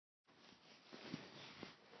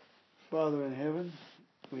Father in heaven,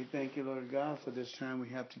 we thank you, Lord God, for this time we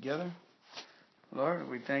have together. Lord,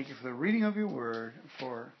 we thank you for the reading of your word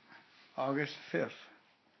for August 5th.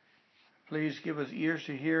 Please give us ears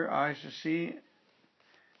to hear, eyes to see,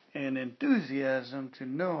 and enthusiasm to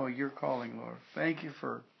know your calling, Lord. Thank you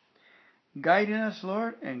for guiding us,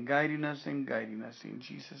 Lord, and guiding us and guiding us. In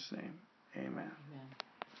Jesus' name, amen.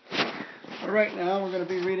 All right, now we're going to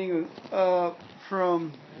be reading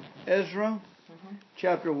from Ezra,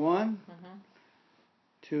 chapter 1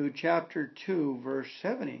 to chapter 2, verse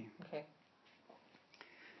 70. Okay.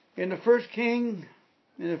 In the first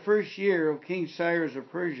year of King Cyrus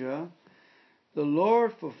of Persia, the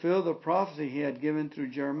Lord fulfilled the prophecy he had given through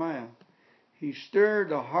Jeremiah. He stirred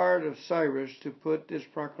the heart of Cyrus to put this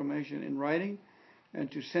proclamation in writing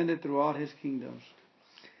and to send it throughout his kingdoms.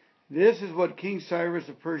 This is what King Cyrus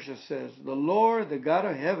of Persia says: The Lord, the God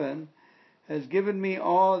of heaven, has given me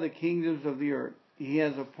all the kingdoms of the earth. He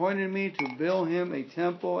has appointed me to build him a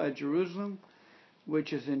temple at Jerusalem,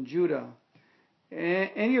 which is in Judah.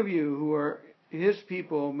 Any of you who are his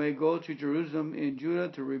people may go to Jerusalem in Judah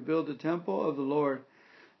to rebuild the temple of the Lord,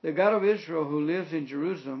 the God of Israel, who lives in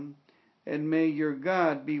Jerusalem, and may your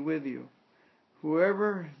God be with you.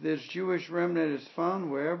 Whoever this Jewish remnant is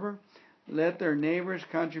found, wherever, let their neighbors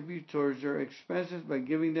contribute towards their expenses by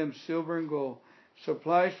giving them silver and gold,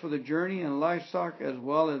 supplies for the journey and livestock, as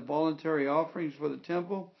well as voluntary offerings for the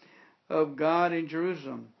temple of God in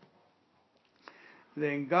Jerusalem.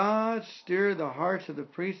 Then God stirred the hearts of the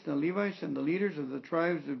priests and the Levites and the leaders of the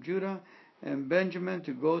tribes of Judah and Benjamin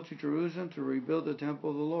to go to Jerusalem to rebuild the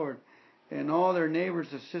temple of the Lord. And all their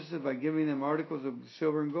neighbors assisted by giving them articles of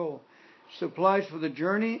silver and gold, supplies for the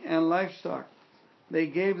journey and livestock. They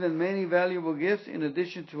gave them many valuable gifts in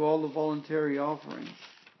addition to all the voluntary offerings.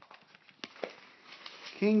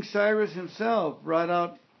 King Cyrus himself brought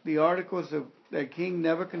out the articles that King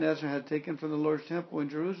Nebuchadnezzar had taken from the Lord's temple in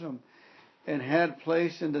Jerusalem and had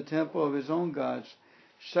placed in the temple of his own gods.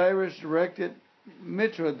 Cyrus directed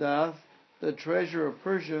Mithridates, the treasurer of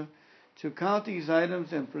Persia, to count these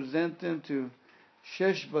items and present them to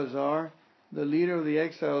Sheshbazzar, the leader of the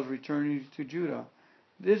exiles returning to Judah.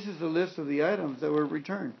 This is the list of the items that were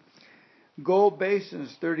returned. Gold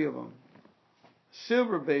basins, 30 of them.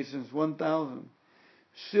 Silver basins, 1,000.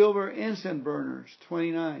 Silver incense burners,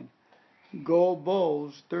 29. Gold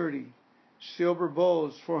bowls, 30. Silver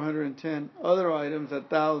bowls, 410. Other items,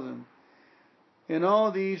 1,000. In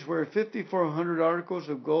all these were 5,400 articles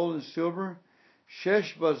of gold and silver.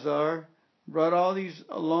 Sheshbazzar brought all these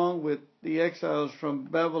along with the exiles from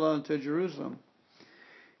Babylon to Jerusalem.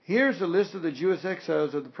 Here's a list of the Jewish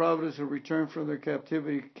exiles of the province who returned from their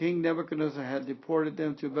captivity. King Nebuchadnezzar had deported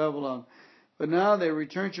them to Babylon, but now they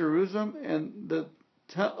returned to Jerusalem and the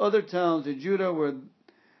other towns in Judah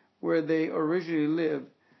where they originally lived.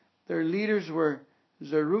 Their leaders were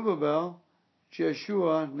Zerubbabel,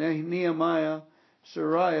 Jeshua, Nehemiah,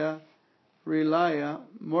 Sariah, Reliah,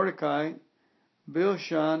 Mordecai,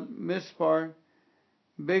 Bilshan, Mispar,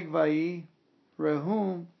 Bigvai,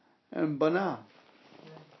 Rehum, and Banah.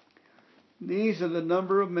 These are the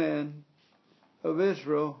number of men of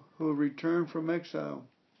Israel who returned from exile.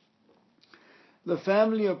 The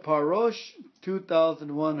family of Parosh,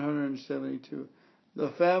 2,172. The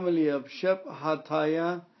family of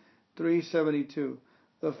Shephatiah, 372.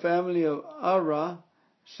 The family of Arah,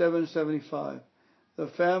 775. The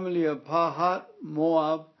family of Pahat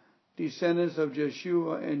Moab, descendants of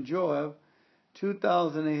Jeshua and Joab,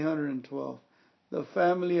 2,812. The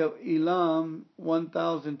family of Elam,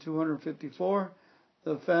 1,254.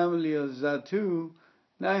 The family of Zatu,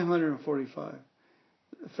 945.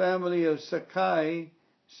 The family of Sakai,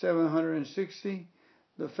 760.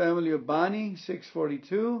 The family of Bani,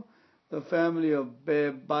 642. The family of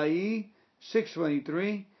Bebai,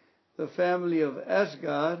 623. The family of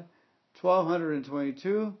Asgad,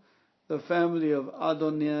 1,222. The family of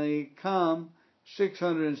Adonikam,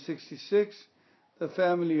 666. The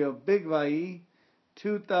family of Bigvai,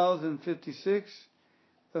 2,056.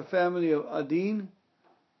 The family of Adin,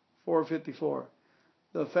 454.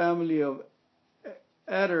 The family of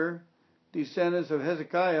Eder, descendants of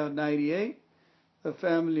Hezekiah, 98. The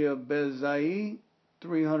family of Bezai,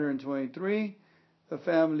 323. The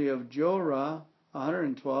family of Jorah,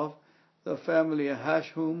 112. The family of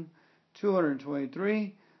Hashum,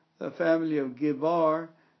 223. The family of Gibar,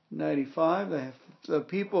 95. The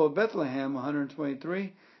people of Bethlehem,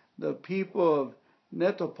 123. The people of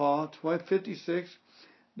Netophah, 56.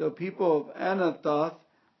 The people of Anathoth,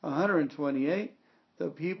 128. The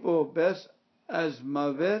people of Beth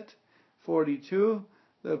Azmavet, 42.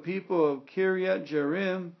 The people of Kiryat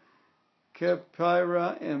Jearim,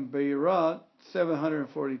 Kephira, and Beerot,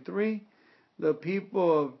 743. The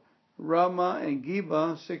people of Ramah and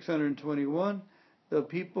Geba, 621. The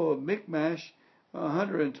people of Michmash,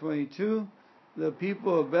 122. The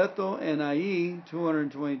people of Bethel and Ai,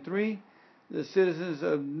 223. The citizens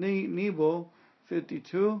of Nebo,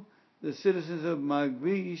 52. The citizens of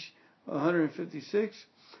Magbish, 156.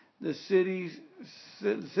 The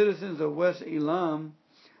citizens of West Elam,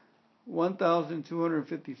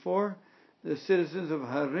 1,254. The citizens of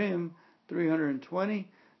Harim, 320.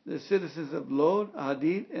 The citizens of Lod,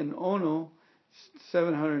 Hadid, and Ono,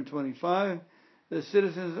 725. The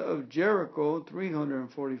citizens of Jericho,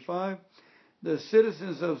 345. The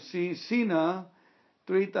citizens of Sina,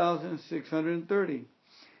 3,630.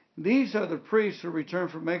 These are the priests who returned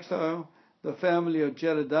from exile, the family of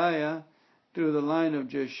Jedediah, through the line of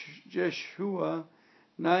Jeshua,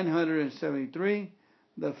 973.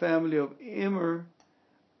 The family of Immer,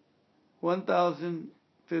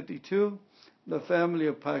 1,052. The family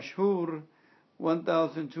of Pashhur,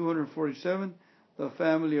 1,247. The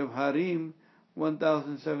family of Harim,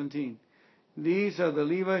 1,017. These are the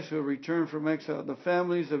Levites who returned from exile. The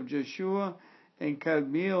families of Jeshua and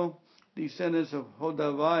Kadmiel, descendants of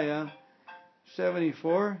Hodaviah,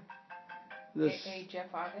 74.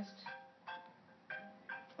 Jeff August.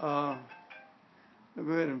 Go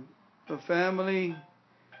ahead.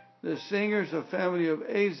 The singers, the family of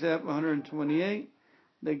Azep, 128.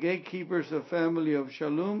 The gatekeepers, the family of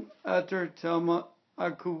Shalom, Ater, Telma,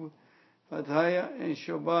 Akub, Fathiah, and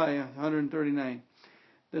Shobai, 139.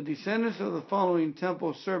 The descendants of the following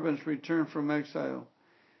temple servants returned from exile: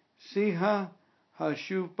 Siha,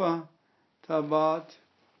 Hashupa, Tabat,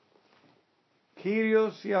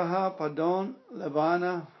 Kyrios, Yaha, Padon,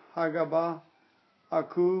 Lebana, Hagabah,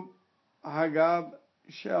 Akub, Hagab,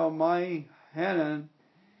 Shalmai, Hanan,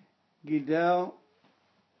 Gidel,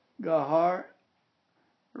 Gahar,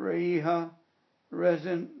 Reiha,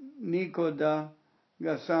 Rezin, Nikoda,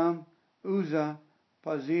 Gassam, Uzzah,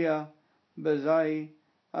 Paziah, Bezai,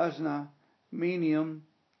 Asna, Miniam,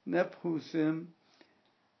 Nephusim,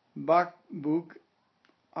 Bakbuk,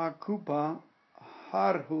 Akupa,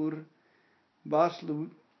 Harhur, Baslut,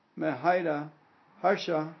 Mehida,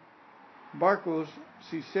 Harsha, Barkos,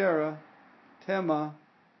 Sisera, Tema,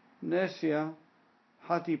 Nesia,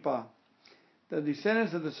 Hatipa. The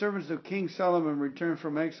descendants of the servants of King Solomon returned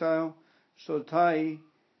from exile: Sotai,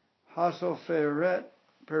 Hasoferet,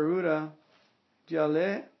 Peruda,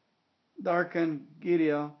 Jaleh, Darkan,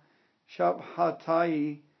 Gideah,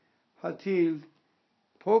 Shaphatai, Hatil,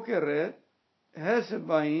 Pokeret,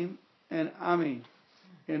 Hezebaim, and Ami.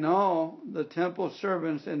 In all, the temple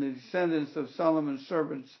servants and the descendants of Solomon's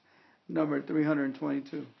servants numbered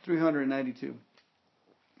 392.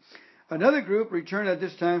 Another group returned at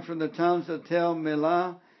this time from the towns of Tel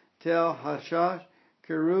Melah, Tel Hashash,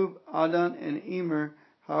 Kerub, Adan, and Emer.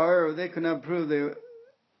 However, they could not prove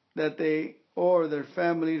that they or their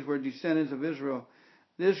families were descendants of Israel.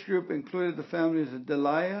 This group included the families of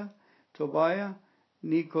Deliah, Tobiah,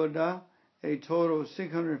 Nekoda, a total of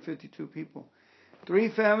 652 people. 3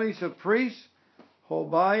 families of priests,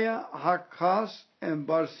 Hobiah, Hakas, and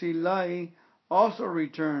Barzillai, also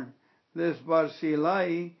returned. This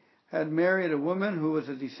Barzillai had married a woman who was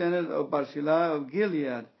a descendant of Barzillai of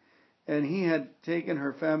Gilead, and he had taken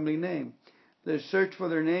her family name. They searched for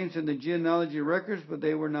their names in the genealogy records, but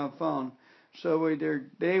they were not found. So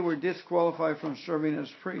they were disqualified from serving as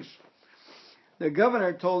priests. The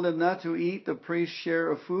governor told them not to eat the priest's share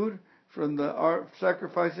of food from the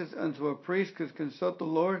sacrifices until a priest could consult the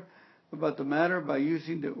Lord about the matter by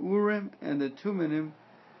using the Urim and the Tumim,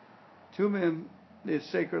 the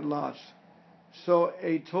sacred lots. So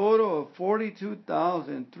a total of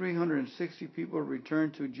 42,360 people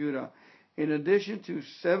returned to Judah, in addition to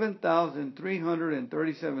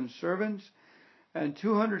 7,337 servants and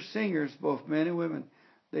 200 singers, both men and women.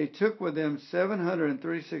 They took with them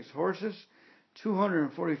 736 horses,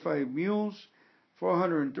 245 mules,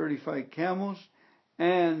 435 camels,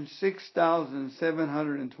 and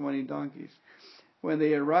 6,720 donkeys. When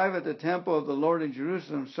they arrived at the temple of the Lord in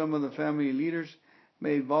Jerusalem, some of the family leaders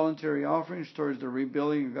made voluntary offerings towards the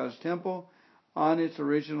rebuilding of God's temple on its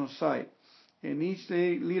original site, and each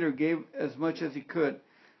leader gave as much as he could.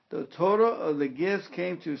 The total of the gifts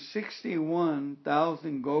came to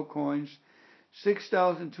 61,000 gold coins,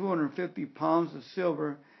 6,250 pounds of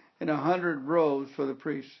silver, and 100 robes for the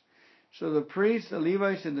priests. So the priests, the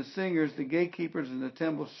Levites, and the singers, the gatekeepers, and the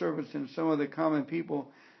temple servants, and some of the common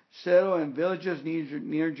people settled in villages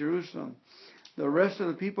near Jerusalem. The rest of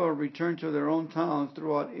the people returned to their own towns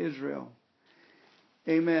throughout Israel.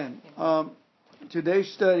 Amen.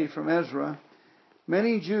 Today's study from Ezra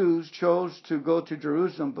Many Jews chose to go to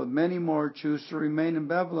Jerusalem, but many more chose to remain in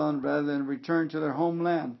Babylon rather than return to their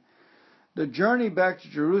homeland. The journey back to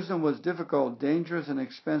Jerusalem was difficult, dangerous, and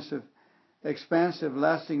expansive,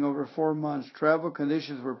 lasting over 4 months. Travel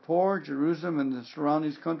conditions were poor. Jerusalem and the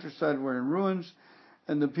surrounding countryside were in ruins,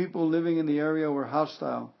 and the people living in the area were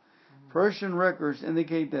hostile. Persian records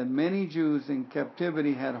indicate that many Jews in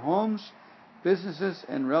captivity had homes, businesses,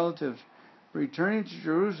 and relatives. Returning to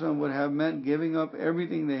Jerusalem would have meant giving up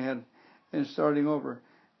everything they had and starting over.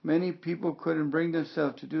 Many people couldn't bring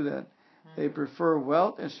themselves to do that. They prefer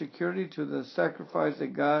wealth and security to the sacrifice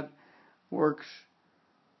that God's works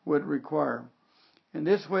would require. In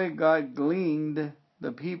this way, God gleaned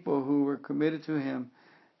the people who were committed to Him.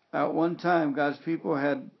 At one time, God's people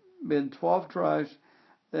had been 12 tribes.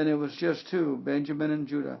 Then it was just 2, Benjamin and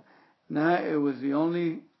Judah. Now it was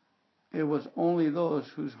only those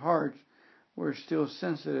whose hearts were still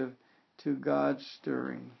sensitive to God's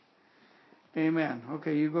stirring. Amen.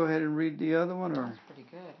 Okay, you go ahead and read the other one. Or? That's pretty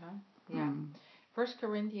good, huh? Yeah. 1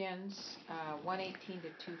 Corinthians 1:18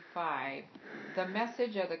 to 2:5. The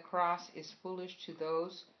message of the cross is foolish to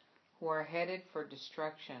those who are headed for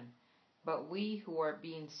destruction, but we who are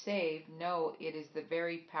being saved know it is the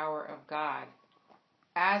very power of God.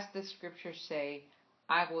 As the scriptures say,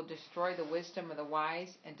 I will destroy the wisdom of the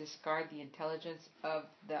wise and discard the intelligence of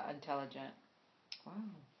the intelligent. Wow.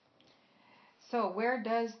 So where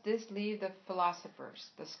does this leave the philosophers,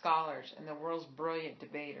 the scholars, and the world's brilliant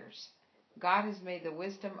debaters? God has made the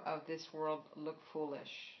wisdom of this world look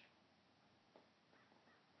foolish.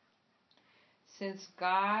 Since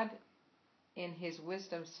God, in His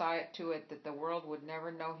wisdom, saw it to it that the world would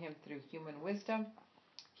never know Him through human wisdom,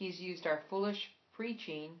 He's used our foolish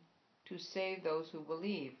preaching to save those who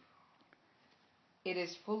believe. It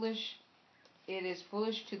is foolish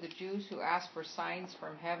to the Jews who ask for signs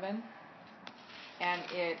from heaven, and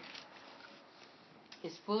it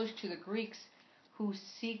is foolish to the Greeks who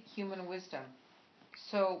seek human wisdom.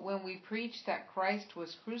 So when we preach that Christ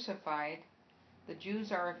was crucified, the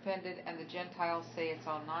Jews are offended and the Gentiles say it's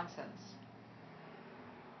all nonsense.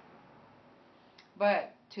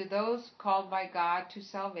 But to those called by God to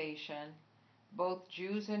salvation, both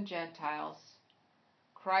Jews and Gentiles,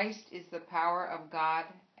 Christ is the power of God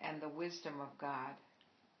and the wisdom of God.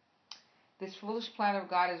 This foolish plan of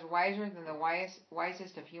God is wiser than the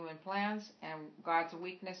wisest of human plans, and God's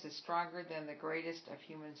weakness is stronger than the greatest of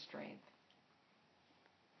human strength.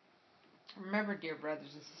 Remember, dear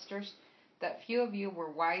brothers and sisters, that few of you were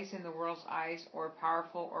wise in the world's eyes, or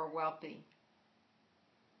powerful, or wealthy.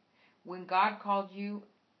 When God called you,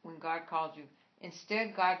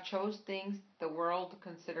 instead God chose things the world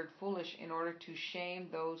considered foolish in order to shame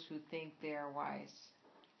those who think they are wise.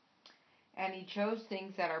 And He chose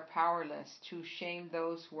things that are powerless to shame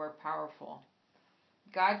those who are powerful.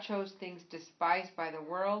 God chose things despised by the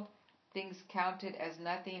world, things counted as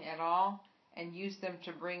nothing at all, and used them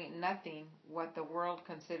to bring nothing what the world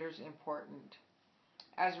considers important.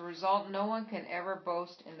 As a result, no one can ever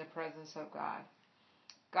boast in the presence of God.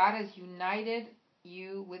 God has united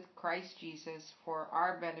you with Christ Jesus for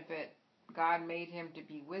our benefit. God made Him to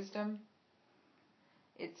be wisdom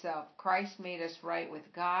itself. Christ made us right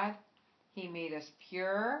with God. He made us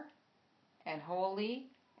pure and holy,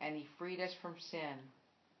 and He freed us from sin.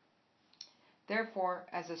 Therefore,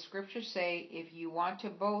 as the scriptures say, if you want to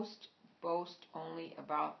boast, boast only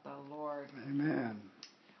about the Lord. Amen.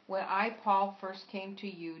 When I, Paul, first came to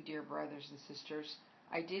you, dear brothers and sisters,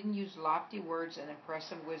 I didn't use lofty words and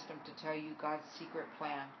impressive wisdom to tell you God's secret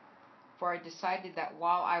plan. For I decided that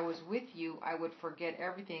while I was with you, I would forget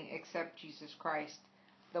everything except Jesus Christ,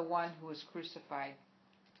 the one who was crucified.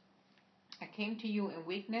 I came to you in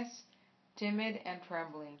weakness, timid and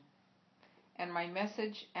trembling, and my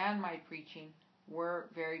message and my preaching were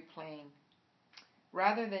very plain.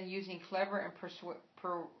 Rather than using clever and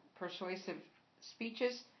persuasive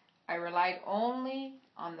speeches, I relied only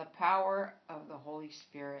on the power of the Holy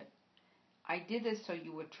Spirit. I did this so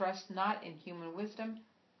you would trust not in human wisdom,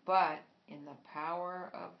 but in the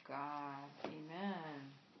power of God. Amen.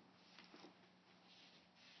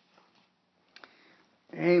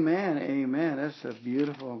 Amen. Amen. That's a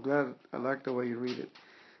beautiful. I'm glad. I like the way you read it.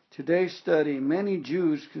 Today's study, many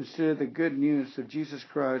Jews consider the good news of Jesus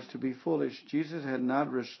Christ to be foolish. Jesus had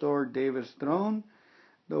not restored David's throne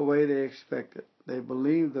the way they expected. They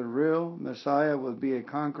believed the real Messiah would be a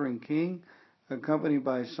conquering king, accompanied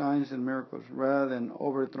by signs and miracles. Rather than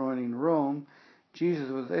overthrowing Rome, Jesus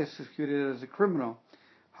was executed as a criminal.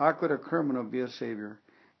 How could a criminal be a savior?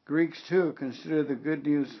 Greeks, too, considered the good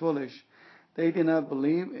news foolish. They did not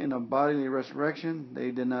believe in a bodily resurrection.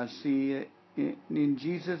 They did not see in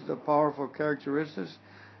Jesus the powerful characteristics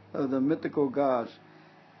of the mythical gods,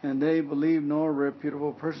 and they believed no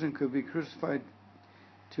reputable person could be crucified.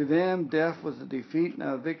 To them, death was a defeat,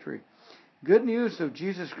 not a victory. Good news of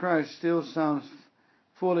Jesus Christ still sounds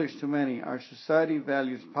foolish to many. Our society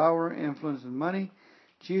values power, influence, and money.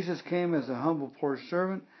 Jesus came as a humble poor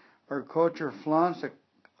servant. Our culture flaunts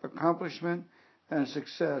accomplishment and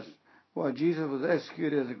success, while Jesus was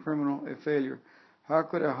executed as a criminal, a failure. How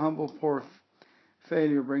could a humble poor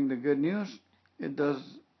failure bring the good news? It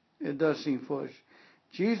does seem foolish.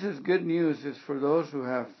 Jesus' good news is for those who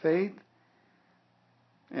have faith,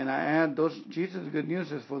 and I add, Jesus' good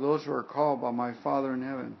news is for those who are called by my Father in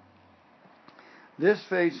heaven. This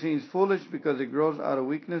faith seems foolish because it grows out of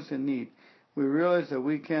weakness and need. We realize that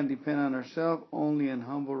we can't depend on ourselves, only in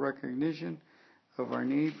humble recognition of our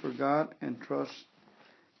need for God and trust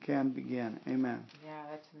can begin. Amen. Yeah,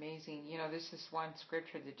 that's amazing. You know, this is one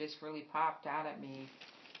scripture that just really popped out at me.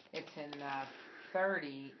 It's in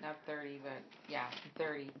 30.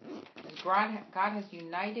 God has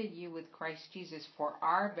united you with Christ Jesus for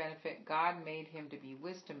our benefit. God made him to be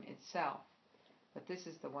wisdom itself. But this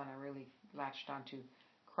is the one I really latched onto.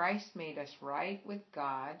 Christ made us right with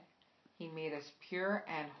God. He made us pure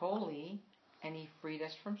and holy, and he freed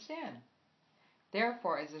us from sin.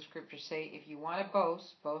 Therefore, as the scriptures say, if you want to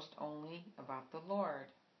boast only about the Lord.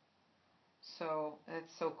 So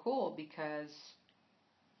that's so cool because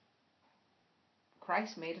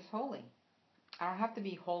Christ made us holy. I don't have to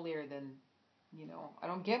be holier than, I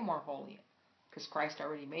don't get more holy because Christ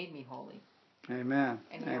already made me holy. Amen.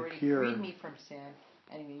 And he already freed me from sin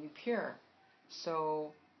and he made me pure.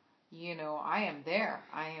 So, I am there.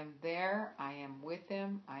 I am with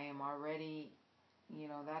him. I am already,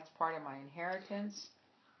 that's part of my inheritance.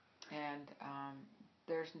 And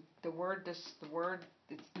there's it's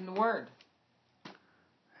in the Word.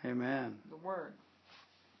 Amen. The Word.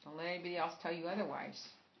 Don't let anybody else tell you otherwise.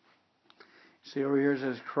 See, over here it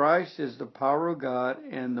says, Christ is the power of God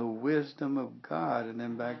and the wisdom of God. And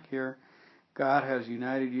then back here, God has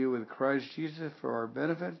united you with Christ Jesus for our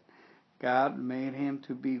benefit. God made him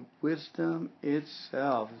to be wisdom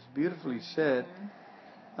itself. It's beautifully said.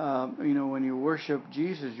 When you worship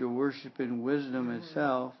Jesus, you're worshiping wisdom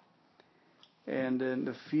itself. And then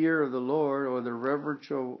the fear of the Lord, or the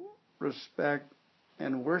reverential respect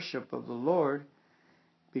and worship of the Lord,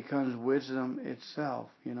 becomes wisdom itself.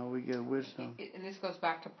 We get wisdom. And this goes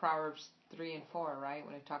back to Proverbs 3 and 4, right?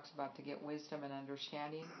 When it talks about to get wisdom and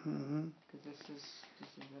understanding. Because this is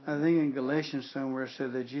really I think in Galatians somewhere it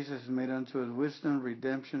said that Jesus has made unto us wisdom,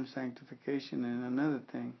 redemption, sanctification, and another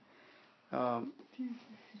thing.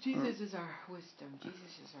 Jesus is our wisdom.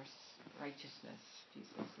 Jesus is our righteousness. Jesus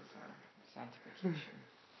is our sanctification.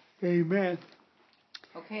 Amen.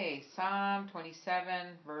 Okay, Psalm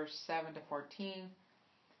 27, verse 7 to 14.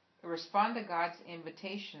 Respond to God's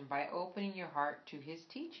invitation by opening your heart to his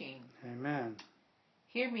teaching. Amen.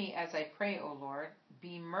 Hear me as I pray, O Lord.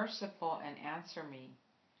 Be merciful and answer me.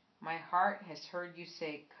 My heart has heard you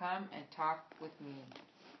say, come and talk with me.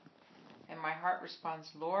 And my heart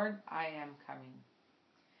responds, Lord, I am coming.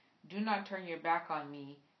 Do not turn your back on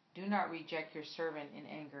me. Do not reject your servant in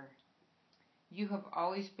anger. You have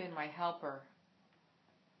always been my helper.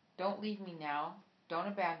 Don't leave me now. Don't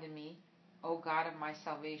abandon me, O God of my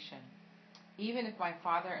salvation. Even if my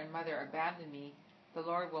father and mother abandon me, the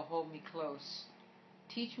Lord will hold me close.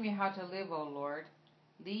 Teach me how to live, O Lord.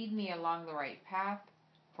 Lead me along the right path,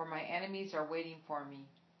 for my enemies are waiting for me.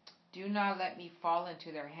 Do not let me fall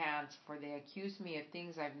into their hands, for they accuse me of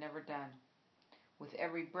things I've never done. With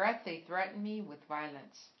every breath they threaten me with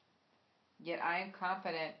violence. Yet I am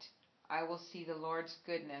confident I will see the Lord's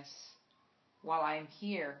goodness while I am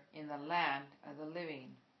here in the land of the living.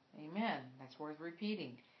 Amen. That's worth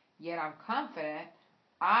repeating. Yet I'm confident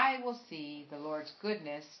I will see the Lord's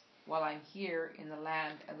goodness while I'm here in the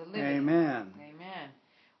land of the living. Amen. Amen.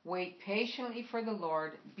 Wait patiently for the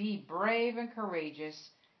Lord. Be brave and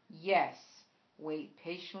courageous. Yes, wait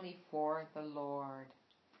patiently for the Lord.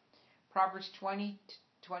 Proverbs 20:22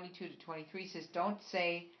 to 23 says, don't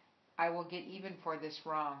say, I will get even for this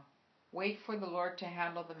wrong. Wait for the Lord to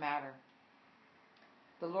handle the matter.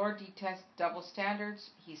 The Lord detests double standards.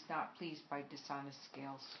 He's not pleased by dishonest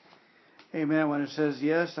scales. Amen. When it says,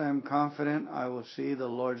 yes, I am confident I will see the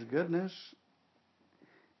Lord's goodness.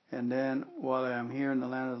 And then, while I am here in the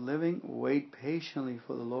land of the living, wait patiently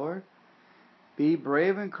for the Lord. Be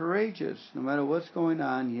brave and courageous. No matter what's going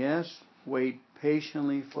on, yes, wait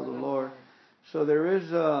patiently for the Lord. So there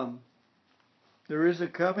is a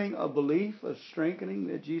coming, a belief, a strengthening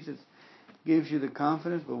that Jesus gives you the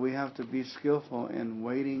confidence, but we have to be skillful in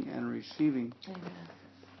waiting and receiving. Amen.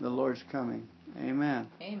 the Lord's coming. Amen.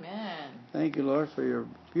 Amen. Thank you, Lord, for your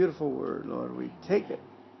beautiful word, Lord. We take it,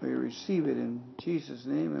 we receive it in Jesus'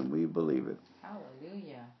 name, and we believe it.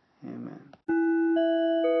 Hallelujah. Amen.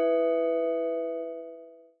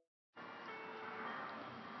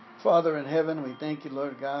 Father in heaven, we thank you,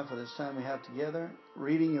 Lord God, for this time we have together,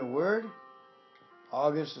 reading your word,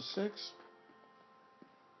 August the 6th.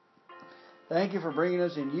 Thank you for bringing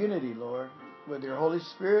us in unity, Lord, with your Holy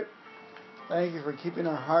Spirit. Thank you for keeping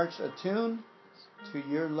our hearts attuned to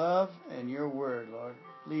your love and your word, Lord.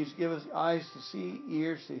 Please give us eyes to see,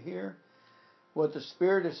 ears to hear what the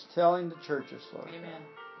Spirit is telling the churches, Lord. Amen.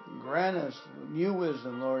 Grant us new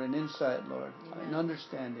wisdom, Lord, and insight, Lord, Amen. and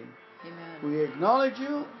understanding. Amen. We acknowledge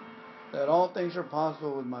you that all things are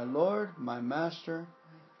possible with my Lord, my Master,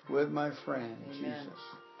 with my friend, Amen. Jesus.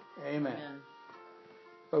 Amen. Amen.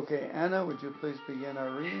 Okay, Anna, would you please begin our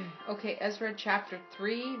reading? Okay, Ezra chapter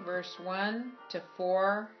 3, verse 1 to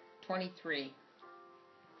 4:23.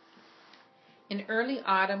 In early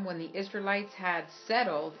autumn, when the Israelites had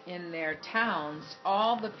settled in their towns,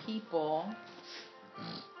 all the people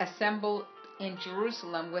assembled in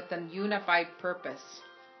Jerusalem with a unified purpose.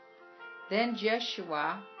 Then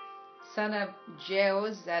Jeshua, son of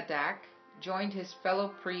Jehozadak, joined his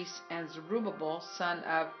fellow priests and Zerubbabel, son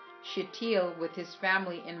of Shealtiel, with his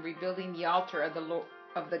family in rebuilding the altar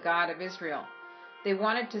of the God of Israel. They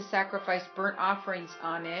wanted to sacrifice burnt offerings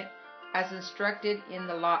on it, as instructed in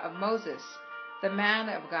the law of Moses, the man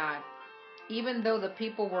of God. Even though the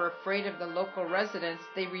people were afraid of the local residents,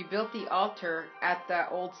 they rebuilt the altar at the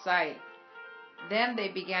old site. Then they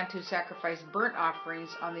began to sacrifice burnt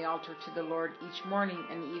offerings on the altar to the Lord each morning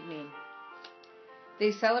and evening.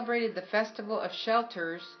 They celebrated the festival of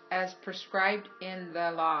shelters as prescribed in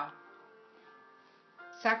the law,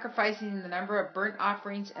 sacrificing the number of burnt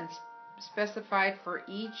offerings and specified for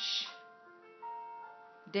each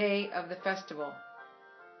day of the festival.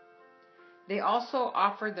 They also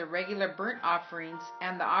offered the regular burnt offerings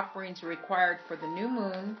and the offerings required for the new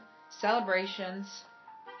moon celebrations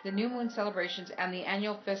and the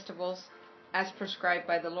annual festivals as prescribed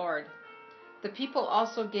by the Lord. The people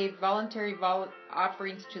also gave voluntary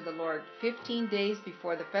offerings to the Lord 15 days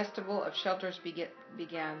before the festival of shelters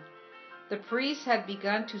began. The priests had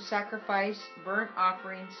begun to sacrifice burnt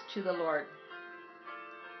offerings to the Lord.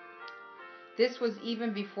 This was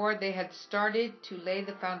even before they had started to lay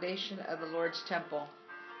the foundation of the Lord's temple.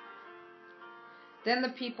 Then the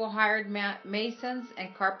people hired masons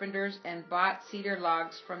and carpenters and bought cedar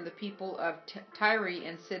logs from the people of Tyre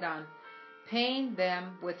and Sidon, paying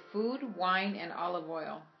them with food, wine, and olive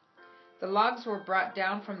oil. The logs were brought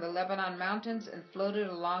down from the Lebanon mountains and floated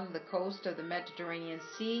along the coast of the Mediterranean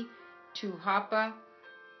Sea to Joppa,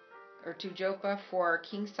 for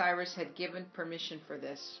King Cyrus had given permission for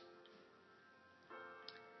this.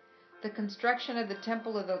 The construction of the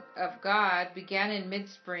temple of God began in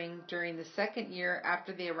mid-spring during the second year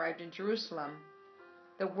after they arrived in Jerusalem.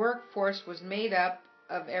 The workforce was made up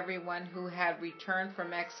of everyone who had returned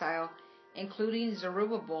from exile, including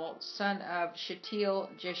Zerubbabel, son of Shealtiel,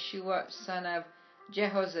 Jeshua, son of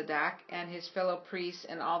Jehozadak, and his fellow priests,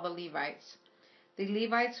 and all the Levites. The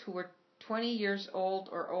Levites who were 20 years old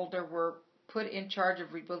or older were put in charge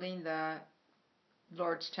of rebuilding the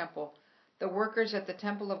Lord's temple. The workers at the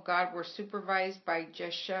temple of God were supervised by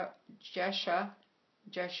Jeshua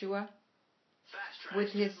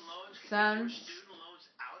with his sons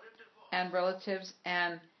and relatives,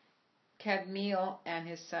 and Kadmiel and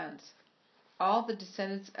his sons. All the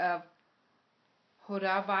descendants of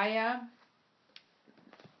Hodaviah.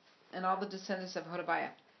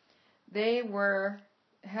 They were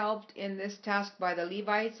helped in this task by the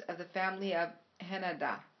Levites of the family of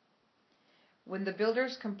Henadad. When the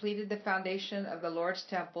builders completed the foundation of the Lord's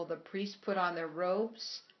temple, the priests put on their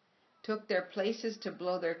robes, took their places to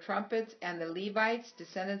blow their trumpets, and the Levites,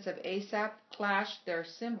 descendants of Asaph, clashed their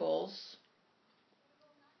cymbals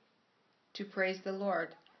to praise the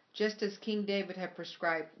Lord, just as King David had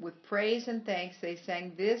prescribed. With praise and thanks they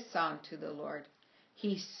sang this song to the Lord.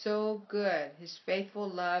 He's so good. His faithful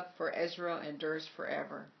love for Israel endures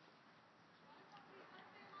forever.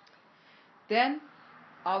 Then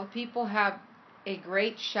all the people gave a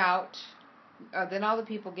great shout,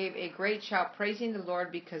 praising the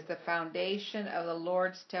Lord, because the foundation of the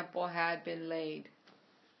Lord's temple had been laid.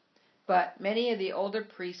 But many of the older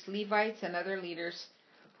priests, Levites, and other leaders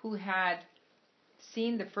who had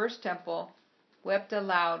seen the first temple wept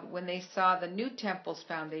aloud when they saw the new temple's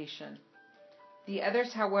foundation. The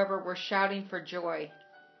others, however, were shouting for joy.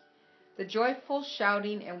 The joyful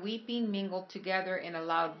shouting and weeping mingled together in a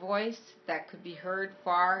loud voice that could be heard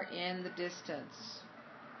far in the distance.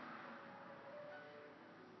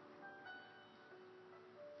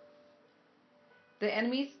 The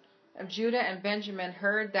enemies of Judah and Benjamin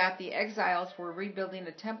heard that the exiles were rebuilding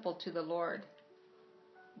a temple to the Lord,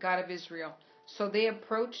 God of Israel. So they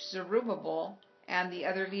approached Zerubbabel and the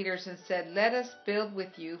other leaders and said, "Let us build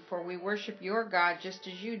with you, for we worship your God just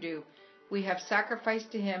as you do. We have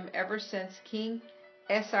sacrificed to him ever since King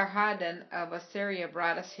Esarhaddon of Assyria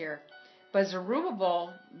brought us here." But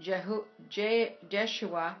Zerubbabel,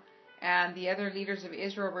 Jeshua, and the other leaders of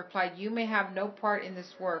Israel replied, "You may have no part in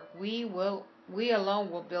this work. We alone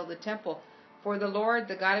will build the temple for the Lord,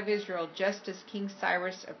 the God of Israel, just as King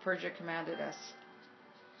Cyrus of Persia commanded us."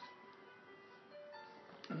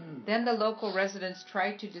 Then the local residents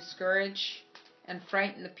tried to discourage and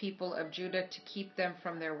frighten the people of Judah to keep them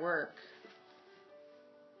from their work.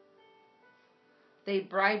 They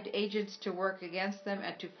bribed agents to work against them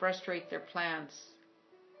and to frustrate their plans.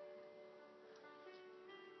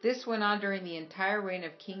 This went on during the entire reign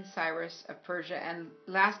of King Cyrus of Persia and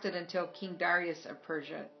lasted until King Darius of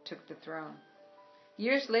Persia took the throne.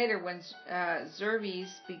 Years later, when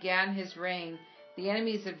Xerxes began his reign, the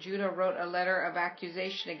enemies of Judah wrote a letter of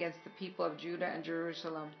accusation against the people of Judah and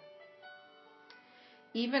Jerusalem.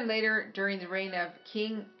 Even later, during the reign of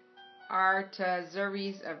King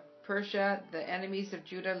Artaxerxes of Persia, the enemies of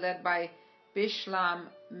Judah, led by Bishlam,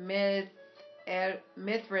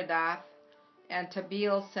 Mithredath, and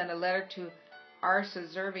Tabeel, sent a letter to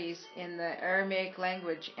Artaxerxes in the Aramaic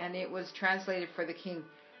language, and it was translated for the king.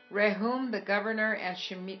 Rehum, the governor, and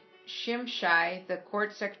Shimshai, the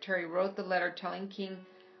court secretary, wrote the letter telling King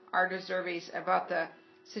Artaxerxes about the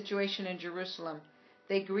situation in Jerusalem.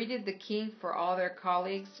 They greeted the king for all their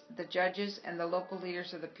colleagues, the judges, and the local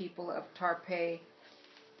leaders of the people of Tarpei,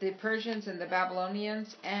 the Persians and the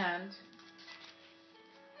Babylonians, and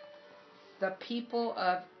the people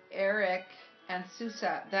of Erech and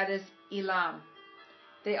Susa, that is Elam.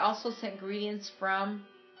 They also sent greetings from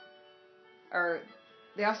the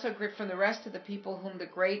rest of the people whom the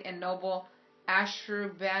great and noble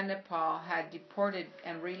Ashurbanipal had deported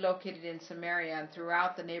and relocated in Samaria and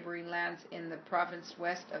throughout the neighboring lands in the province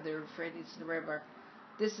west of the Euphrates River.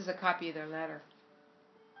 This is a copy of their letter.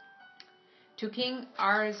 To King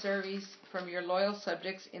Artaxerxes, from your loyal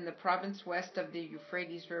subjects in the province west of the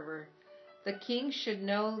Euphrates River. The king should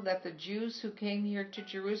know that the Jews who came here to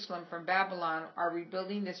Jerusalem from Babylon are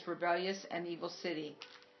rebuilding this rebellious and evil city.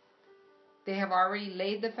 They have already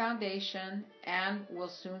laid the foundation and will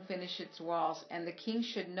soon finish its walls. And the king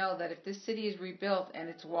should know that if this city is rebuilt and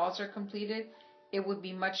its walls are completed, it would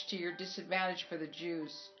be much to your disadvantage for the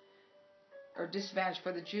Jews.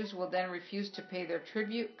 For the Jews will then refuse to pay their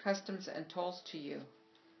tribute, customs, and tolls to you.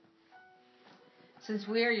 Since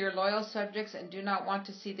we are your loyal subjects and do not want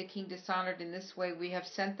to see the king dishonored in this way, we have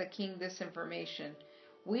sent the king this information.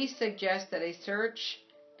 We suggest that a search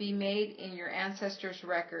be made in your ancestors'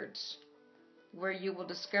 records, where you will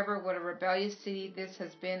discover what a rebellious city this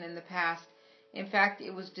has been in the past. In fact,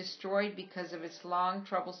 it was destroyed because of its long,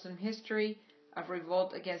 troublesome history of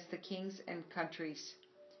revolt against the kings and countries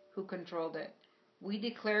who controlled it. We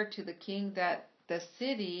declare to the king that the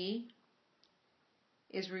city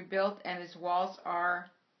is rebuilt and its walls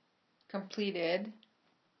are completed.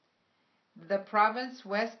 The province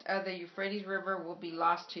west of the Euphrates River will be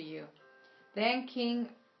lost to you. Then King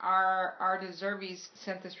Artaxerxes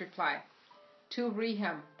sent this reply. To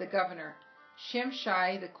Rehum, the governor,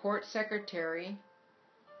 Shimshai, the court secretary,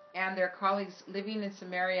 and their colleagues living in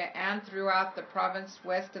Samaria and throughout the province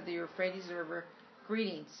west of the Euphrates River,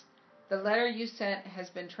 greetings. The letter you sent has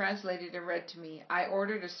been translated and read to me. I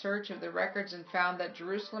ordered a search of the records and found that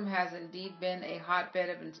Jerusalem has indeed been a hotbed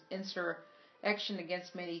of insurrection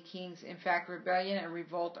against many kings. In fact, rebellion and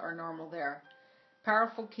revolt are normal there.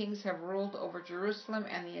 Powerful kings have ruled over Jerusalem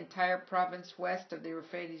and the entire province west of the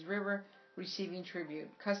Euphrates River, receiving tribute,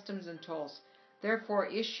 customs, and tolls. Therefore,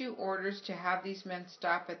 issue orders to have these men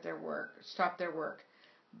stop their work.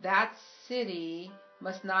 That city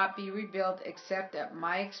must not be rebuilt except at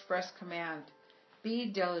my express command. Be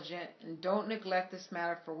diligent and don't neglect this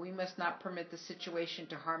matter, for we must not permit the situation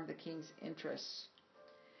to harm the king's interests.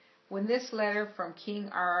 When this letter from King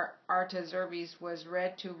Artaxerxes was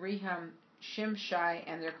read to Rehum, Shimshai,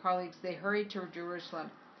 and their colleagues, they hurried to Jerusalem.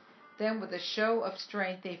 Then, with a show of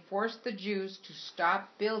strength, they forced the Jews to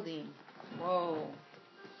stop building. Whoa.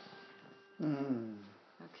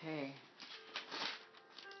 Okay.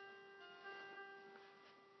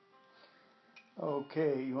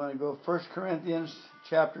 Okay, you want to go 1 Corinthians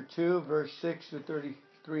chapter 2, verse 6 to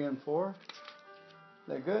 33 and 4? Is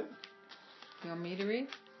that good? You want me to read?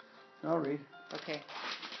 I'll read. Okay.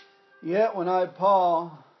 Yet when I,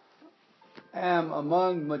 Paul, am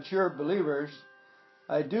among mature believers,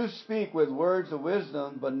 I do speak with words of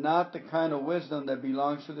wisdom, but not the kind of wisdom that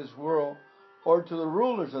belongs to this world or to the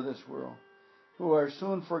rulers of this world, who are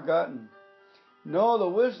soon forgotten. No, the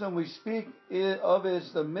wisdom we speak of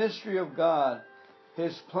is the mystery of God,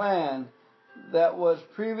 His plan that was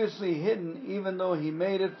previously hidden, even though He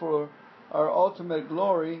made it for our ultimate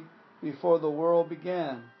glory before the world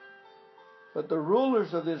began. But the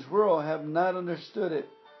rulers of this world have not understood it.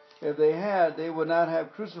 If they had, they would not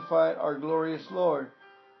have crucified our glorious Lord.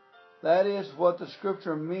 That is what the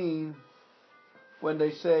scripture means when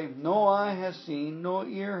they say, no eye has seen, no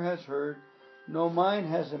ear has heard, no mind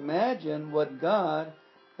has imagined what God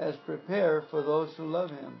has prepared for those who love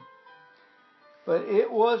Him. But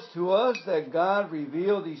it was to us that God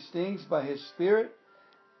revealed these things by His Spirit,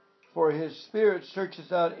 for His Spirit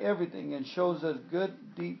searches out everything and shows us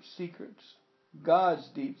good, deep secrets, God's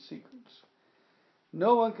deep secrets.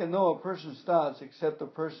 No one can know a person's thoughts except a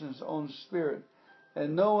person's own spirit,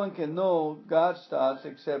 and no one can know God's thoughts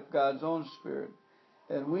except God's own Spirit.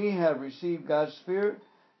 And we have received God's Spirit,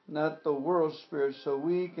 not the world's spirit, so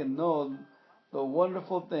we can know the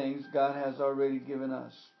wonderful things God has already given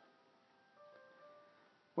us.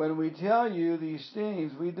 When we tell you these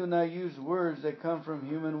things, we do not use words that come from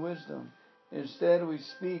human wisdom. Instead, we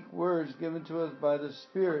speak words given to us by the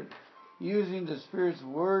Spirit, using the Spirit's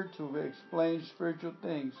word to explain spiritual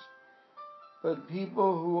things. But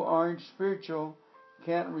people who aren't spiritual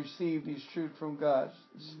can't receive these truths from God's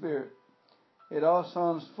Spirit. It all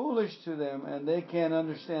sounds foolish to them, and they can't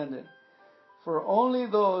understand it. For only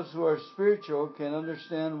those who are spiritual can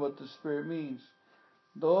understand what the Spirit means.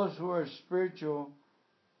 Those who are spiritual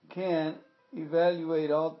can evaluate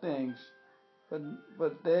all things,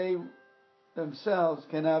 but they themselves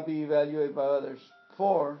cannot be evaluated by others.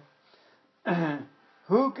 For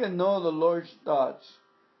who can know the Lord's thoughts?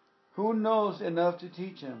 Who knows enough to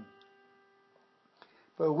teach Him?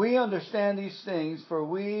 But we understand these things, for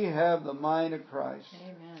we have the mind of Christ.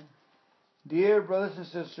 Amen. Dear brothers and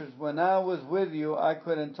sisters, when I was with you, I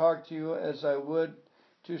couldn't talk to you as I would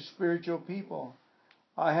to spiritual people.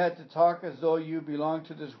 I had to talk as though you belonged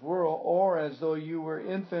to this world, or as though you were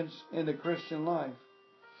infants in the Christian life.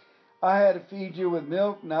 I had to feed you with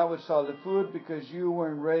milk, not with solid food, because you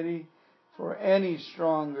weren't ready for anything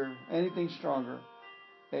stronger.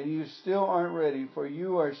 And you still aren't ready, for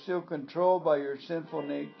you are still controlled by your sinful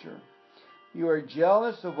nature. You are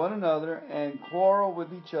jealous of one another and quarrel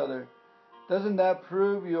with each other. Doesn't that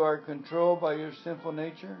prove you are controlled by your sinful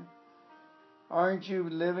nature? Aren't you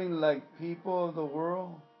living like people of the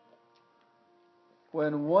world?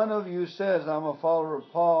 When one of you says, I'm a follower of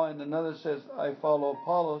Paul, and another says, I follow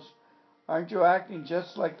Apollos, aren't you acting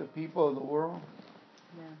just like the people of the world?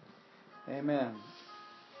 Yeah. Amen.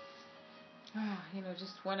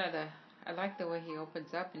 Just one of the, I like the way he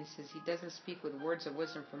opens up and he says he doesn't speak with words of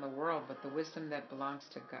wisdom from the world, but the wisdom that belongs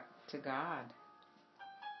to God.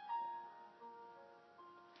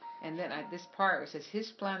 And then at this part, it says,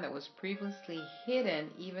 His plan that was previously hidden,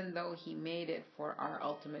 even though He made it for our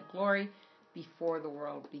ultimate glory before the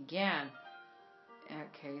world began.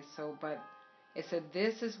 Okay, but it said,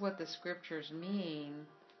 this is what the scriptures mean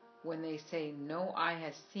when they say, no eye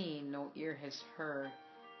has seen, no ear has heard,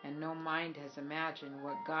 and no mind has imagined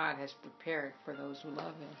what God has prepared for those who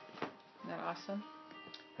love Him. Isn't that awesome?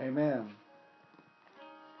 Amen.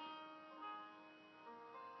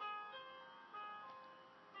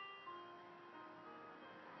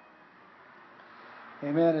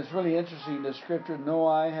 Amen. It's really interesting. The scripture, no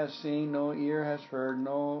eye has seen, no ear has heard,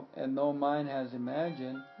 and no mind has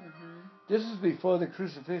imagined. Mm-hmm. This is before the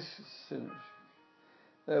crucifixion,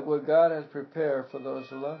 that what God has prepared for those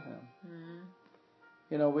who love Him. Mm-hmm.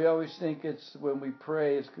 We always think it's when we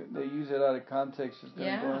pray, they use it out of context. It's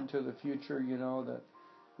going to go into the future, that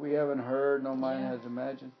we haven't heard, no mind has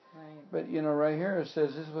imagined. Right. But, right here it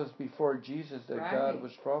says this was before Jesus that God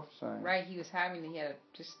was prophesying. Right. He had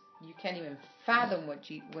you can't even fathom what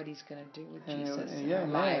He's going to do with Jesus in our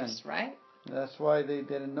lives, right? That's why they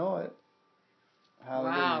didn't know it.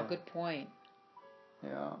 Hallelujah. Wow, good point.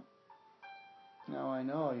 Yeah. Now I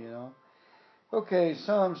know, Okay,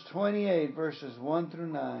 Psalms 28, verses 1 through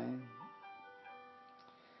 9.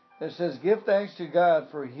 It says, give thanks to God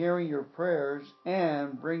for hearing your prayers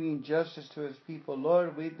and bringing justice to His people.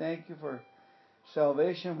 Lord, we thank You for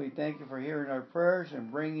salvation. We thank You for hearing our prayers and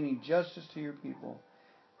bringing justice to Your people.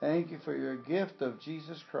 Thank You for Your gift of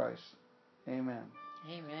Jesus Christ. Amen.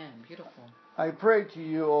 Amen. Beautiful. I pray to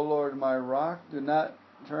You, O Lord, my rock. Do not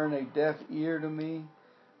turn a deaf ear to me.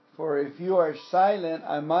 For if You are silent,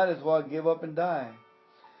 I might as well give up and die.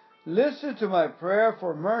 Listen to my prayer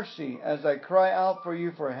for mercy as I cry out for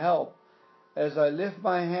You for help. as I lift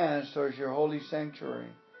my hands towards your holy sanctuary.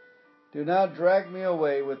 Do not drag me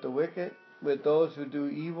away with the wicked, with those who do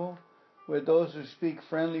evil, with those who speak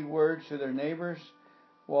friendly words to their neighbors,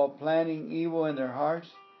 while planning evil in their hearts.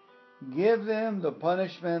 Give them the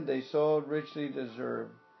punishment they so richly deserve.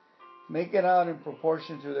 Make it out in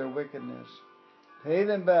proportion to their wickedness. Pay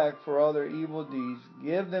them back for all their evil deeds.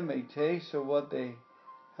 Give them a taste of what they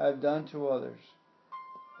have done to others.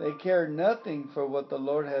 They care nothing for what the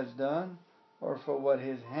Lord has done or for what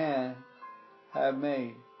his hand have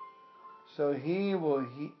made. So he will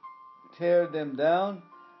tear them down,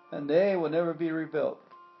 and they will never be rebuilt.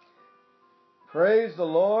 Praise the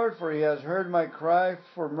Lord, for he has heard my cry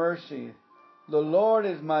for mercy. The Lord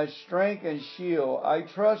is my strength and shield. I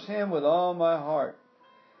trust him with all my heart.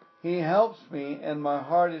 He helps me, and my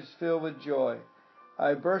heart is filled with joy.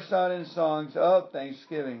 I burst out in songs of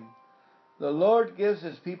thanksgiving. The Lord gives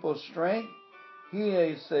his people strength. He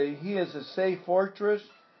is a safe fortress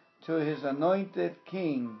to his anointed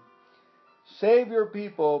king. Save your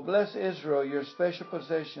people, bless Israel, your special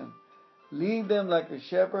possession. Lead them like a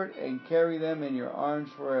shepherd and carry them in your arms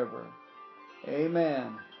forever.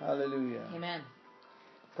 Amen. Hallelujah. Amen.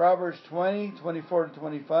 Proverbs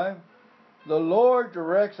 20:24-25. The Lord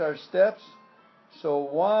directs our steps, so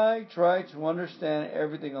why try to understand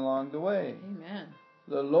everything along the way? Amen.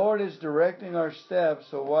 The Lord is directing our steps,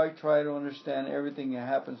 so why try to understand everything that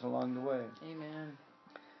happens along the way? Amen.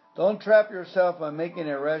 Don't trap yourself by making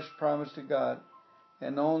a rash promise to God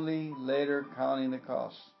and only later counting the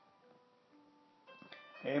costs.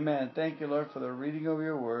 Amen. Thank you, Lord, for the reading of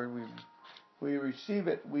your word. We receive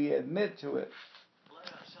it. We admit to it.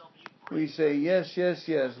 We say, yes, yes,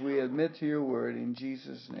 yes. We admit to your word in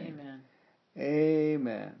Jesus' name. Amen.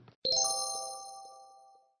 Amen.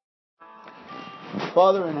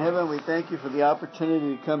 Father in heaven, we thank you for the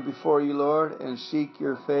opportunity to come before you, Lord, and seek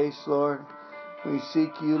your face, Lord. We seek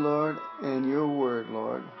you, Lord, and your word,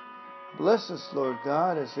 Lord. Bless us, Lord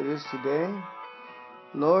God, as it is today.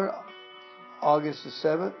 Lord, August the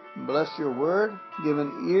 7th, bless your word,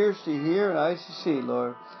 given ears to hear and eyes to see,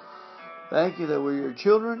 Lord. Thank you that we're your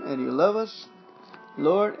children and you love us,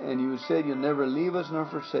 Lord, and you said you'll never leave us nor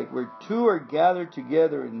forsake. Where two are gathered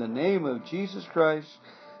together in the name of Jesus Christ,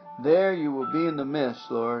 there you will be in the midst,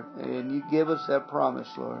 Lord, and you give us that promise,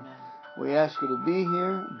 Lord. We ask you to be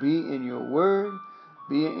here, be in your word,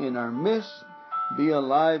 be in our midst, be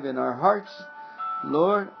alive in our hearts,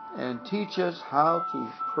 Lord, and teach us how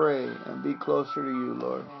to pray and be closer to you,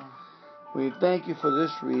 Lord. We thank you for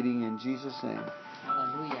this reading in Jesus' name.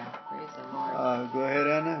 Hallelujah. Praise the Lord. Go ahead,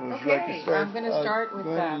 Anna. Would you like to start? I'm going to start with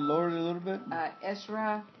go ahead and lower it a little bit.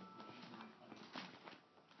 Ezra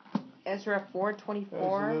That's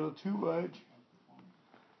 4:24. a little too much.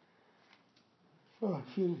 Oh,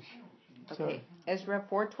 finish. Okay. Sorry. Ezra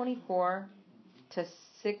 4:24 to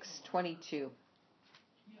 6:22.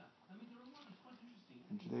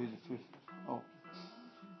 And today's the 5th. Oh,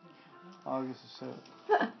 August the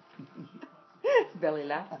 7th. Belly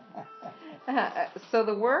laugh. So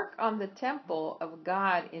the work on the temple of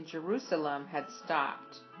God in Jerusalem had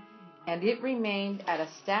stopped, and it remained at a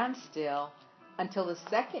standstill until the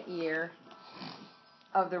second year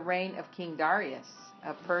of the reign of King Darius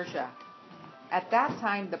of Persia. At that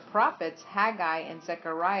time, the prophets Haggai and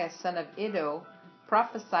Zechariah, son of Iddo,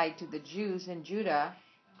 prophesied to the Jews in Judah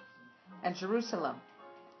and Jerusalem.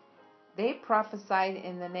 They prophesied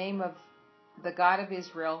in the name of the God of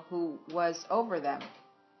Israel, who was over them.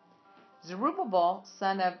 Zerubbabel,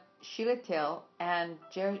 son of Shealtiel, and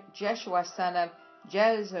Jeshua, son of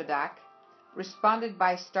Jehozadak, responded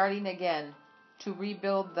by starting again to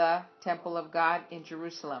rebuild the temple of God in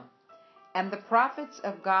Jerusalem. And the prophets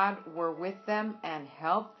of God were with them and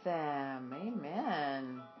helped them.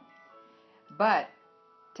 Amen. But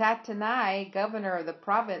Tattenai, governor of the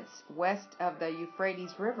province west of the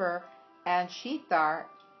Euphrates River, and Shethar,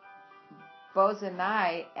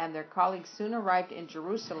 Bozenai, and their colleagues soon arrived in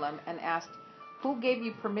Jerusalem and asked, "Who gave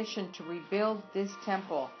you permission to rebuild this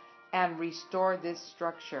temple and restore this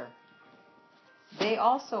structure?" They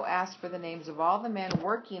also asked for the names of all the men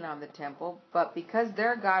working on the temple, but because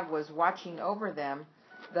their God was watching over them,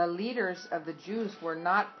 the leaders of the Jews were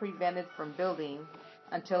not prevented from building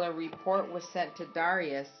until a report was sent to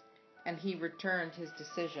Darius, and he returned his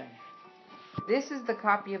decision. This is the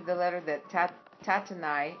copy of the letter that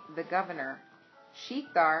Tattenai, the governor,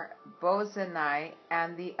 Shethar, Bozenai,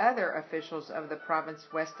 and the other officials of the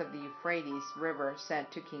province west of the Euphrates River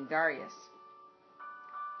sent to King Darius.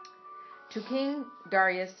 To King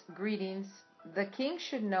Darius, greetings. The king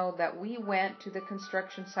should know that we went to the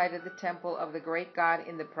construction site of the temple of the great God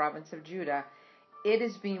in the province of Judah It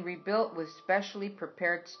is being rebuilt with specially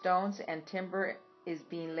prepared stones, and timber is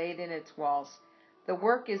being laid in its walls. The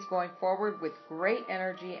work is going forward with great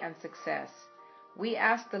energy and success. We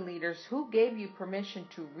ask the leaders, who gave you permission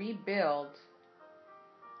to rebuild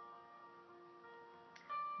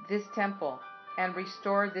this temple and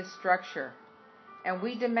restore this structure? And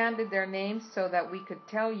we demanded their names so that we could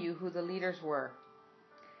tell you who the leaders were.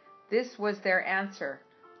 This was their answer: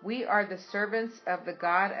 we are the servants of the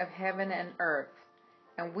God of heaven and earth,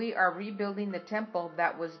 and we are rebuilding the temple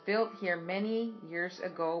that was built here many years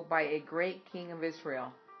ago by a great king of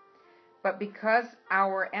Israel. But because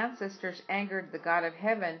our ancestors angered the God of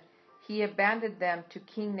heaven, he abandoned them to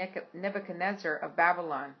King Nebuchadnezzar of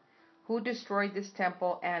Babylon, who destroyed this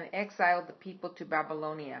temple and exiled the people to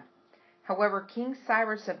Babylonia. However, King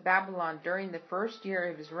Cyrus of Babylon, during the first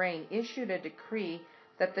year of his reign, issued a decree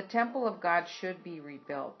that the temple of God should be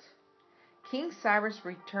rebuilt. King Cyrus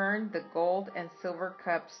returned the gold and silver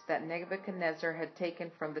cups that Nebuchadnezzar had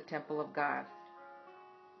taken from the temple of God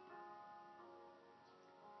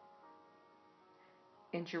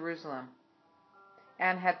in Jerusalem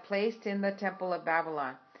and had placed in the temple of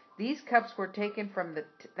Babylon. These cups were taken from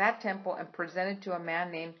that temple and presented to a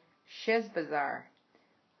man named Sheshbazzar,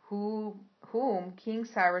 whom King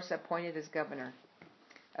Cyrus appointed as governor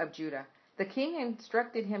of Judah. The king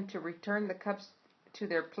instructed him to return the cups to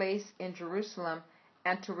their place in Jerusalem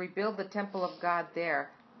and to rebuild the temple of God there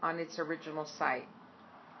on its original site.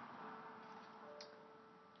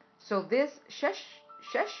 So this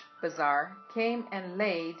Sheshbazzar came and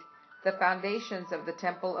laid the foundations of the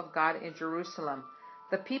temple of God in Jerusalem.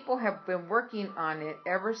 The people have been working on it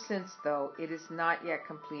ever since, though it is not yet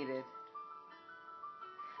completed.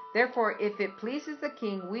 Therefore, if it pleases the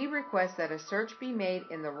king, we request that a search be made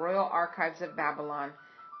in the royal archives of Babylon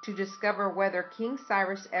to discover whether King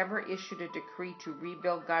Cyrus ever issued a decree to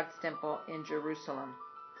rebuild God's temple in Jerusalem.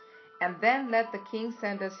 And then let the king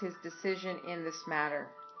send us his decision in this matter.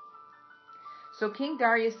 So King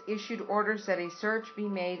Darius issued orders that a search be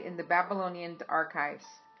made in the Babylonian archives,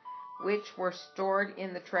 which were stored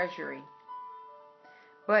in the treasury.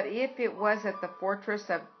 But if it was at the fortress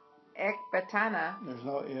of Ecbatana. There's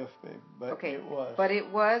no if, babe, but okay, it was. But it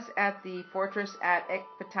was at the fortress at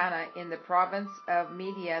Ecbatana in the province of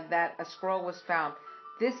Media that a scroll was found.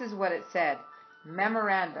 This is what it said: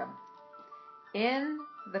 Memorandum. In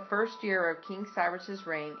the first year of King Cyrus's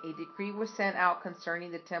reign, a decree was sent out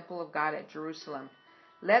concerning the temple of God at Jerusalem.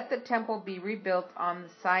 Let the temple be rebuilt on the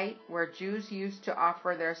site where Jews used to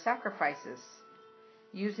offer their sacrifices,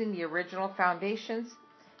 using the original foundations.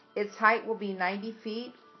 Its height will be 90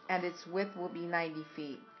 feet, and its width will be 90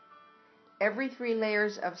 feet. Every 3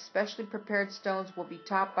 layers of specially prepared stones will be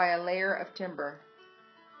topped by a layer of timber.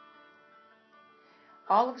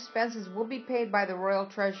 All expenses will be paid by the royal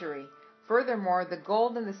treasury. Furthermore, the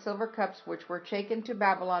gold and the silver cups which were taken to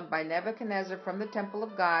Babylon by Nebuchadnezzar from the temple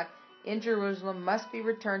of God in Jerusalem must be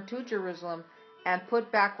returned to Jerusalem and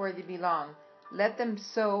put back where they belong. Let them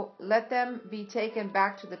be taken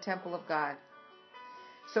back to the temple of God.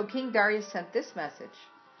 So King Darius sent this message: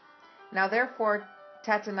 Now therefore,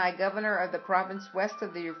 Tattenai, governor of the province west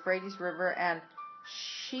of the Euphrates River, and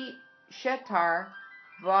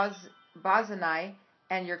Shethar-Bozenai,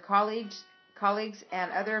 and your colleagues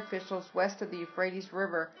and other officials west of the Euphrates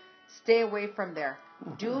River, stay away from there.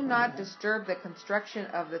 Do not disturb the construction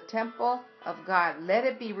of the temple of God. Let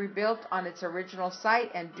it be rebuilt on its original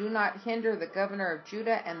site, and do not hinder the governor of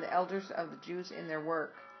Judah and the elders of the Jews in their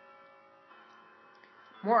work.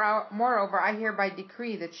 Moreover, I hereby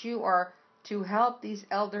decree that you are to help these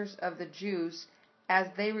elders of the Jews as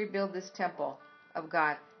they rebuild this temple of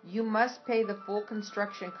God. You must pay the full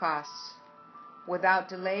construction costs without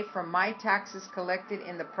delay from my taxes collected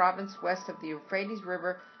in the province west of the Euphrates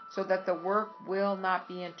River, so that the work will not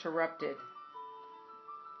be interrupted.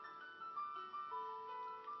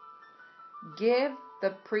 Give the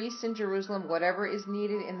priests in Jerusalem whatever is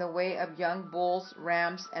needed in the way of young bulls,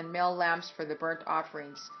 rams, and male lambs for the burnt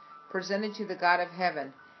offerings presented to the God of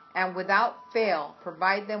heaven, and without fail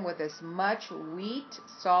provide them with as much wheat,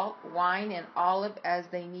 salt, wine, and olive as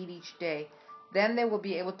they need each day. Then they will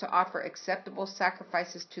be able to offer acceptable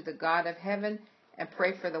sacrifices to the God of heaven and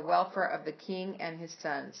pray for the welfare of the king and his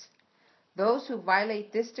sons. Those who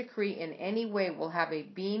violate this decree in any way will have a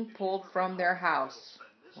beam pulled from their house.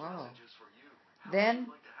 Wow. Then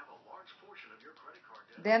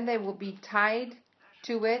they will be tied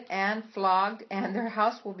to it and flogged, and their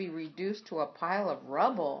house will be reduced to a pile of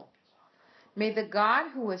rubble. May the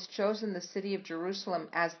God who has chosen the city of Jerusalem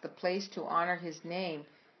as the place to honor his name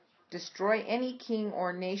destroy any king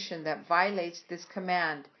or nation that violates this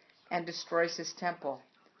command and destroys his temple.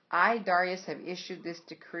 I, Darius, have issued this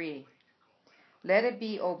decree. Let it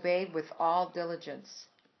be obeyed with all diligence.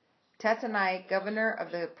 Tattenai, governor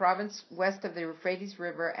of the province west of the Euphrates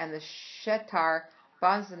River, and the Shetar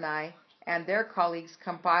Bonzanai and their colleagues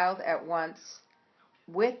compiled at once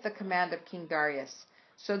with the command of King Darius.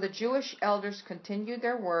 So the Jewish elders continued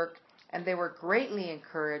their work, and they were greatly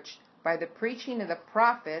encouraged by the preaching of the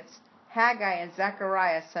prophets Haggai and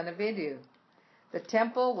Zechariah, son of Iddo. The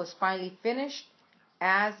temple was finally finished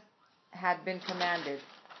as had been commanded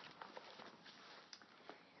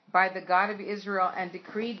by the God of Israel and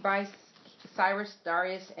decreed by Cyrus,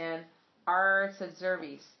 Darius, and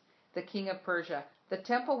Artaxerxes, the king of Persia. The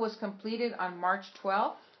temple was completed on March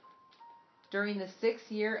 12th during the 6th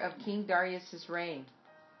year of King Darius' reign.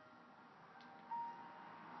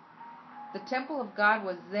 The temple of God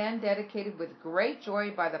was then dedicated with great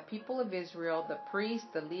joy by the people of Israel, the priests,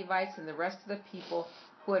 the Levites, and the rest of the people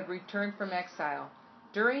who had returned from exile.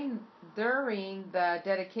 During the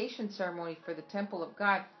dedication ceremony for the temple of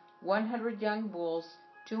God, 100 young bulls,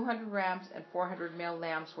 200 rams, and 400 male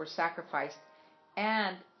lambs were sacrificed,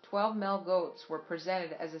 and 12 male goats were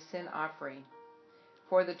presented as a sin offering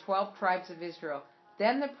for the 12 tribes of Israel.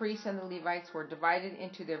 Then the priests and the Levites were divided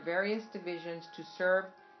into their various divisions to serve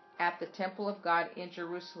at the temple of God in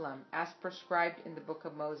Jerusalem, as prescribed in the book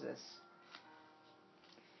of Moses.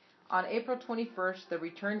 On April 21st, the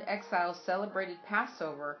returned exiles celebrated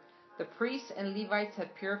Passover. The priests and Levites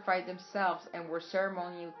had purified themselves and were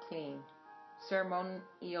ceremonially clean.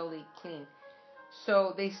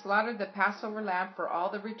 So they slaughtered the Passover lamb for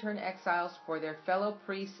all the returned exiles, for their fellow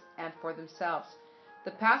priests, and for themselves.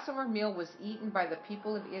 The Passover meal was eaten by the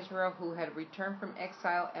people of Israel who had returned from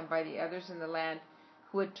exile, and by the others in the land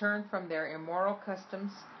who had turned from their immoral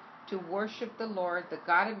customs to worship the Lord, the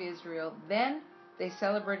God of Israel. Then they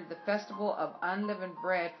celebrated the festival of unleavened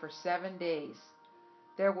bread for 7 days.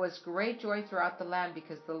 There was great joy throughout the land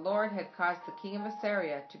because the Lord had caused the king of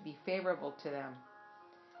Assyria to be favorable to them,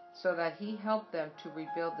 so that he helped them to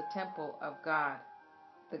rebuild the temple of God,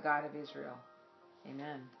 the God of Israel.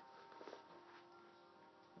 Amen.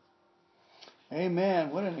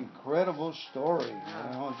 Amen. What an incredible story.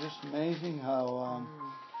 It's just amazing how,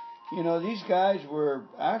 these guys were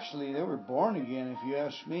they were born again, if you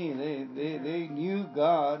ask me. They knew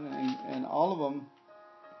God, and all of them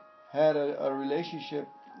had a relationship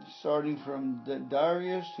starting from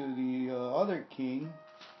Darius to the other king,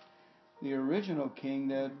 the original king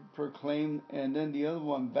that proclaimed, and then the other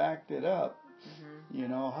one backed it up.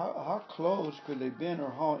 How close could they have been,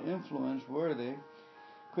 or how influenced were they?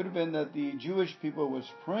 Could have been that the Jewish people was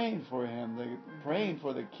praying for him, they praying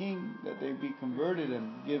for the king that they be converted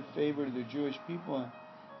and give favor to the Jewish people,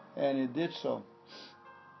 and it did so.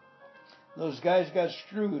 Those guys got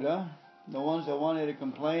screwed, huh? The ones that wanted to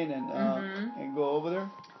complain and go over there.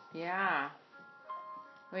 Yeah.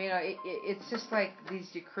 Well, it's just like these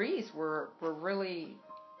decrees were really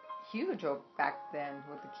huge back then.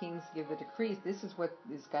 With the kings give the decrees, this is what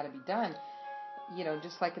has got to be done.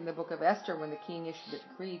 Just like in the book of Esther, when the king issued the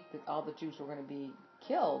decree that all the Jews were going to be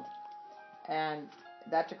killed, and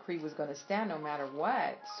that decree was going to stand no matter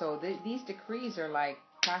what. So these decrees are like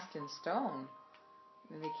cast in stone,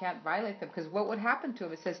 and they can't violate them, because what would happen to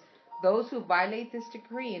them? It says, those who violate this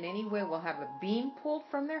decree in any way will have a beam pulled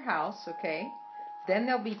from their house, okay? Then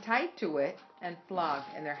they'll be tied to it and flogged,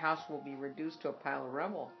 and their house will be reduced to a pile of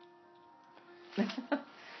rubble.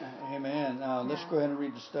 Amen. Let's go ahead and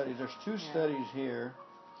read the studies. There's 2 studies here.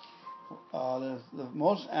 The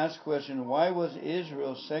most asked question, why was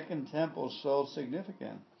Israel's second temple so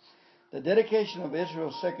significant? The dedication of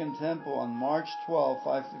Israel's second temple on March 12,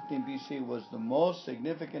 515 BC was the most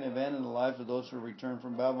significant event in the lives of those who returned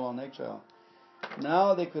from Babylon exile.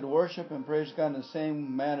 Now they could worship and praise God in the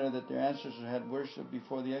same manner that their ancestors had worshipped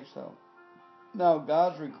before the exile. Now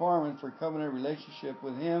God's requirement for covenant relationship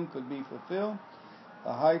with Him could be fulfilled.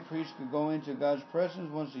 A high priest could go into God's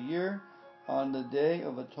presence once a year on the Day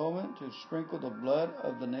of Atonement to sprinkle the blood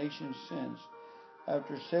of the nation's sins.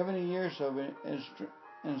 After 70 years of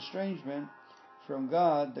estrangement from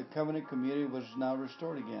God, the covenant community was now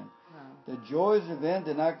restored again. Wow. The joyous event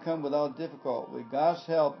did not come without difficulty. With God's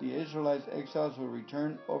help, the Israelites exiles who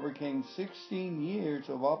returned overcame 16 years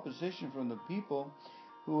of opposition from the people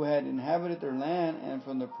who had inhabited their land and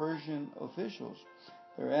from the Persian officials.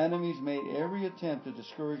 Their enemies made every attempt to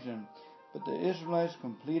discourage them, but the Israelites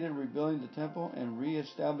completed rebuilding the temple and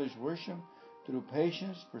re-established worship through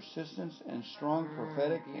patience, persistence, and strong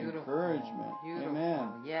prophetic encouragement. Beautiful. Amen.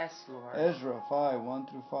 Yes, Lord. Ezra 5, 1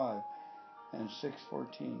 through 5, and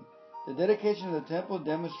 6:14. The dedication of the temple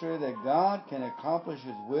demonstrated that God can accomplish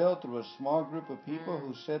His will through a small group of people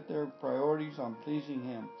who set their priorities on pleasing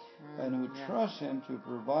Him and who trust Him to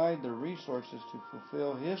provide the resources to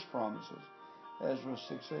fulfill His promises. Ezra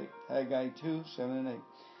 6:8, Haggai 2:7-8.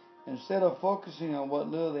 Instead of focusing on what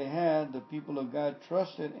little they had, the people of God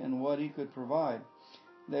trusted in what He could provide.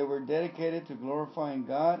 They were dedicated to glorifying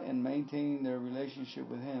God and maintaining their relationship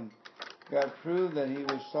with Him. God proved that He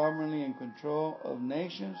was sovereignly in control of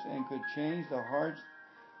nations and could change the hearts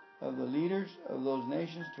of the leaders of those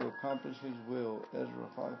nations to accomplish His will. Ezra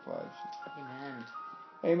 5:5. Amen.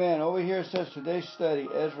 Amen. Over here it says today's study,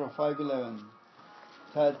 Ezra 5:11.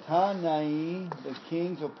 Tatanai, the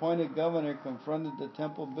king's appointed governor, confronted the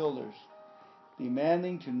temple builders,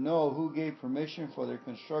 demanding to know who gave permission for their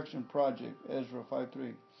construction project. Ezra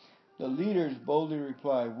 5:3. The leaders boldly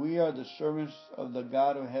replied, "We are the servants of the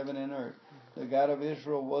God of heaven and earth." The God of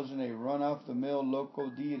Israel wasn't a run-off-the-mill local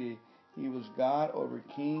deity. He was God over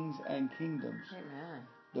kings and kingdoms. Amen.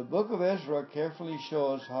 The book of Ezra carefully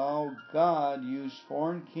shows how God used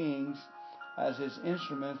foreign kings as His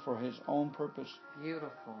instrument for His own purpose.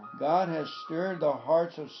 Beautiful. God has stirred the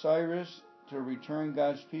hearts of Cyrus to return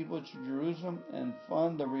God's people to Jerusalem and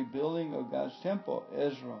fund the rebuilding of God's temple.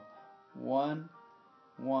 Ezra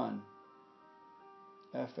 1:1.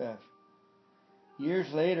 FF.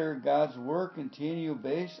 Years later, God's work continued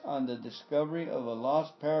based on the discovery of a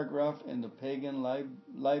lost paragraph in the pagan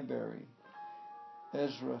library.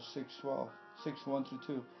 Ezra 6:12,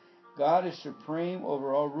 6:1-2. God is supreme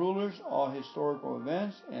over all rulers, all historical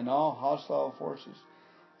events, and all hostile forces.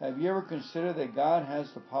 Have you ever considered that God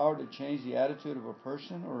has the power to change the attitude of a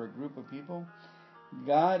person or a group of people?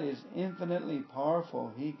 God is infinitely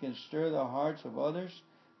powerful. He can stir the hearts of others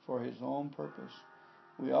for His own purpose.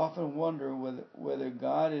 We often wonder whether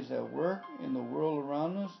God is at work in the world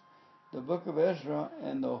around us. The book of Ezra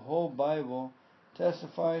and the whole Bible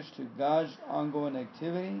testifies to God's ongoing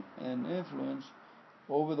activity and influence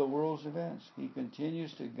over the world's events. He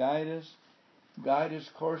continues to guide His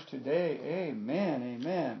course today. Amen,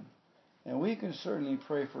 amen. And we can certainly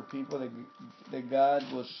pray for people that God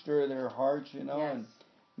will stir their hearts, and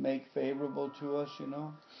make favorable to us,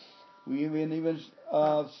 We even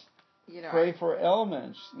pray for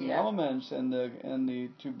elements, elements and the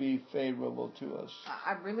to be favorable to us.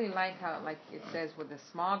 I really like how, like it says, with a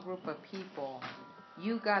small group of people,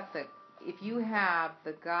 if you have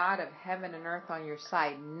the God of heaven and earth on your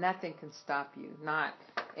side, nothing can stop you. Not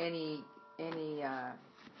any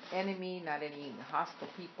enemy, not any hostile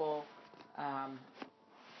people,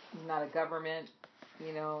 not a government.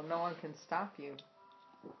 No one can stop you.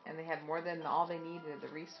 And they had more than all they needed, the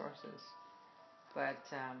resources. But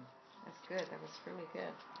that's good. That was really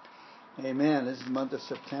good. Amen. This is the month of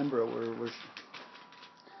September.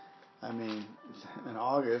 In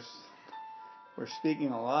August, we're speaking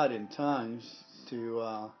a lot in tongues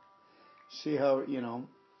to see how,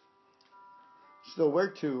 So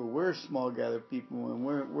we're small gathered people, and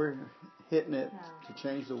we're hitting it to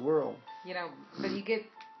change the world. But you get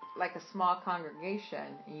like a small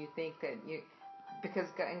congregation, and you think that because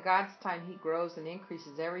in God's time He grows and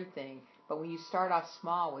increases everything. But when you start off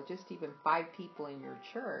small with just even 5 people in your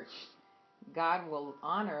church, God will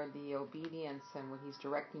honor the obedience and what He's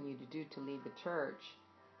directing you to do to lead the church,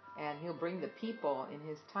 and He'll bring the people in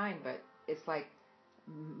His time. But it's like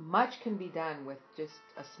much can be done with just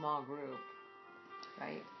a small group.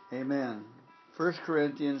 Right? Amen. 1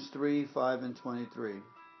 Corinthians 3:5-23.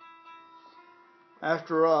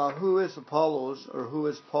 After all, who is Apollos or who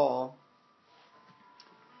is Paul?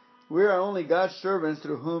 We are only God's servants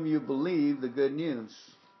through whom you believe the good news.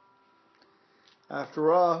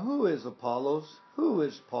 After all, who is Apollos? Who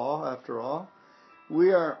is Paul, after all?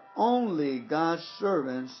 We are only God's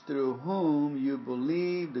servants through whom you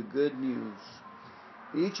believe the good news.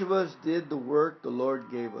 Each of us did the work the Lord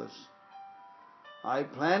gave us. I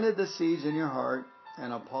planted the seeds in your heart,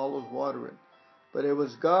 and Apollos watered it, but it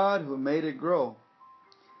was God who made it grow.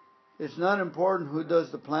 It's not important who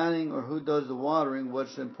does the planting or who does the watering.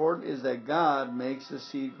 What's important is that God makes the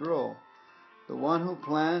seed grow. The one who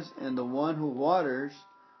plants and the one who waters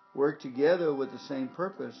work together with the same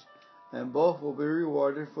purpose, and both will be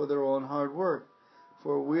rewarded for their own hard work.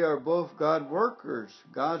 For we are both God's workers,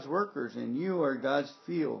 and you are God's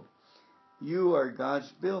field. You are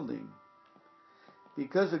God's building.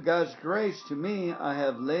 Because of God's grace to me, I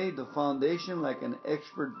have laid the foundation like an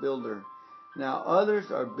expert builder. Now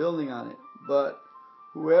others are building on it, but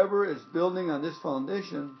whoever is building on this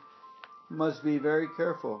foundation must be very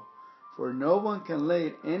careful, for no one can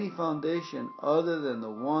lay any foundation other than the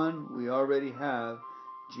one we already have,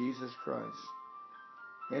 Jesus Christ.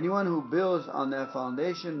 Anyone who builds on that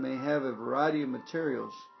foundation may have a variety of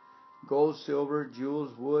materials: gold, silver,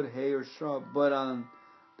 jewels, wood, hay, or straw. But on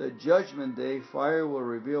the judgment day, fire will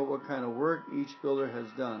reveal what kind of work each builder has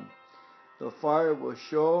done. The fire will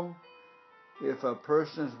show if a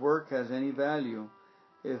person's work has any value.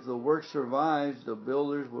 If the work survives, the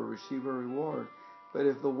builders will receive a reward. But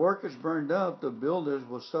if the work is burned up, the builders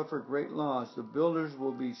will suffer great loss. The builders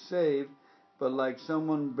will be saved, but like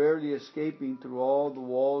someone barely escaping through all the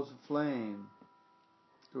walls of flame,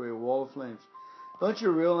 through a wall of flames. Don't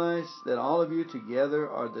you realize that all of you together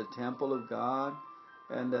are the temple of God,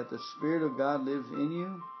 and that the Spirit of God lives in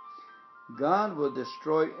you? God will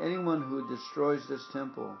destroy anyone who destroys this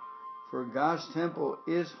temple, for God's temple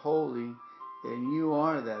is holy, and you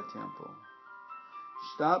are that temple.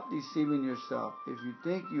 Stop deceiving yourself. If you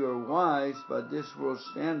think you are wise by this world's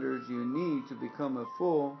standards, you need to become a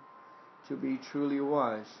fool to be truly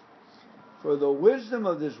wise. For the wisdom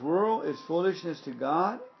of this world is foolishness to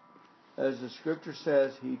God. As the scripture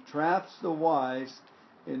says, He traps the wise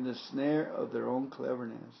in the snare of their own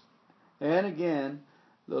cleverness. And again,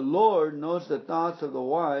 the Lord knows the thoughts of the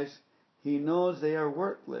wise. He knows they are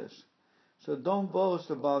worthless. So don't boast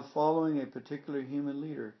about following a particular human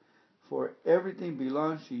leader, for everything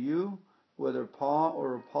belongs to you, whether Paul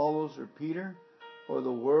or Apollos or Peter, or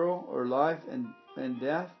the world or life and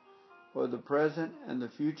death, or the present and the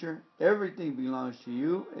future. Everything belongs to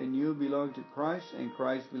you, and you belong to Christ, and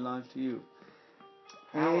Christ belongs to you.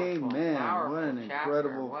 Powerful, Amen. powerful What an chapter.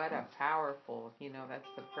 incredible. What a powerful, that's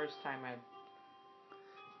the first time I've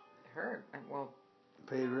heard. Well,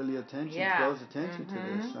 Paid really attention, yeah. close attention to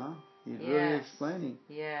this, huh? He's Yes. really explaining.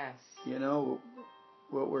 Yes.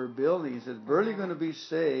 What we're building. He says, barely going to be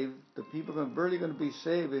saved. The people are barely going to be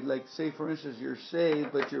saved. It's like, say, for instance, you're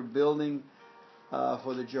saved, but you're building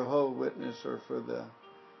for the Jehovah's Witness or for the,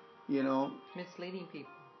 misleading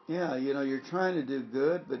people. Yeah, you're trying to do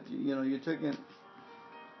good, but, you're taking,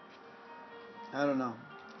 I don't know.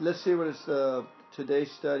 Let's see what it's,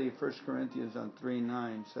 today's study, 1 Corinthians on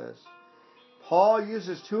 3:9 says. Paul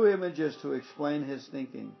uses two images to explain his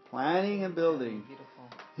thinking: planting and building. Beautiful.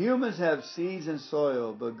 Humans have seeds and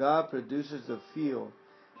soil, but God produces the field.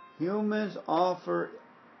 Humans offer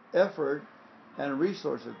effort and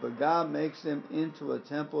resources, but God makes them into a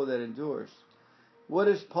temple that endures. What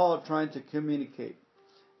is Paul trying to communicate?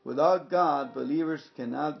 Without God, believers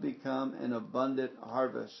cannot become an abundant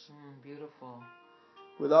harvest. Beautiful.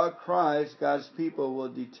 Without Christ, God's people will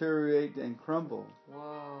deteriorate and crumble.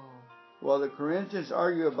 Whoa. While the Corinthians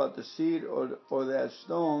argue about the seed or that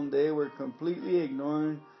stone, they were completely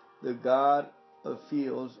ignoring the God of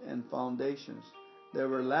fields and foundations. They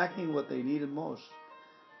were lacking what they needed most.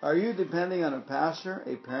 Are you depending on a pastor,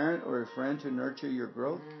 a parent, or a friend to nurture your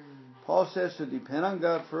growth? Paul says to depend on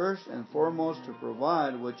God first and foremost to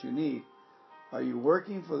provide what you need. Are you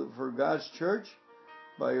working for God's church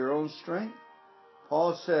by your own strength?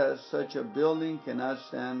 Paul says such a building cannot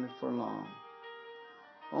stand for long.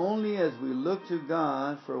 Only as we look to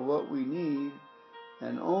God for what we need,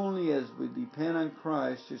 and only as we depend on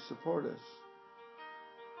Christ to support us.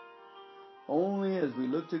 Only as we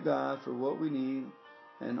look to God for what we need,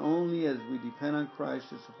 and only as we depend on Christ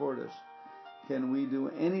to support us, can we do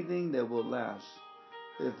anything that will last.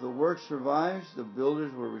 If the work survives, the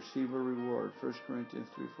builders will receive a reward. 1 Corinthians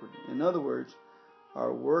 3:14. In other words,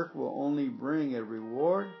 our work will only bring a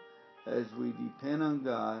reward as we depend on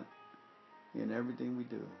God in everything we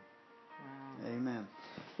do. Wow. Amen.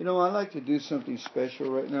 I'd like to do something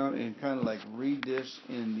special right now and kind of like read this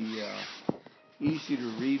in the easy to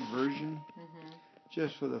read version,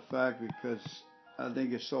 just for the fact because I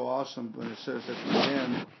think it's so awesome when it says at the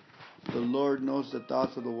end, the Lord knows the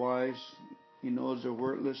thoughts of the wise. He knows they're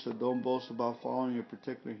worthless, so don't boast about following a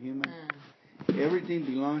particular human. Everything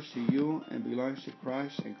belongs to you and belongs to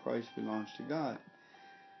Christ, and Christ belongs to God.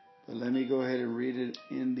 But let me go ahead and read it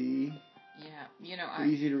in the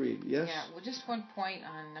easy to read. Yes? Yeah, well, just one point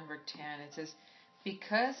on number 10. It says,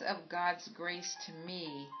 because of God's grace to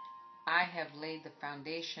me, I have laid the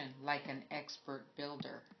foundation like an expert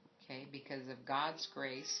builder. Okay, because of God's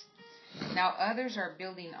grace. Now others are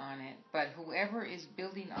building on it, but whoever is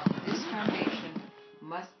building on this foundation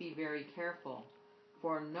must be very careful.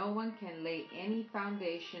 For no one can lay any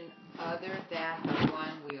foundation other than the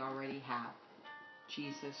one we already have,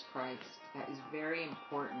 Jesus Christ. That is very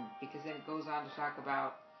important, because then it goes on to talk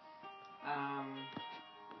about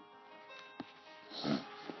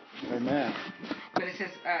Amen. but it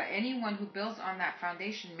says anyone who builds on that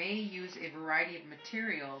foundation may use a variety of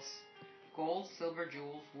materials: gold, silver,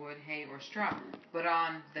 jewels, wood, hay, or straw. But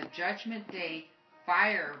on the judgment day,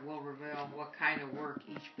 fire will reveal what kind of work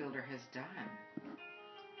each builder has done.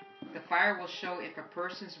 The fire will show if a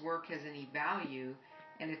person's work has any value,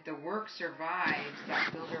 and if the work survives,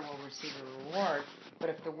 that builder will receive a reward. But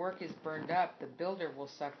if the work is burned up, the builder will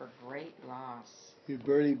suffer great loss. He'd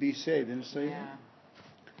barely be saved, didn't it say Yeah.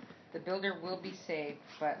 The builder will be saved,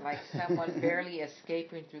 but like someone barely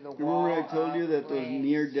escaping through the wall. Remember I told you that those flames.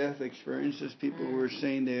 near-death experiences, people were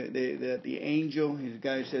saying that the angel, his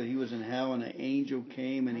guy said he was in hell, and an angel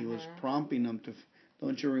came and he was prompting them to.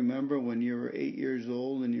 Don't you remember when you were 8 years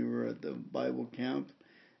old and you were at the Bible camp,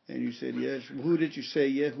 and you said yes? Who did you say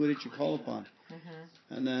yes? Who did you call upon?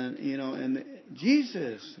 And then and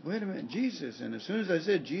Jesus. Wait a minute, Jesus. And as soon as I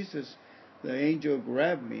said Jesus, the angel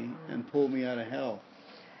grabbed me and pulled me out of hell.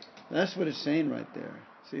 That's what it's saying right there.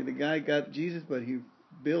 See, the guy got Jesus, but he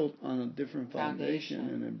built on a different foundation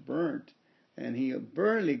and it burnt. And he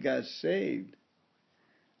barely got saved.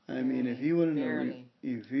 I mean, if he wouldn't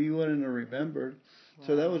have remembered. Wow.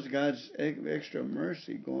 So that was God's extra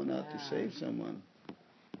mercy going out to save someone.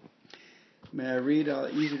 May I read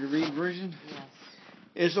easy to read version?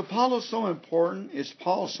 Yes. Is Apollo so important? Is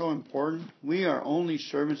Paul so important? We are only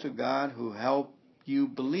servants of God who help you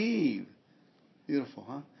believe. Beautiful,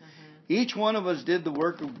 huh? Each one of us did the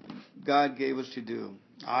work God gave us to do.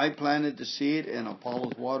 I planted the seed and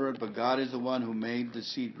Apollos watered it, but God is the one who made the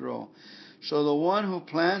seed grow. So the one who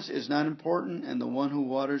plants is not important and the one who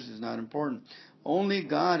waters is not important. Only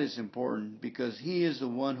God is important because He is the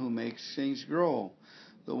one who makes things grow.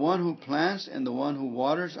 The one who plants and the one who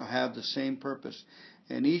waters have the same purpose,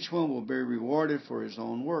 and each one will be rewarded for his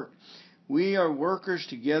own work. We are workers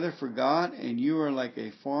together for God, and you are like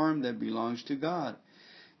a farm that belongs to God.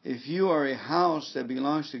 If you are a house that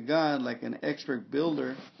belongs to God, like an expert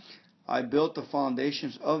builder, I built the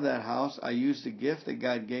foundations of that house. I used the gift that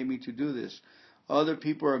God gave me to do this. Other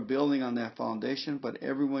people are building on that foundation, but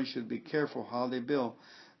everyone should be careful how they build.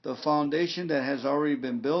 The foundation that has already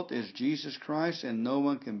been built is Jesus Christ, and no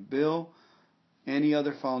one can build any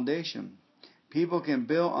other foundation. People can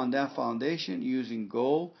build on that foundation using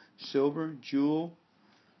gold, silver, jewel,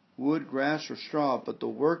 wood, grass, or straw, but the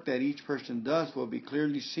work that each person does will be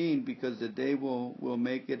clearly seen because the day will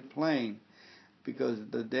make it plain. Because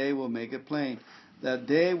the day will make it plain. That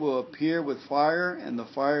day will appear with fire, and the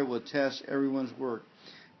fire will test everyone's work.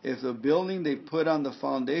 If the building they put on the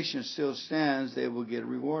foundation still stands, they will get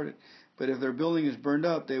rewarded. But if their building is burned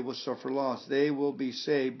up, they will suffer loss. They will be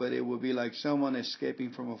saved, but it will be like someone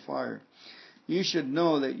escaping from a fire. You should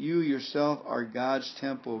know that you yourself are God's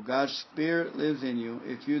temple. God's Spirit lives in you.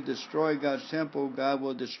 If you destroy God's temple, God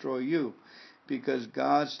will destroy you. Because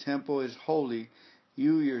God's temple is holy,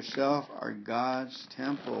 you yourself are God's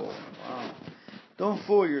temple. Wow. Don't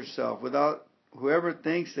fool yourself. Whoever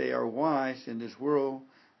thinks they are wise in this world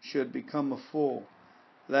should become a fool.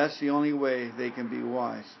 That's the only way they can be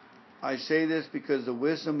wise. I say this because the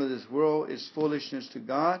wisdom of this world is foolishness to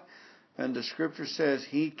God. And the scripture says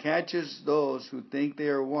He catches those who think they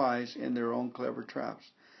are wise in their own clever traps.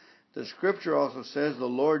 The scripture also says the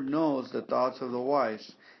Lord knows the thoughts of the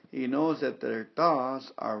wise. He knows that their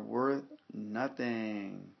thoughts are worth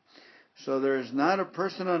nothing. So there is not a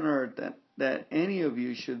person on earth that any of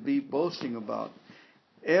you should be boasting about.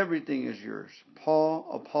 Everything is yours. Paul,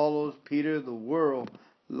 Apollos, Peter, the world,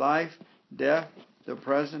 life, death, the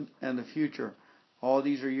present, and the future. All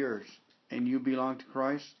these are yours. And you belong to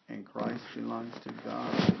Christ, and Christ belongs to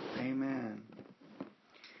God. Amen.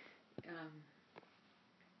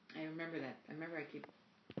 I remember that. When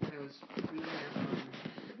I was reading up on,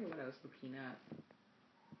 I forget what I was looking up.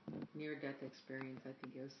 Near-death experience, I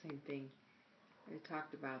think it was the same thing. It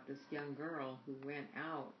talked about this young girl who went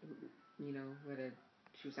out,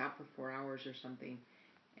 she was out for 4 hours or something,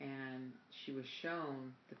 and she was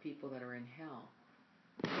shown the people that are in hell.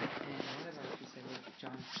 And one of them, she said, was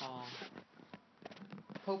John Paul,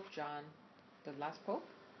 Pope John, the last pope.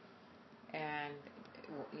 And,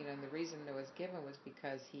 the reason it was given was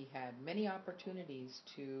because he had many opportunities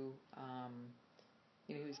to,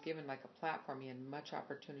 he was given like a platform. He had much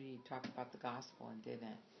opportunity to talk about the gospel and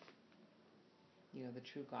didn't. The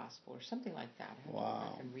true gospel or something like that.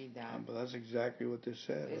 I can read that. But that's exactly what this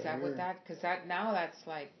said. Is that what that? Because that's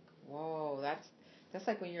like, whoa, that's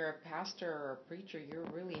like when you're a pastor or a preacher, you're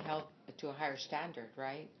really held to a higher standard,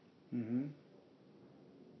 right? Mm-hmm.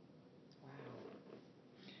 Wow.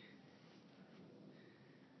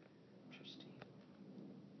 Interesting.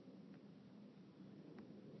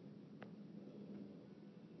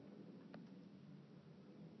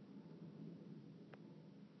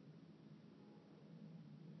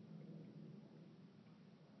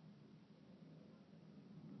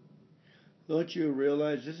 Don't you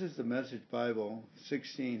realize, this is the Message Bible,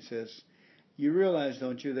 16 says, You realize,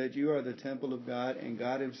 don't you, that you are the temple of God and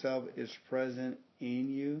God Himself is present in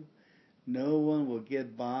you? No one will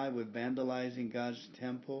get by with vandalizing God's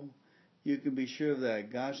temple. You can be sure of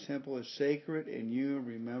that. God's temple is sacred and you,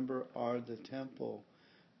 remember, are the temple.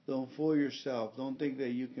 Don't fool yourself. Don't think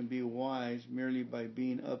that you can be wise merely by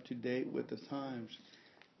being up to date with the times.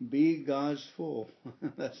 Be God's fool.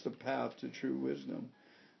 That's the path to true wisdom.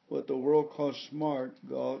 What the world calls smart,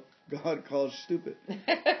 God calls stupid.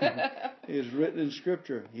 It is written in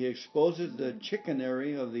Scripture. He exposes the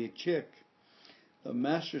chickenery of the chick. The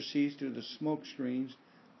master sees through the smoke screens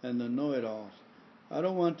and the know-it-alls. I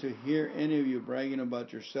don't want to hear any of you bragging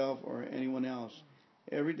about yourself or anyone else.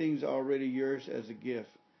 Everything's already yours as a gift.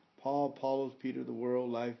 Paul, Apollos, Peter, the world,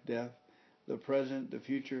 life, death, the present, the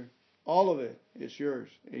future, all of it is yours.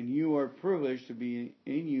 And you are privileged to be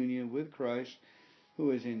in union with Christ,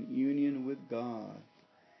 who is in union with God.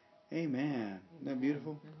 Amen. Isn't that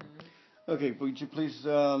beautiful? Mm-hmm. Okay, would you please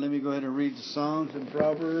let me go ahead and read the Psalms and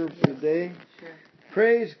Proverbs for the day? Sure.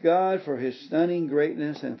 Praise God for His stunning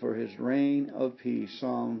greatness and for His reign of peace.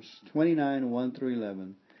 Psalms 29, 1 through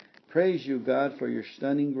 11. Praise you, God, for your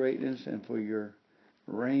stunning greatness and for your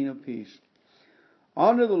reign of peace.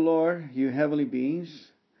 Honor the Lord, you heavenly beings.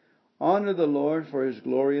 Honor the Lord for His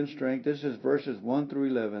glory and strength. This is verses 1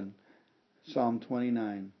 through 11. Psalm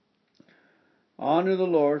 29. Honor the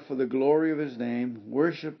Lord for the glory of His name.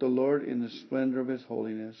 Worship the Lord in the splendor of His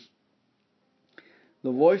holiness.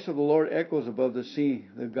 The voice of the Lord echoes above the sea.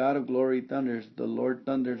 The God of glory thunders. The Lord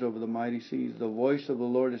thunders over the mighty seas. The voice of the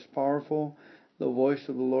Lord is powerful. The voice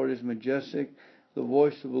of the Lord is majestic. The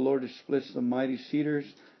voice of the Lord splits the mighty cedars.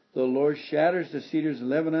 The Lord shatters the cedars of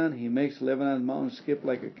Lebanon. He makes Lebanon's mountain skip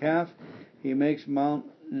like a calf. He makes Mount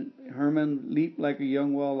Hermon leap like a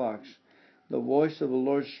young wild ox. The voice of the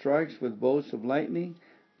Lord strikes with bolts of lightning.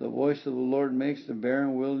 The voice of the Lord makes the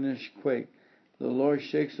barren wilderness quake. The Lord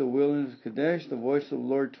shakes the wilderness of Kadesh. The voice of the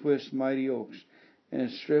Lord twists mighty oaks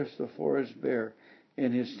and strips the forest bare.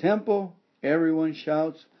 In His temple, everyone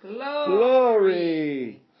shouts,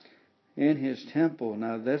 Glory! In His temple.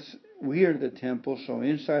 Now we are the temple, so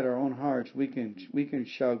inside our own hearts we can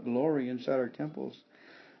shout glory inside our temples.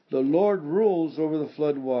 The Lord rules over the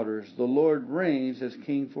flood waters. The Lord reigns as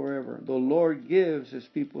King forever. The Lord gives His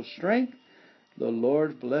people strength. The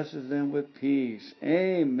Lord blesses them with peace.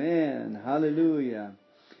 Amen. Hallelujah.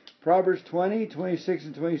 Proverbs 20, 26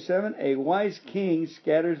 and 27. A wise king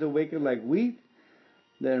scatters the wicked like wheat,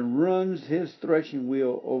 then runs his threshing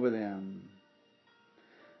wheel over them.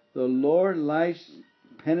 The Lord lights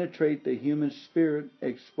penetrate the human spirit,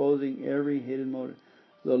 exposing every hidden motive.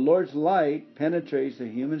 The Lord's light penetrates the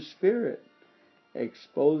human spirit,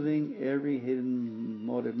 exposing every hidden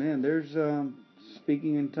motive. Man, there's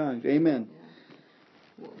speaking in tongues. Amen. Yeah.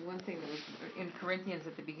 One thing that was in Corinthians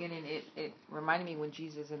at the beginning, it reminded me when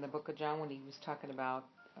Jesus in the book of John, when he was talking about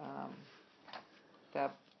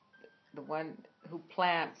the one who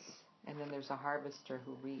plants, and then there's a harvester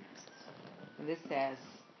who reaps. And this says,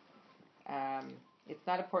 it's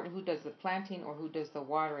not important who does the planting or who does the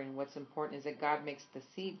watering. What's important is that God makes the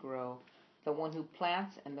seed grow. The one who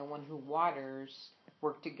plants and the one who waters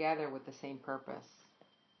work together with the same purpose.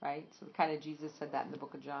 Right? So kind of Jesus said that in the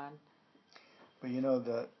book of John. But you know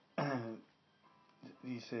that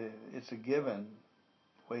he said it's a given.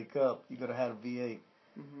 Wake up. You got to have a V8.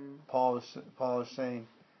 Mm-hmm. Paul is saying,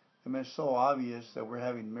 I mean, it's so obvious that we're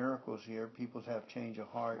having miracles here. People have change of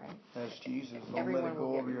heart. Right. That's Jesus. Don't let it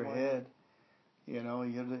go over your head. You know,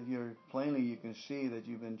 you're plainly you can see that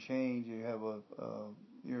you've been changed. You have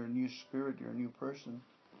you're a new spirit. You're a new person.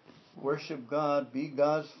 Worship God. Be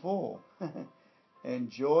God's fool.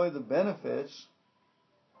 Enjoy the benefits.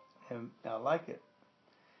 And I like it.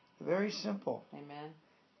 Very simple. Amen.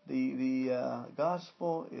 The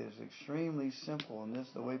gospel is extremely simple, and this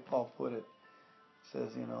is the way Paul put it. It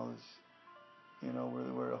says,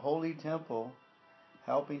 we're a holy temple,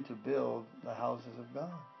 helping to build the houses of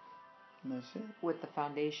God. And that's it. With the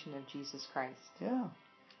foundation of Jesus Christ. Yeah.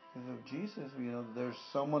 Because of Jesus, there's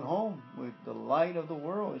someone home. With the light of the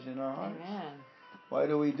world is in our hearts. Amen. Why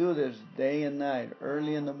do we do this day and night,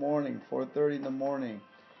 early in the morning, 4:30 in the morning,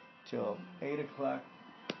 till 8 o'clock?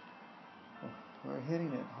 We're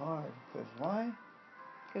hitting it hard. Because why?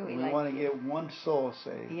 We want to get one soul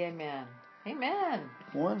saved. Amen. Amen.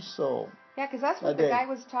 One soul. Yeah, because that's what the guy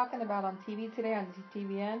was talking about on TV today, on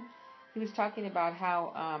TVN. He was talking about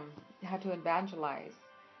how to evangelize.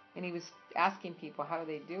 And he was asking people, how do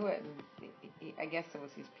they do it? And I guess it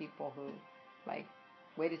was these people who,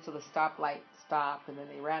 waited till the stoplight stopped, and then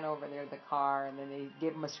they ran over there to the car, and then they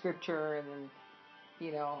gave him a scripture, and then,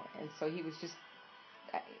 and so he was just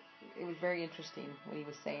it was very interesting what he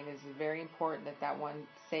was saying. It's very important that one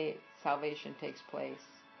salvation takes place.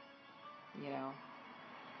 You know,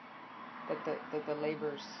 that the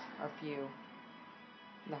labors are few,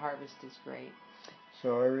 and the harvest is great.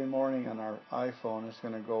 So every morning on our iPhone, it's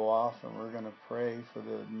going to go off, and we're going to pray for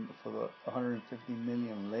the 150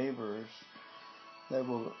 million laborers that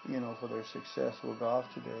will, for their success will go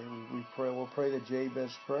off today. We'll pray the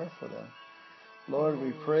Jabez prayer for them. Lord,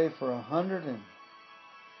 we pray for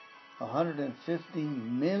 150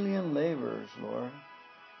 million laborers, Lord,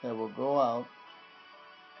 that will go out,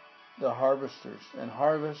 the harvesters, and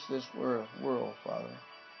harvest this world, Father.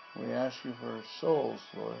 We ask you for souls,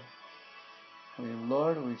 Lord.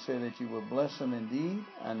 Lord, we say that you will bless them indeed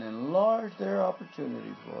and enlarge their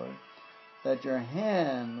opportunities, Lord. That your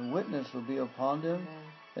hand, witness, will be upon them,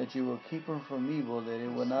 that you will keep them from evil, that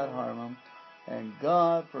it will not harm them. And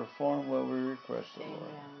God, perform what we requested,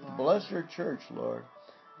 Lord. Bless your church, Lord.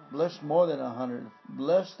 Bless more than 100.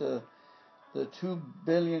 Bless the 2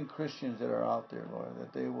 billion Christians that are out there, Lord,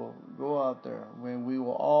 that they will go out there when we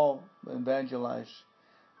will all evangelize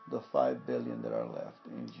the 5 billion that are left.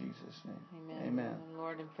 In Jesus' name. Amen. And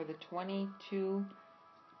Lord, and for the 22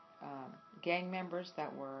 gang members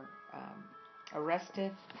that were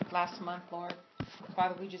arrested last month, Lord,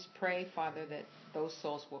 Father, we just pray, Father, that those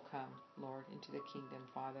souls will come, Lord, into the kingdom,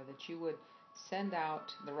 Father, that you would send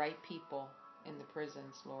out the right people in the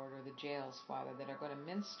prisons, Lord, or the jails, Father, that are going to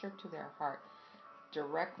minister to their heart,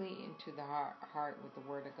 directly into the heart with the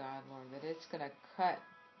Word of God, Lord, that it's going to cut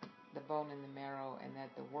the bone and the marrow, and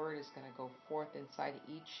that the Word is going to go forth inside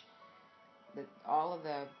all of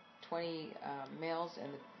the 20 males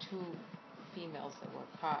and the 2 females that were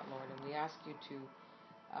caught, Lord, and we ask you to,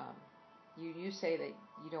 you say that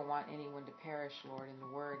you don't want anyone to perish, Lord, in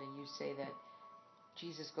the Word, and you say that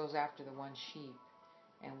Jesus goes after the one sheep.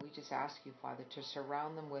 And we just ask you, Father, to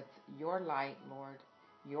surround them with your light, Lord,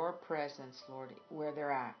 your presence, Lord, where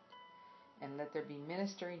they're at. And let there be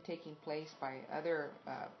ministering taking place by other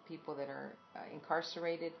people that are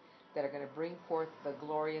incarcerated, that are going to bring forth the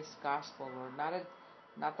glorious gospel, Lord.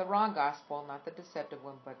 Not the wrong gospel, not the deceptive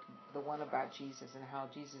one, but the one about Jesus and how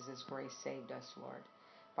Jesus' grace saved us, Lord.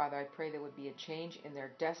 Father, I pray there would be a change in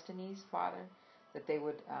their destinies, Father, that they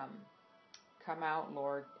would come out,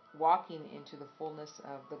 Lord, walking into the fullness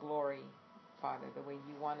of the glory, Father, the way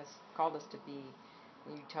you called us to be.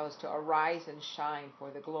 You tell us to arise and shine,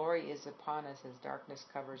 for the glory is upon us as darkness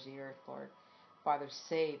covers the earth, Lord. Father,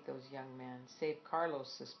 save those young men. Save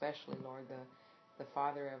Carlos especially, Lord, the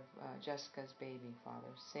father of Jessica's baby,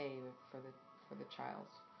 Father. Save for the child.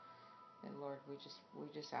 And Lord, we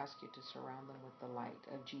just ask you to surround them with the light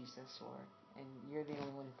of Jesus, Lord. And you're the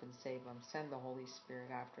only one who can save them. Send the Holy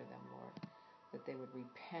Spirit after them, Lord, that they would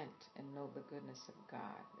repent and know the goodness of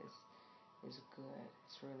God is good.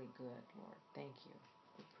 It's really good, Lord. Thank you.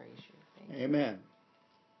 We praise you. Thank you. Amen.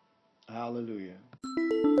 Hallelujah.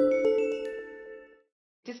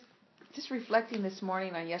 Just reflecting this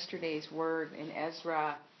morning on yesterday's word in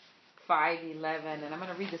Ezra 5:11, and I'm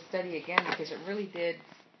going to read the study again because it really did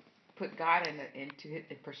put God into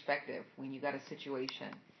perspective when you got a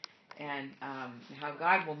situation, and how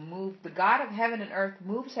God will move. The God of heaven and earth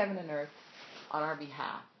moves heaven and earth on our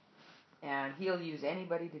behalf, and He'll use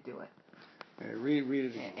anybody to do it. Read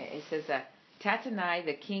it again. It says that Tattenai,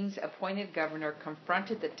 the king's appointed governor,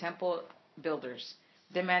 confronted the temple builders,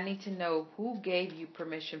 demanding to know who gave you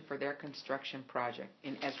permission for their construction project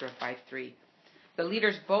in Ezra 5:3. The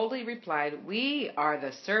leaders boldly replied, "We are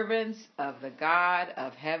the servants of the God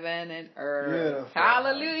of heaven and earth." Beautiful.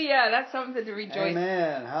 Hallelujah. That's something to rejoice.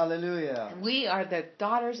 Amen. Hallelujah. We are the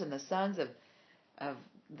daughters and the sons of the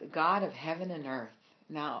God of heaven and earth.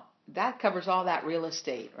 Now, that covers all that real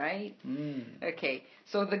estate, right? Okay,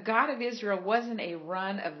 so the God of Israel wasn't a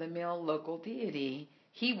run-of-the-mill local deity.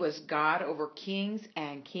 He was God over kings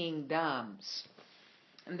and kingdoms.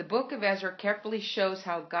 And the book of Ezra carefully shows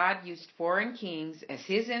how God used foreign kings as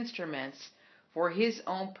his instruments for his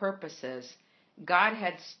own purposes. God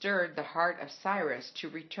had stirred the heart of Cyrus to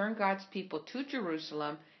return God's people to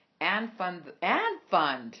Jerusalem and fund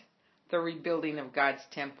the rebuilding of God's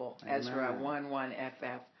temple. Amen. Ezra 1:1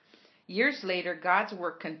 FF. Years later, God's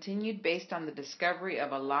work continued based on the discovery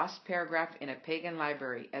of a lost paragraph in a pagan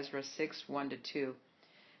library, Ezra 6:1-2.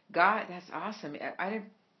 God, that's awesome. I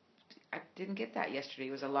didn't get that yesterday.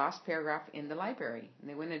 It was a lost paragraph in the library. And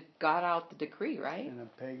they went and got out the decree, right? In a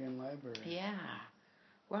pagan library. Yeah.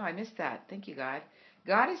 Wow, I missed that. Thank you, God.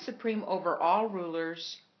 God is supreme over all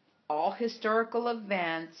rulers, all historical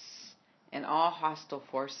events, and all hostile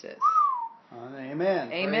forces.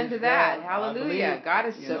 Amen. Amen Praise to that. God. Hallelujah. God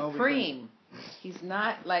is supreme. Because He's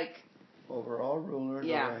not like over all rulers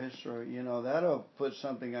of our history. You know, that'll put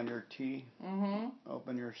something on your T.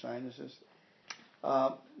 Open your sinuses.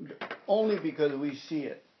 Only because we see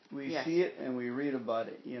it. We see it and we read about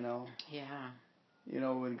it, you know. Yeah. You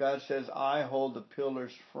know, when God says, I hold the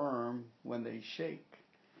pillars firm when they shake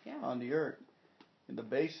on the earth, in the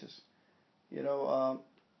basis. You know,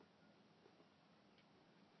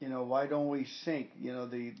 why don't we sink? You know,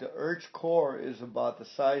 the earth's core is about the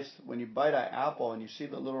size, when you bite an apple and you see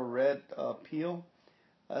the little red peel,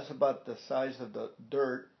 that's about the size of the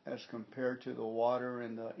dirt as compared to the water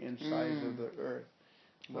and the insides of the earth.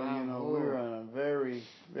 But, you know, we're on a very,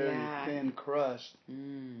 very thin crust.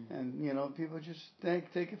 And, you know, people just take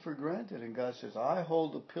it for granted. And God says, I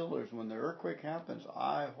hold the pillars. When the earthquake happens,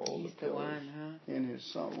 I hold the pillars in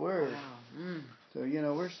His word. So, you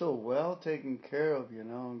know, we're so well taken care of, you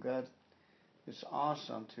know. And God, it's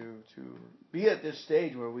awesome to be at this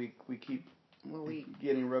stage where we keep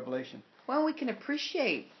getting revelation. Well, we can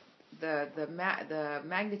appreciate the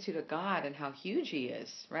magnitude of God and how huge He is,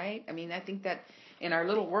 right? I mean, I think that in our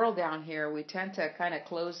little world down here, we tend to kind of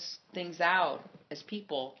close things out as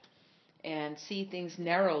people and see things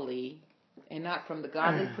narrowly and not from the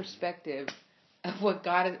godly perspective of what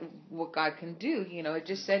God can do. You know, it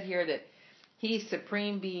just said here that He's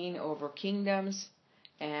supreme being over kingdoms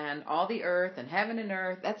and all the earth and heaven and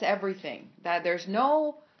earth. That's everything. That there's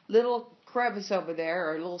no little crevice over there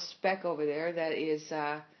or a little speck over there that is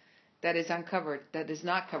uncovered, that is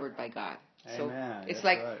not covered by God. So Amen. it's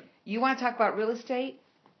like, you want to talk about real estate?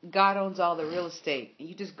 God owns all the real estate.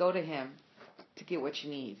 You just go to Him to get what you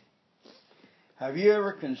need. Have you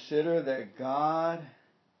ever considered that God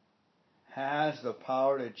has the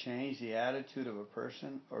power to change the attitude of a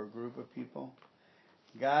person or a group of people?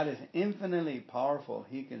 God is infinitely powerful.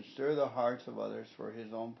 He can stir the hearts of others for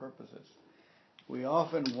His own purposes. We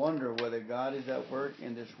often wonder whether God is at work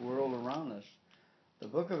in this world around us. The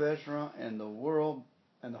book of Ezra and the world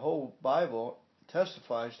and the whole Bible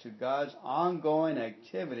testifies to God's ongoing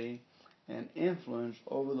activity and influence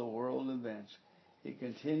over the world events. He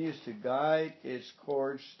continues to guide its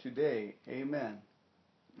course today. Amen.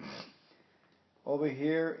 Over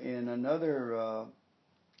here in another,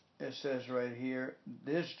 it says right here,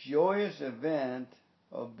 this joyous event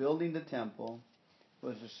of building the temple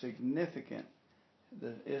was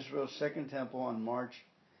Israel's second temple on March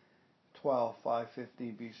 12,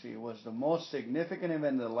 515 BC, was the most significant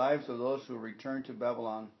event in the lives of those who returned to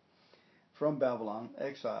Babylon, from Babylon,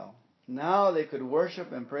 exile. Now they could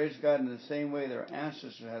worship and praise God in the same way their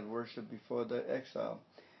ancestors had worshipped before the exile.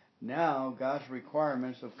 Now God's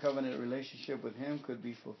requirements of covenant relationship with Him could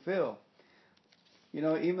be fulfilled. You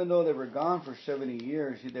know, even though they were gone for 70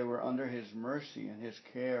 years, they were under His mercy and His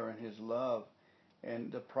care and His love.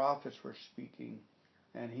 And the prophets were speaking,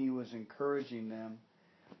 and He was encouraging them.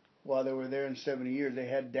 While they were there in 70 years, they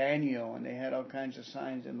had Daniel, and they had all kinds of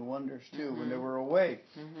signs and wonders too when they were away.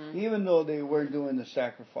 Even though they weren't doing the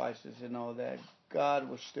sacrifices and all that, God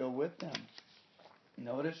was still with them.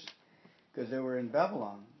 Notice? Because they were in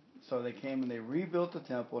Babylon. So they came and they rebuilt the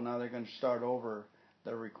temple. Now they're going to start over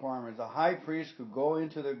the requirements. The high priest could go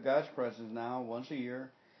into God's presence now once a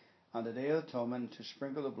year on the Day of Atonement to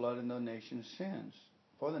sprinkle the blood in the nation's sins,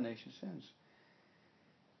 for the nation's sins.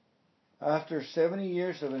 After 70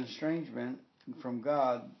 years of estrangement from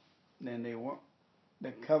God, then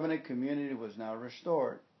the covenant community was now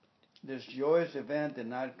restored. This joyous event did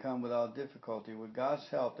not come without difficulty. With God's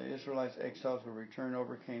help, the Israelites exiles who returned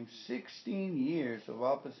overcame 16 years of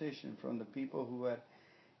opposition from the people who had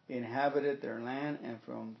inhabited their land and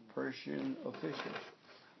from Persian officials.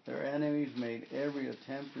 Their enemies made every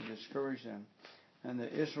attempt to discourage them, and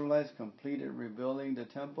the Israelites completed rebuilding the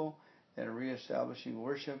temple and reestablishing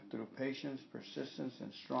worship through patience, persistence,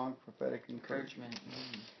 and strong prophetic encouragement.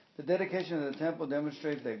 The dedication of the temple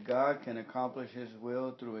demonstrates that God can accomplish His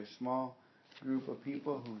will through a small group of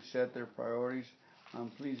people who set their priorities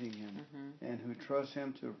on pleasing Him and who trust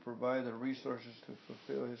Him to provide the resources to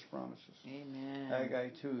fulfill His promises. Amen. Haggai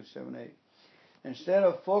 2, 7, 8. Instead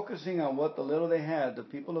of focusing on what the little they had, the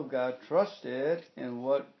people of God trusted in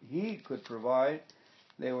what He could provide.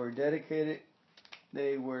 They were dedicated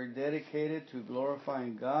to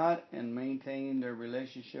glorifying God and maintaining their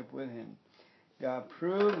relationship with Him. God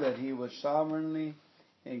proved that He was sovereignly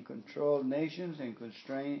in control of nations and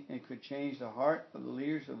could change the heart of the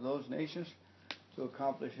leaders of those nations to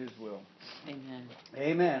accomplish His will. Amen.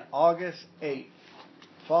 Amen. August 8th.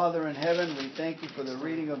 Father in heaven, we thank You for the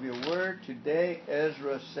reading of Your word today,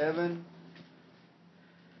 Ezra 7,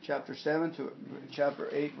 chapter 7 to chapter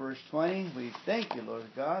 8, verse 20. We thank You, Lord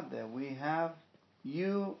God, that we have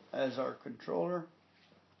You as our controller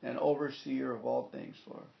and overseer of all things,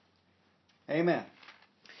 Lord. Amen.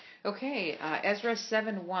 Okay, Ezra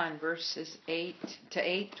 7:1 verses 8 to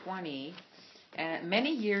 8:20. And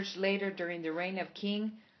many years later, during the reign of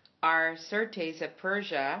King Artaxerxes of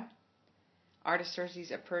Persia,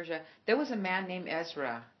 there was a man named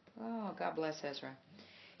Ezra. Oh, God bless Ezra.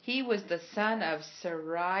 He was the son of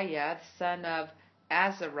Seraiah, son of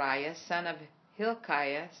Azariah, son of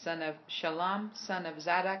Hilkiah, son of Shalom, son of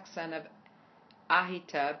Zadok, son of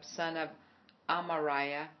Ahitub, son of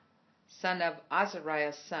Amariah, son of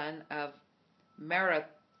Azariah, son of Marioth,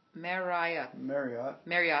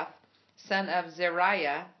 son of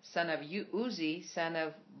Zeriah, son of Uzi, son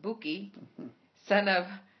of Buki, son of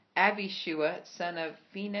Abishua, son of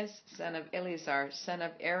Phinehas, son of Eleazar, son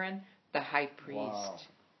of Aaron, the high priest.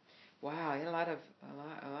 Wow, a lot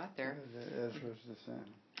there. Ezra's the same.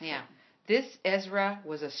 Yeah. This Ezra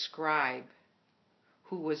was a scribe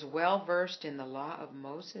who was well versed in the law of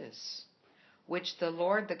Moses, which the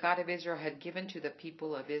Lord, the God of Israel, had given to the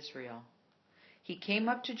people of Israel. He came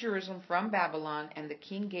up to Jerusalem from Babylon, and the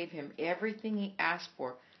king gave him everything he asked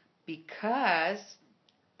for, because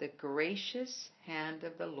the gracious hand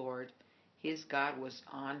of the Lord, his God, was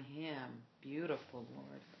on him. Beautiful,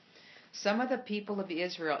 Lord. Some of the people of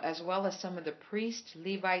Israel, as well as some of the priests,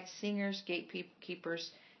 Levites, singers,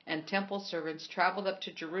 gatekeepers, and temple servants, traveled up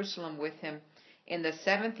to Jerusalem with him in the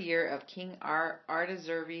 7th year of King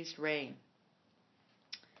Artaxerxes' reign.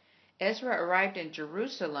 Ezra arrived in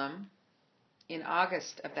Jerusalem in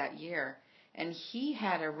August of that year, and he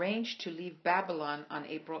had arranged to leave Babylon on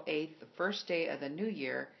April 8th, the first day of the new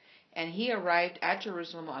year, and he arrived at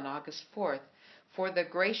Jerusalem on August 4th, for the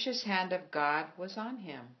gracious hand of God was on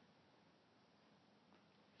him.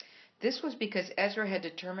 This was because Ezra had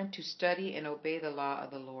determined to study and obey the law of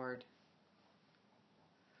the Lord,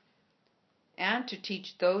 and to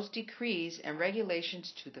teach those decrees and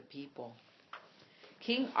regulations to the people.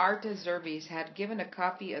 King Artaxerxes had given a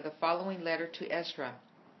copy of the following letter to Ezra,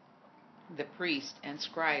 the priest and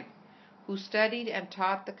scribe, who studied and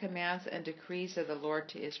taught the commands and decrees of the Lord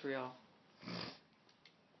to Israel.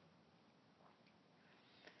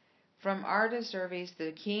 From Artaxerxes,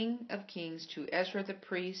 the king of kings, to Ezra the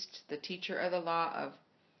priest, the teacher of the law of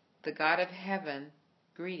the God of heaven,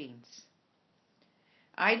 greetings.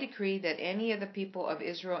 I decree that any of the people of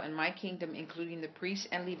Israel in my kingdom, including the priests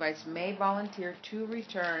and Levites, may volunteer to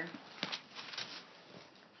return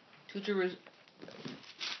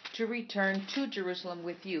to Jerusalem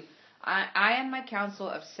with you. I and my council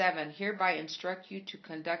of 7 hereby instruct you to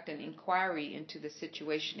conduct an inquiry into the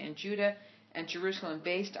situation in Judah and Jerusalem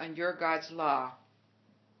based on your God's law,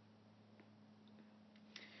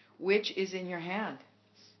 which is in your hand.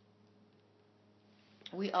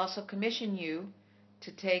 We also commission you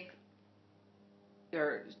to take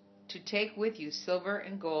with you silver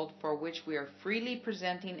and gold, for which we are freely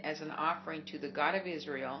presenting as an offering to the God of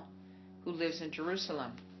Israel, who lives in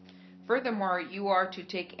Jerusalem. Furthermore, you are to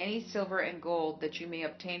take any silver and gold that you may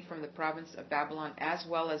obtain from the province of Babylon, as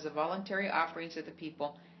well as the voluntary offerings of the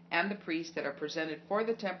people and the priests that are presented for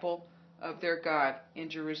the temple of their God in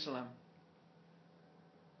Jerusalem.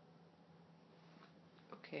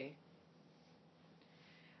 Okay.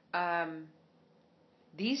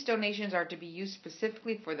 These donations are to be used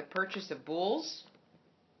specifically for the purchase of bulls,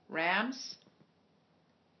 rams,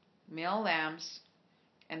 male lambs,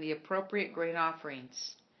 and the appropriate grain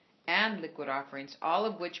offerings and liquid offerings, all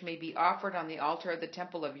of which may be offered on the altar of the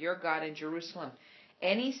temple of your God in Jerusalem.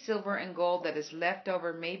 Any silver and gold that is left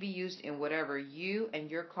over may be used in whatever you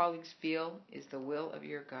and your colleagues feel is the will of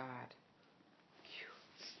your God.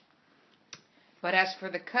 But as for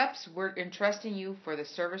the cups, we're entrusting you for the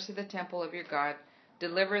service of the temple of your God.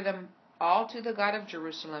 Deliver them all to the God of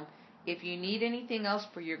Jerusalem. If you need anything else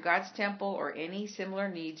for your God's temple or any similar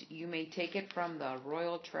needs, you may take it from the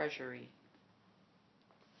royal treasury.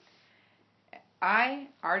 I,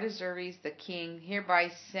 Artaxerxes the king, hereby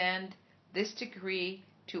send this decree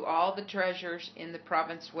to all the treasurers in the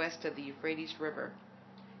province west of the Euphrates River.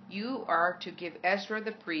 You are to give Ezra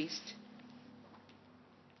the priest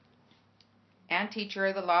and teacher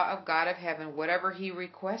of the law of God of heaven whatever he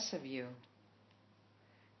requests of you.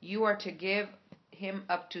 You are to give him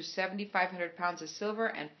up to 7,500 pounds of silver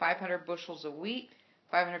and 500 bushels of wheat,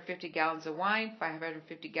 550 gallons of wine,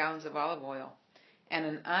 550 gallons of olive oil, and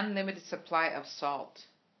an unlimited supply of salt.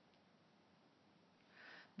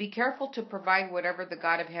 Be careful to provide whatever the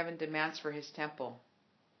God of heaven demands for his temple.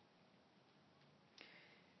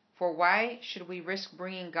 For why should we risk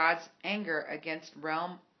bringing God's anger against the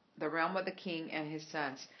realm of the king and his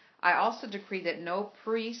sons? I also decree that no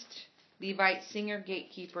priest, Levite, singer,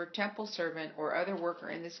 gatekeeper, temple servant, or other worker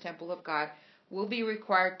in this temple of God will be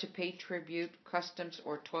required to pay tribute, customs,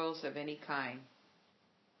 or toils of any kind.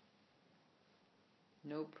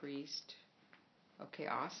 No priest. Okay,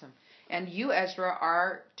 awesome. And you, Ezra,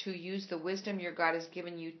 are to use the wisdom your God has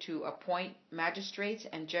given you to appoint magistrates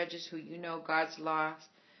and judges who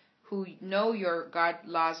know your God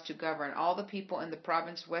laws to govern all the people in the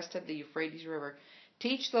province west of the Euphrates River.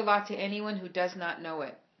 Teach the law to anyone who does not know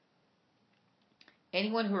it.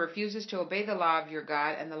 Anyone who refuses to obey the law of your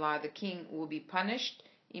God and the law of the king will be punished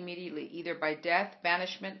immediately, either by death,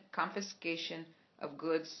 banishment, confiscation of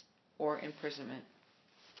goods, or imprisonment.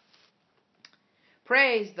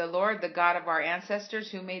 Praise the Lord, the God of our ancestors,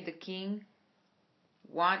 who made the king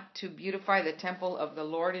want to beautify the temple of the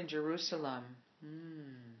Lord in Jerusalem.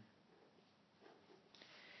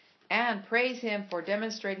 And praise him for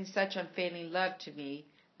demonstrating such unfailing love to me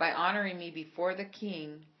by honoring me before the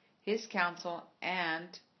king, his council, and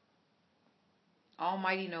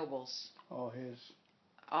almighty nobles. All his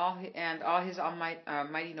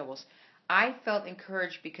mighty nobles. I felt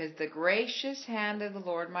encouraged because the gracious hand of the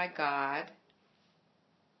Lord my God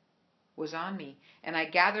was on me, and I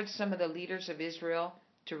gathered some of the leaders of Israel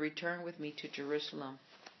to return with me to Jerusalem.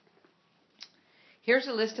 Here's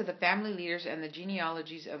a list of the family leaders and the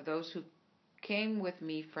genealogies of those who came with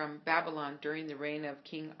me from Babylon during the reign of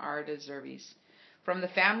King Artaxerxes. From the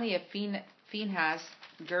family of Phinehas,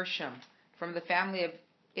 Gershom. From the family of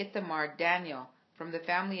Ithamar, Daniel. From the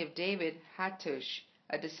family of David, Hattush,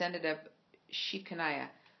 a descendant of Shechaniah.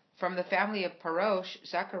 From the family of Parosh,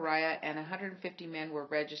 Zechariah, and 150 men were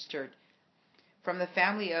registered. From the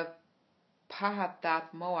family of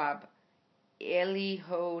Pahathath Moab,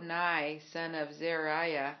 Elihonai, son of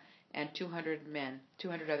Zeriah, and 200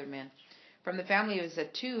 other men. From the family of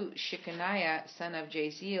Zattu, Shechaniah, son of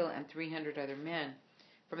Jaziel, and 300 other men.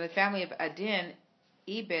 From the family of Adin,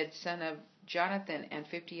 Ebed, son of Jonathan, and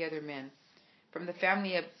 50 other men. From the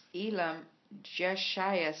family of Elam,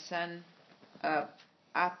 Jeshiah, son of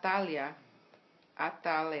Athaliah,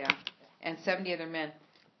 and 70 other men.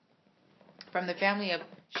 From the family of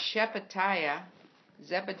Shephatiah,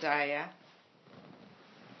 Zebediah,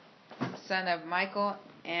 son of Michael,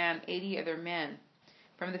 and 80 other men.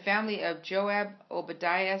 From the family of Joab,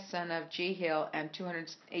 Obadiah, son of Jehiel, and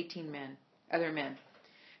 218 other men.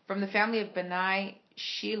 From the family of Benai,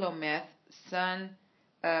 Shelomith, son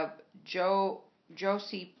of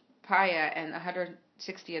Josipiah, and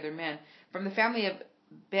 160 other men. From the family of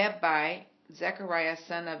Bebai, Zechariah,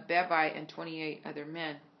 son of Bebai, and 28 other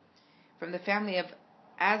men. From the family of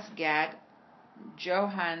Azgad,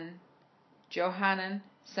 Johanan,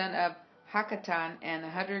 son of Hakatan, and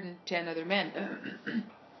 110 other men.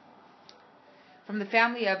 From the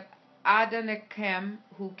family of Adoniram,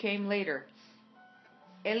 who came later,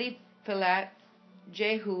 Eliphalet,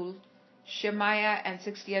 Jehul, Shemaiah, and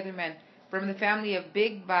 60 other men. From the family of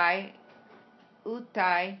Bigbai,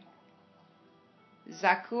 Uttai,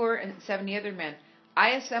 Zakur, and 70 other men.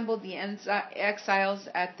 I assembled the exiles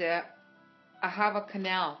at the Ahava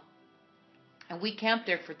Canal, and we camped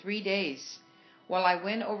there for 3 days, while I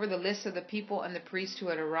went over the list of the people and the priests who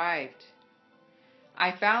had arrived.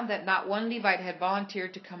 I found that not one Levite had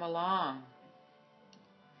volunteered to come along.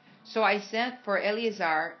 So I sent for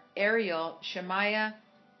Eleazar, Ariel, Shemaiah,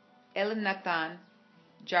 Elnathan,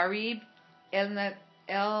 Jarib, Elnathan,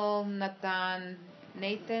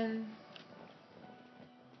 Nathan,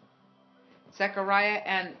 Zechariah,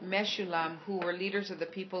 and Meshullam, who were leaders of the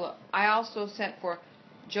people. I also sent for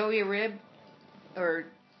Joiarib,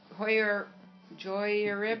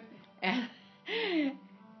 and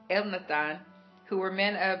Elnathan, who were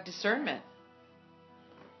men of discernment.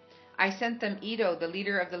 I sent them Edo, the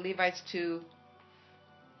leader of the Levites, to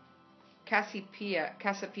Cassiopeia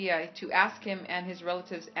to ask him and his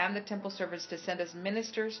relatives and the temple servants to send us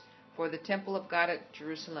ministers for the temple of God at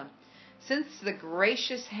Jerusalem. Since the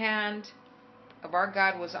gracious hand of our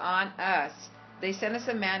God was on us, they sent us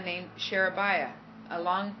a man named Sherebiah,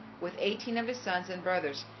 along with 18 of his sons and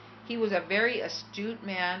brothers. He was a very astute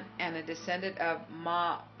man and a descendant of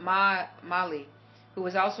Mali, who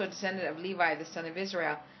was also a descendant of Levi, the son of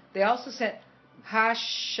Israel. They also sent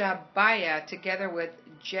Hashabiah together with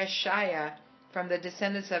Jeshiah from the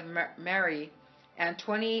descendants of Mary, and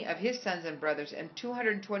 20 of his sons and brothers, and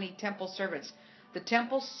 220 temple servants. The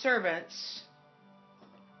temple servants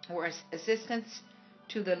were assistants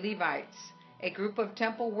to the Levites, a group of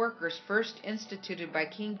temple workers first instituted by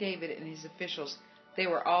King David and his officials. They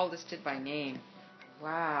were all listed by name.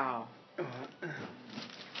 Wow.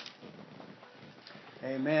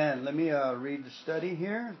 Amen. Let me read the study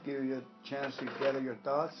here, give you a chance to gather your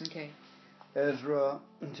thoughts. Okay. Ezra,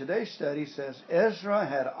 today's study says, Ezra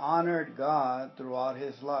had honored God throughout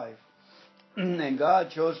his life. and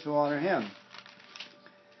God chose to honor him.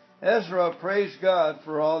 Ezra praised God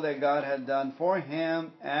for all that God had done for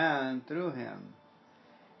him and through him.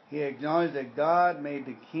 He acknowledged that God made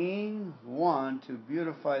the king want to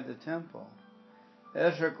beautify the temple.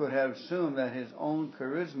 Ezra could have assumed that his own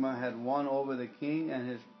charisma had won over the king and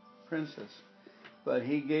his princess, but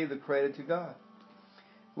he gave the credit to God.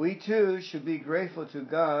 We too should be grateful to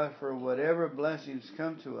God for whatever blessings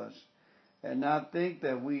come to us, and not think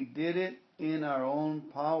that we did it in our own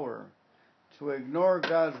power. To ignore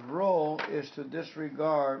God's role is to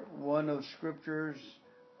disregard one of Scripture's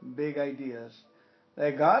big ideas,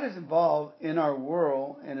 that God is involved in our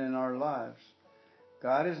world and in our lives.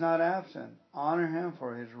 God is not absent. Honor him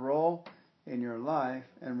for his role in your life,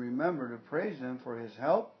 and remember to praise him for his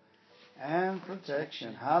help and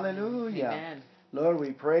protection. Hallelujah. Amen. Lord,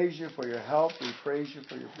 we praise you for your help. We praise you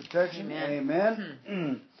for your protection.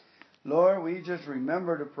 Amen. Lord, we just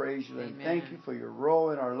remember to praise you and thank you for your role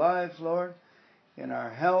in our lives, Lord, in our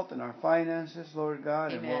health, in our finances, Lord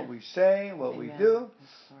God, in what we say, what we do.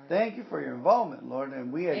 Thank you for your involvement, Lord,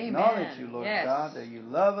 and we acknowledge you, Lord God, that you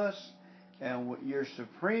love us and you're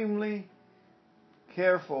supremely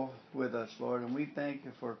careful with us, Lord, and we thank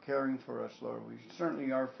you for caring for us, Lord. We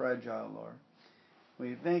certainly are fragile, Lord.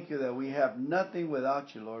 We thank you that we have nothing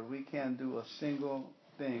without you, Lord. We can't do a single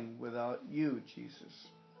thing without you, Jesus.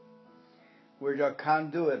 We're just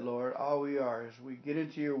conduit, Lord. All we are is we get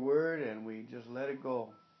into your word and we just let it go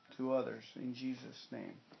to others in Jesus'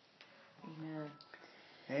 name. Amen.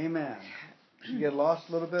 Amen. Did you get lost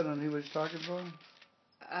a little bit on who was talking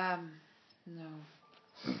about? No.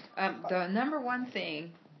 The number one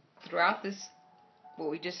thing throughout this,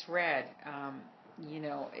 what we just read,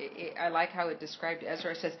 I like how it described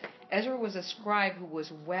Ezra. It says, Ezra was a scribe who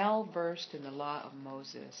was well versed in the law of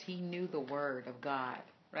Moses. He knew the word of God,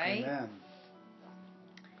 right? Amen.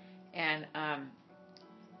 And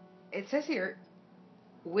it says here,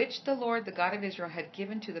 which the Lord, the God of Israel, had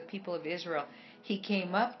given to the people of Israel. He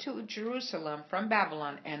came up to Jerusalem from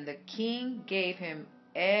Babylon, and the king gave him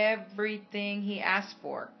everything he asked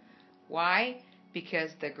for. Why?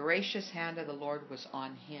 Because the gracious hand of the Lord was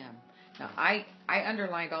on him. Now, I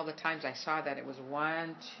underlined all the times I saw that. It was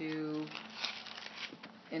 1, 2.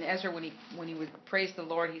 And Ezra, when he would praise the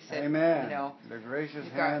Lord, he said, Amen. The gracious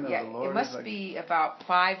hand of the Lord. It must be about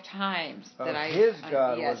 5 times that his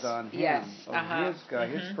God was on him. Yes. His God,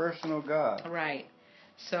 his personal God. Right.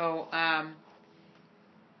 So,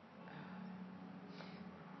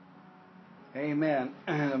 Amen.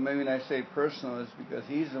 Maybe when I say personal, it's because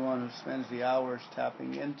he's the one who spends the hours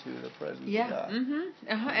tapping into the presence of God.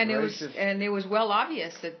 And it was well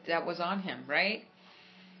obvious that was on him, right?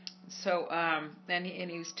 So, and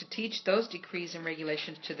he was to teach those decrees and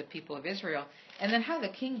regulations to the people of Israel. And then how the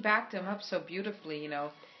king backed him up so beautifully,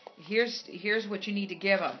 here's what you need to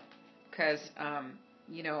give him. Because,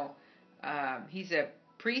 he's a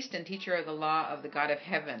priest and teacher of the law of the God of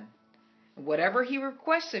heaven. Whatever he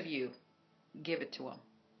requests of you, give it to him.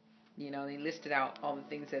 He listed out all the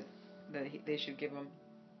things that they should give him.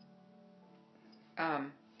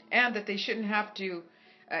 And that they shouldn't have to...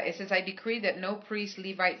 it says, I decree that no priest,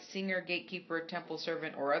 Levite, singer, gatekeeper, temple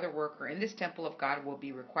servant, or other worker in this temple of God will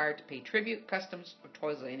be required to pay tribute, customs, or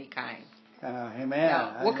toils of any kind. Amen.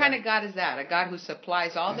 Now, what kind of God is that? A God who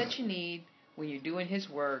supplies all that you need when you're doing his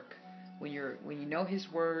work, when you know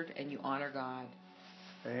his word and you honor God.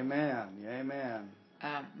 Amen. Amen.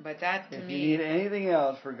 But that to if me... you need anything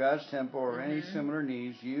else for God's temple or any similar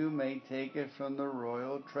needs, you may take it from the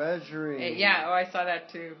royal treasury. I saw that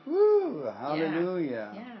too. Woo!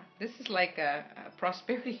 Hallelujah. Yeah. This is like a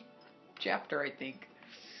prosperity chapter, I think.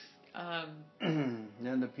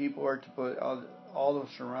 Then the people are to put all the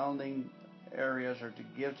surrounding areas are to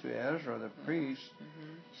give to Ezra the priest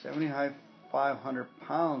 7,500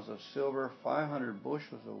 pounds of silver, 500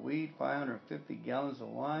 bushels of wheat, 550 gallons of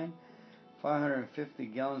wine, 550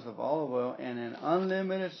 gallons of olive oil, and an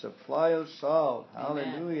unlimited supply of salt. Amen.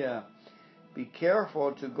 Hallelujah. Be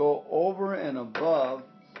careful to go over and above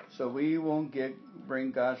so we won't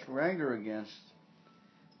bring God's anger against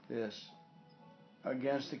the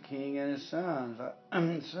king and his sons.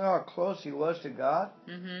 See how close he was to God?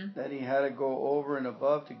 That he had to go over and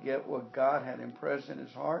above to get what God had impressed in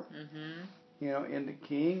his heart, in the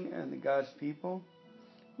king and the God's people.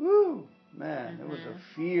 Woo! Man, it was a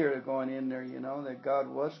fear going in there, that God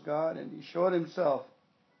was God, and he showed himself.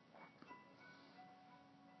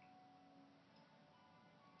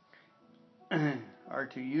 Are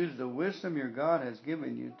to use the wisdom your God has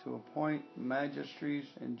given you to appoint magistrates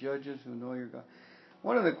and judges who know your God.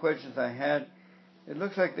 One of the questions I had, it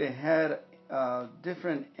looks like they had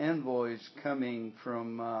different envoys coming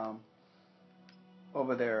from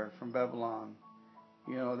over there from Babylon.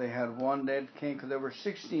 You know, they had one dead king because they were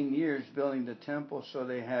 16 years building the temple, so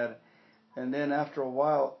they had, and then after a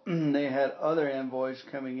while, they had other envoys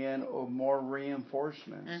coming in of more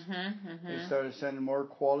reinforcements. They started sending more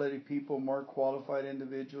quality people, more qualified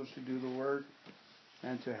individuals to do the work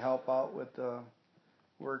and to help out with the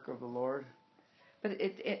work of the Lord. But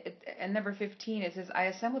in number 15, it says, I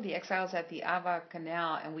assembled the exiles at the Ava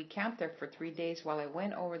Canal, and we camped there for 3 days while I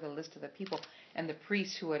went over the list of the people and the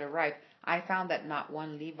priests who had arrived. I found that not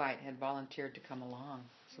one Levite had volunteered to come along.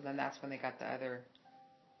 So then that's when they got the other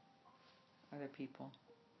people.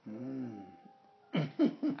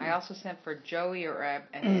 I also sent for Joiarib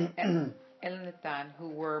and Elnathan, who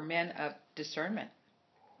were men of discernment.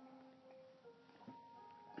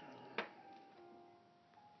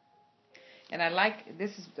 And I like,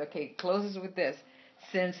 this is, okay, closes with this.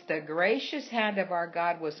 Since the gracious hand of our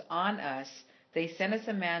God was on us, they sent us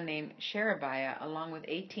a man named Sherebiah, along with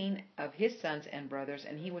 18 of his sons and brothers,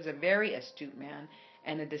 and he was a very astute man,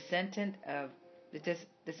 and a descendant of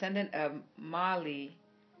Mali,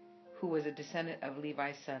 who was a descendant of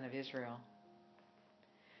Levi's son of Israel.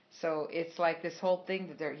 So it's like this whole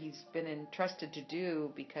thing that he's been entrusted to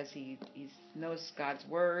do because he knows God's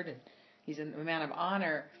word, and he's a man of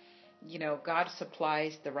honor. You know, God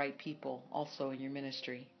supplies the right people also in your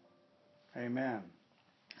ministry. Amen.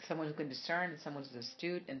 Someone who can discern, and someone who's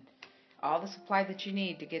astute, and all the supply that you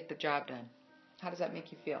need to get the job done. How does that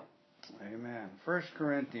make you feel? Amen. 1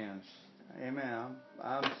 Corinthians. Amen.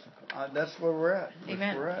 That's where we're at.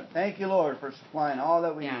 Amen. We're at. Thank you, Lord, for supplying all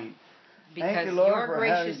that we need. Because thank you, Lord, your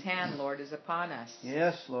gracious hand, Lord, is upon us.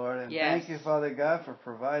 Yes, Lord. And thank you, Father God, for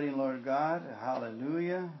providing, Lord God.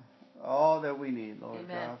 Hallelujah. All that we need, Lord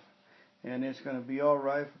God. And it's going to be all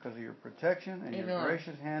right because of your protection and your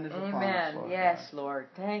gracious hand is upon us, Lord. Yes, God. Lord.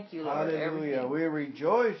 Thank you, Lord. Hallelujah. Everything. We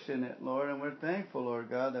rejoice in it, Lord, and we're thankful,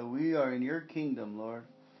 Lord God, that we are in your kingdom, Lord.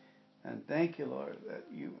 And thank you, Lord, that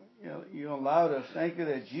you allowed us. Thank you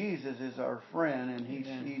that Jesus is our friend, and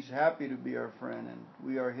he's happy to be our friend, and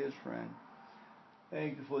we are his friend.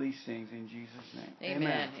 Thank you for these things in Jesus' name.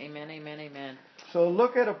 Amen. Amen. Amen. Amen. So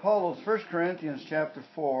look at Apollos, 1 Corinthians chapter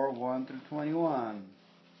 4, 1 through 21.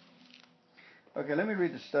 Okay, let me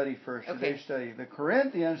read the study first. Okay. Today's study. The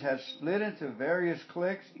Corinthians had split into various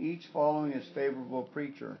cliques, each following his favorable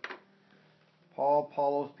preacher. Paul,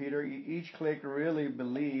 Apollos, Peter, each clique really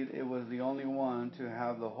believed it was the only one to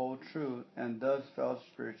have the whole truth and thus felt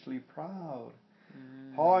spiritually proud.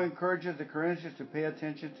 Paul encourages the Corinthians to pay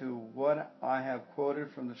attention to what I have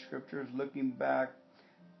quoted from the scriptures, looking back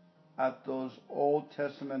at those Old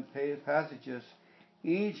Testament passages.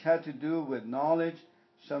 Each had to do with knowledge,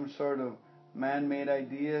 some sort of man-made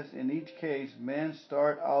ideas. In each case, men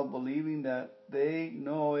start out believing that they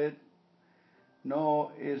know is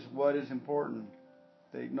what is important.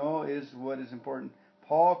 They know is what is important.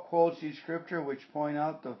 Paul quotes these scriptures which point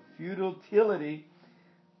out the futility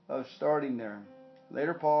of starting there.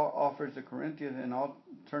 Later, Paul offers the Corinthians an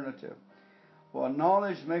alternative. While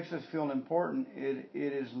knowledge makes us feel important, it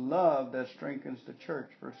is love that strengthens the church.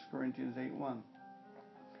 1 Corinthians 8:1.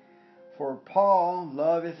 For Paul,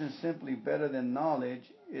 love isn't simply better than knowledge,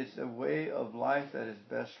 it's a way of life that is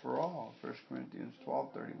best for all. 1 Corinthians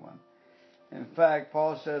 12:31. In fact,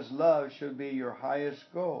 Paul says love should be your highest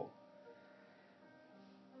goal.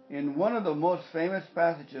 In one of the most famous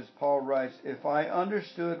passages, Paul writes, if I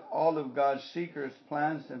understood all of God's secrets,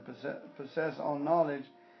 plans, and possess all knowledge,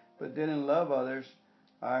 but didn't love others,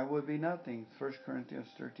 I would be nothing. 1 Corinthians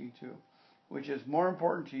 13:2. Which is more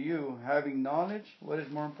important to you, having knowledge? What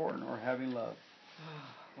is more important, or having love?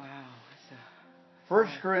 Oh, wow. 1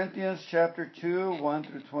 Corinthians chapter 2, 1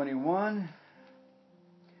 through 21.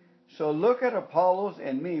 So look at Apollos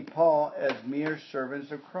and me, Paul, as mere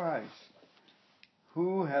servants of Christ,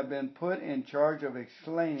 who have been put in charge of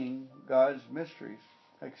explaining God's mysteries.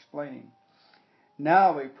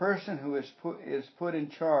 Now, a person who is put in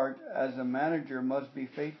charge as a manager must be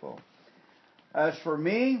faithful. As for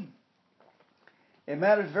me, it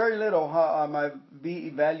matters very little how I might be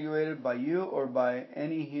evaluated by you or by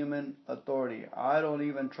any human authority. I don't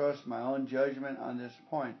even trust my own judgment on this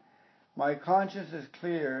point. My conscience is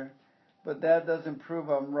clear, but that doesn't prove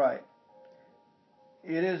I'm right.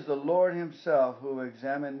 It is the Lord himself who will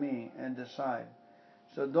examine me and decide.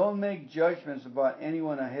 So don't make judgments about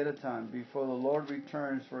anyone ahead of time before the Lord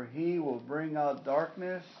returns, for he will bring out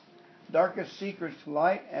darkest secrets to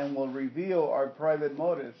light, and will reveal our private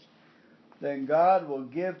motives. Then God will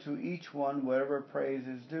give to each one whatever praise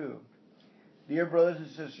is due. Dear brothers and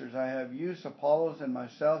sisters, I have used Apollos and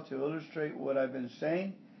myself to illustrate what I've been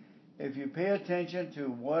saying. If you pay attention to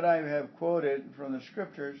what I have quoted from the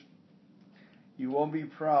scriptures, You won't be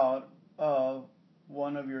proud of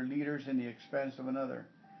one of your leaders in the expense of another.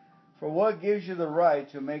 For what gives you the right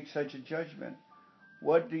to make such a judgment?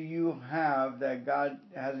 What do you have that God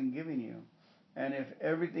hasn't given you? And if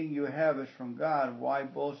everything you have is from God, why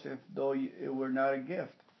boast if though it were not a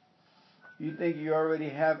gift? You think you already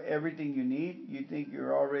have everything you need? You think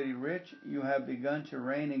you're already rich? You have begun to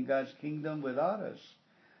reign in God's kingdom without us.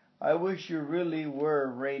 I wish you really were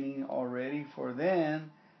reigning already, for then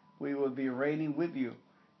we would be reigning with you.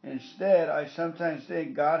 Instead, I sometimes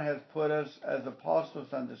think God has put us as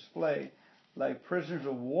apostles on display, like prisoners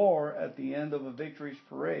of war at the end of a victory's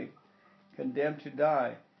parade, condemned to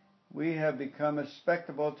die. We have become a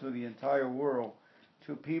spectacle to the entire world,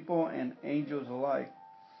 to people and angels alike.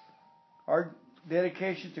 Our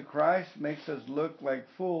dedication to Christ makes us look like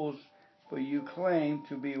fools, but you claim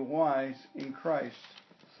to be wise in Christ.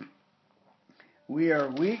 We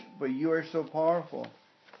are weak, but you are so powerful.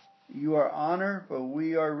 You are honored, but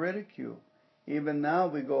we are ridiculed. Even now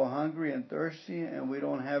we go hungry and thirsty, and we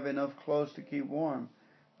don't have enough clothes to keep warm.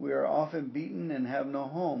 We are often beaten and have no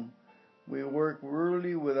home. We work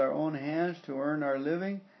wearily with our own hands to earn our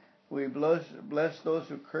living. We bless those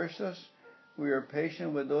who curse us. We are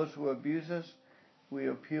patient with those who abuse us. We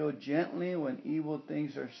appeal gently when evil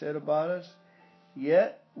things are said about us.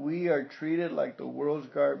 Yet we are treated like the world's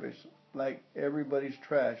garbage, like everybody's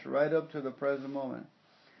trash, right up to the present moment.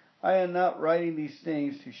 I am not writing these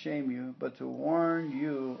things to shame you, but to warn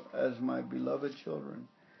you as my beloved children.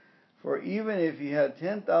 For even if you had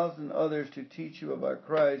 10,000 others to teach you about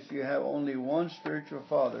Christ, you have only one spiritual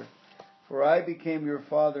father. For I became your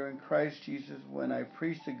father in Christ Jesus when I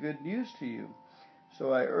preached the good news to you.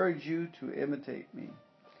 So I urge you to imitate me.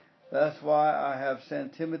 That's why I have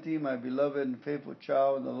sent Timothy, my beloved and faithful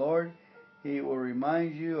child in the Lord. He will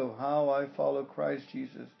remind you of how I follow Christ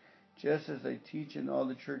Jesus, just as I teach in all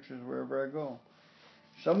the churches wherever I go.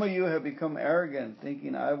 Some of you have become arrogant,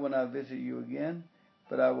 thinking I will not visit you again,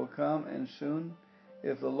 but I will come and soon,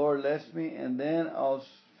 if the Lord lets me, and then I'll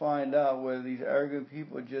find out whether these arrogant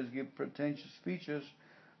people just give pretentious speeches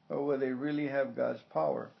or whether they really have God's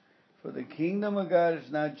power. For the kingdom of God is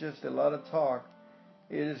not just a lot of talk,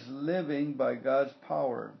 it is living by God's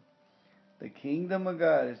power. The kingdom of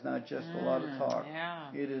God is not just a lot of talk.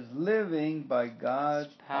 Yeah. It is living by God's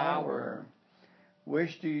power.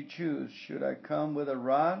 Which do you choose? Should I come with a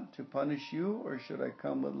rod to punish you, or should I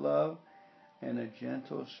come with love and a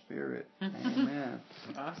gentle spirit? Amen.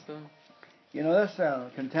 Awesome. You know, that's a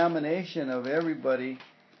contamination of everybody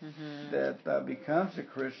that becomes a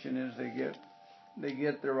Christian is they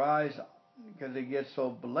get their eyes because they get so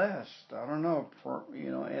blessed. I don't know,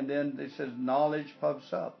 and then it says knowledge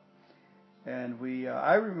puffs up. And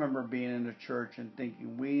I remember being in the church and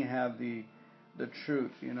thinking we have the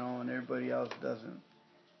truth, and everybody else doesn't.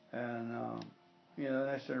 And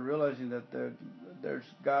I started realizing that there's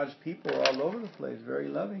God's people all over the place, very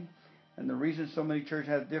loving. And the reason so many churches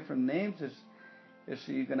have different names is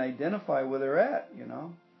so you can identify where they're at.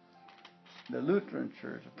 The Lutheran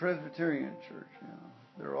Church, the Presbyterian Church,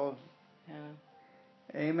 they're all.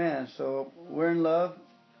 Yeah. Amen. So we're in love.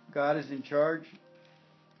 God is in charge.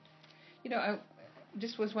 I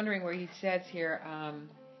just was wondering where he says here,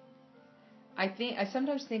 I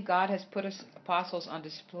sometimes think God has put us apostles on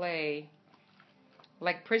display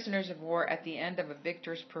like prisoners of war at the end of a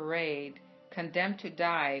victor's parade, condemned to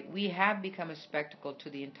die. We have become a spectacle to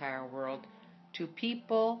the entire world, to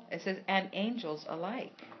people, it says, and angels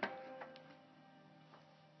alike.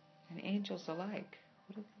 And angels alike.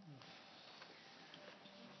 What is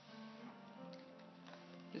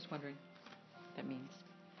that? Just wondering what that means.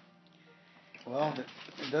 Well,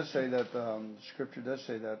 it does say that Scripture does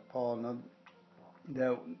say that Paul,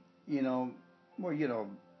 that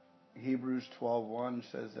Hebrews 12:1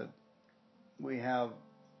 says that we have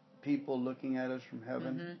people looking at us from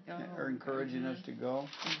heaven, are encouraging us to go.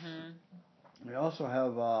 We also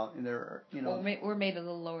have we're made a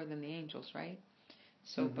little lower than the angels, right?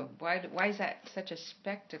 So, but why is that such a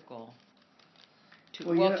spectacle? To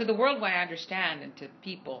the world, I understand, and to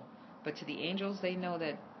people, but to the angels, they know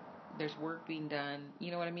that there's work being done.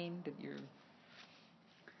 You know what I mean? That you're.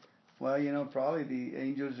 Well, probably the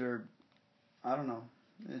angels are. I don't know.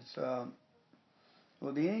 It's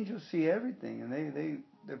the angels see everything, and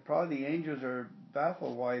they're probably the angels are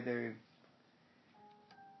baffled why they.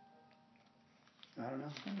 I don't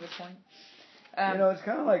know. Good point. It's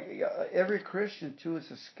kind of like every Christian too is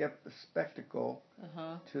a spectacle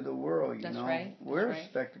to the world. That's right. We're a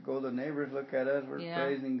spectacle. The neighbors look at us. We're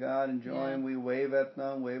praising God, enjoying. We wave at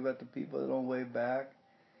them, wave at the people that don't wave back,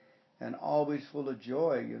 and always full of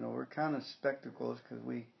joy. We're kind of spectacles because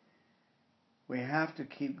we we have to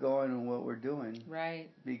keep going in what we're doing. Right.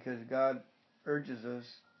 Because God urges us,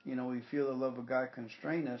 we feel the love of God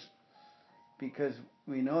constrain us because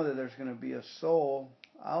we know that there's going to be a soul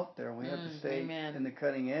out there. We have to stay in the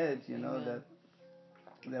cutting edge,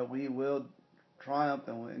 that we will triumph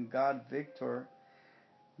and God victor,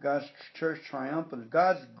 God's church triumphant.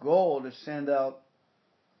 God's goal to send out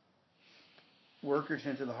workers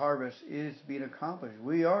into the harvest is being accomplished.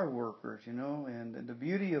 We are workers, and the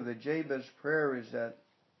beauty of the Jabez prayer is that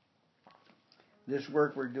this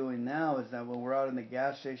work we're doing now is that when we're out in the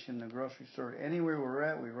gas station, the grocery store, anywhere we're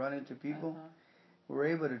at, we run into people, we're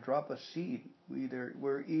able to drop a seed.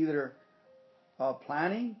 We're either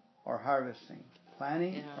planting or harvesting.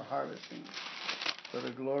 Planting or harvesting for the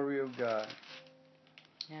glory of God.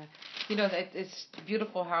 Yeah. It's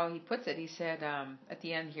beautiful how he puts it. He said at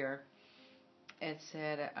the end here, it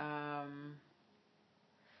said,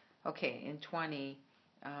 in 20,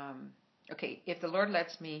 if the Lord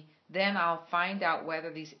lets me, then I'll find out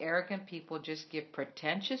whether these arrogant people just give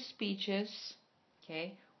pretentious speeches,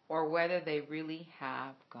 or whether they really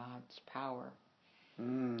have God's power.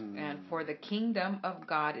 And for the kingdom of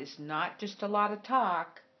God is not just a lot of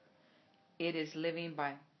talk, it is living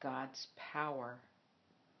by God's power.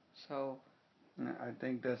 So I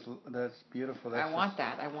think that's beautiful. I want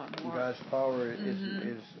that. I want more. God's power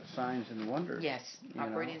is signs and wonders. Yes,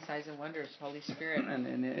 operating signs and wonders, Holy Spirit. and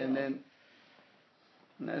then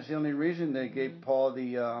that's the only reason they gave Paul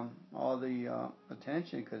all the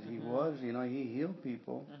attention, because he was, he healed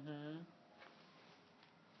people.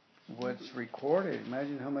 What's recorded?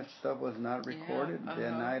 Imagine how much stuff was not recorded.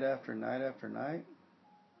 Then night after night after night.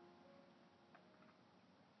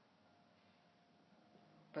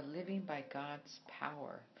 But living by God's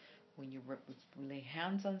power, when you lay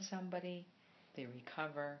hands on somebody, they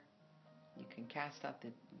recover. You can cast out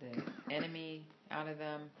the enemy out of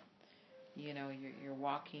them. You're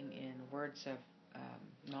walking in words of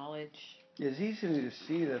knowledge. It's easy to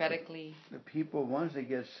see that prophetically. The people, once they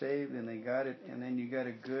get saved and they got it, and then you got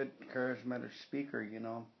a good charismatic speaker,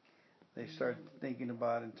 they start thinking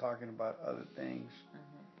about and talking about other things.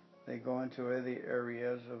 They go into other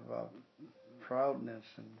areas of proudness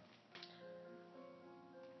and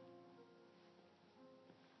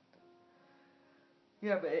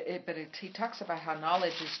he talks about how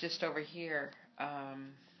knowledge is just over here.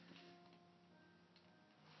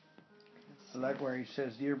 Like where he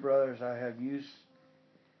says, "Dear brothers, I have used."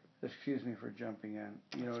 Excuse me for jumping in.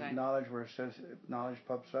 Knowledge, where it says knowledge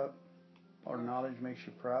pops up, or knowledge makes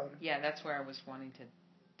you proud. Yeah, that's where I was wanting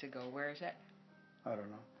to go. Where is it? I don't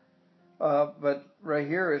know. But right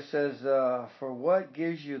here it says, "For what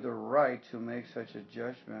gives you the right to make such a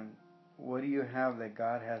judgment? What do you have that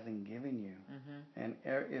God hasn't given you? And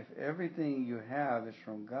if everything you have is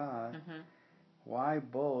from God, why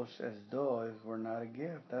boast as though it were not a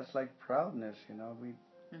gift?" That's like proudness,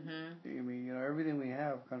 everything we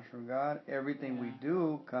have comes from God. Everything we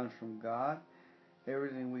do comes from God.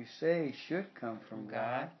 Everything we say should come from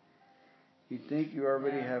God. You think you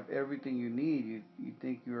already have everything you need. You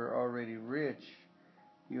think you are already rich.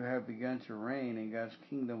 You have begun to reign in God's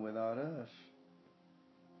kingdom without us.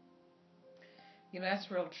 That's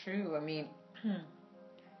real true. I mean,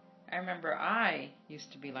 I remember I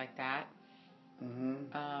used to be like that.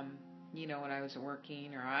 When I was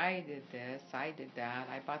working, or I did this, I did that,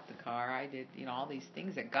 I bought the car, I did, all these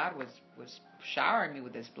things that God was showering me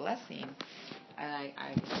with this blessing. And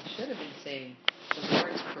I should have been saying, the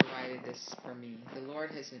Lord's provided this for me. The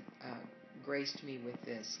Lord has graced me with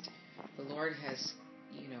this. The Lord has,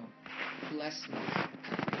 blessed me.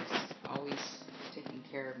 He's always taking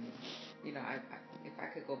care of me. If I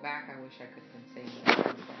could go back, I wish I could have been saying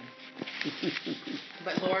that.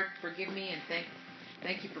 But Lord, forgive me, and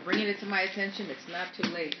thank you for bringing it to my attention. It's not too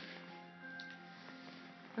late.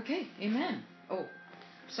 Okay, amen. Oh,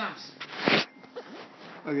 Psalms.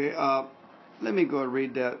 Okay, let me go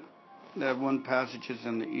read that one passage. Is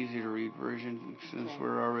in the easy to read version, since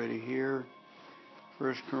we're already here.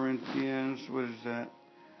 1 Corinthians, what is that?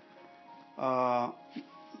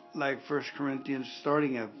 Like 1 Corinthians,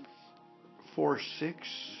 starting at 4:6.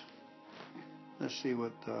 Let's see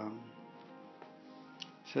what it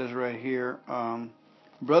says right here.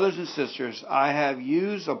 Brothers and sisters, I have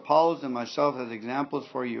used Apollos and myself as examples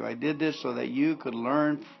for you. I did this so that you could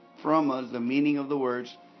learn from us the meaning of the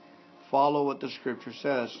words. Follow what the Scripture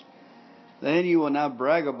says. Then you will not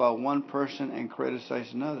brag about one person and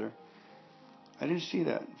criticize another. I didn't see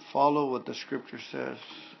that. Follow what the Scripture says.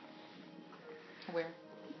 Where?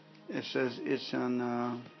 It says it's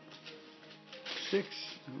on 6,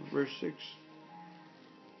 verse 6.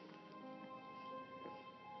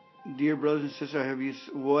 dear brothers and sisters,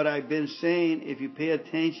 what I've been saying, if you pay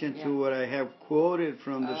attention to what I have quoted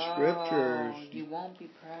from the scriptures, you won't be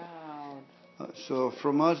proud. So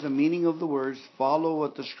from us, the meaning of the words, follow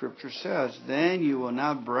what the scripture says. Then you will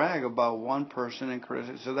not brag about one person and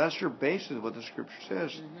criticize. So that's your basis, what the scripture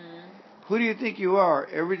says. Mm-hmm. Who do you think you are?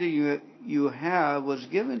 Everything you have was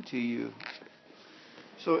given to you.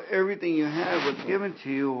 So everything you have was given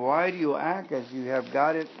to you. Why do you act as you have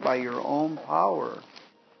got it by your own power?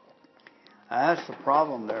 That's the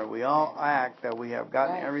problem there. We all act that we have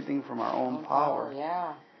gotten everything from our own power.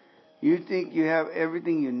 Yeah. You think you have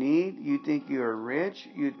everything you need. You think you are rich.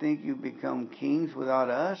 You think you become kings without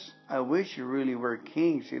us. I wish you really were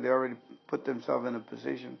kings. See, they already put themselves in a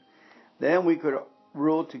position. Then we could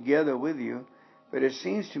rule together with you. But it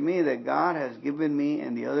seems to me that God has given me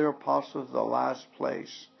and the other apostles the last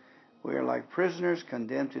place. We are like prisoners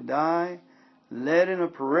condemned to die, led in a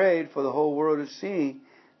parade for the whole world to see,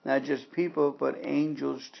 not just people, but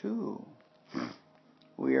angels too.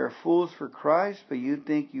 We are fools for Christ, but you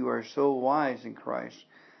think you are so wise in Christ.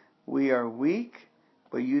 We are weak,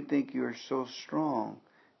 but you think you are so strong.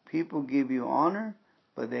 People give you honor,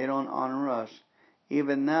 but they don't honor us.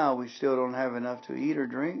 Even now, we still don't have enough to eat or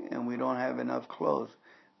drink, and we don't have enough clothes.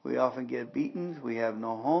 We often get beaten. We have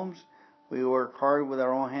no homes. We work hard with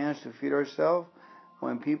our own hands to feed ourselves.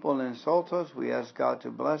 When people insult us, we ask God to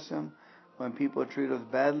bless them. When people treat us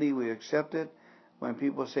badly, we accept it. When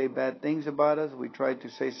people say bad things about us, we try to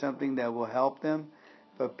say something that will help them.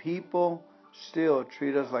 But people still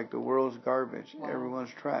treat us like the world's garbage. Wow.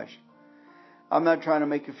 Everyone's trash. I'm not trying to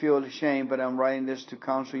make you feel ashamed, but I'm writing this to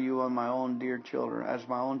counsel you on my own dear children. As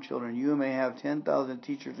my own children, you may have 10,000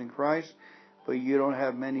 teachers in Christ, but you don't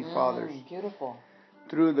have many fathers. Beautiful.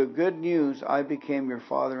 Through the good news, I became your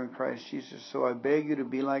father in Christ Jesus. So I beg you to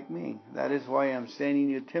be like me. That is why I'm sending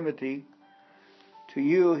you Timothy. To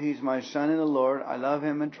you, he's my son in the Lord. I love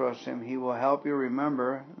him and trust him. He will help you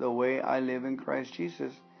remember the way I live in Christ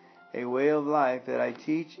Jesus, a way of life that I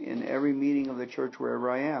teach in every meeting of the church wherever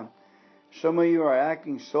I am. Some of you are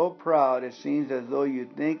acting so proud, it seems as though you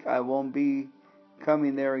think I won't be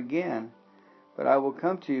coming there again. But I will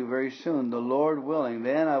come to you very soon, the Lord willing.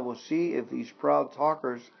 Then I will see if these proud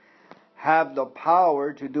talkers have the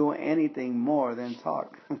power to do anything more than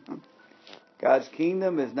talk. God's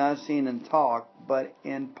kingdom is not seen in talk, but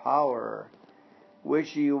in power.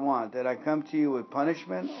 Which do you want? That I come to you with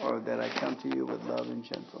punishment, or that I come to you with love and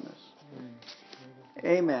gentleness?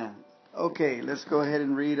 Amen. Okay, let's go ahead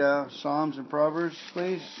and read Psalms and Proverbs,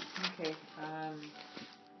 please. Okay.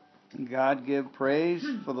 God, give praise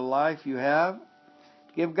for the life you have.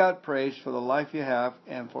 Give God praise for the life you have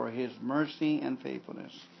and for His mercy and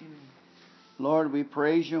faithfulness. Lord, we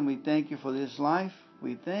praise you and we thank you for this life.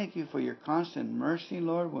 We thank you for your constant mercy,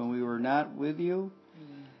 Lord, when we were not with you.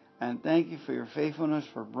 And thank you for your faithfulness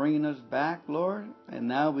for bringing us back, Lord. And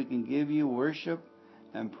now we can give you worship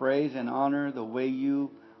and praise and honor the way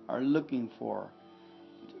you are looking for,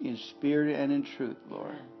 in spirit and in truth,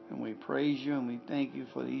 Lord. And we praise you and we thank you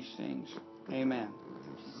for these things. Amen.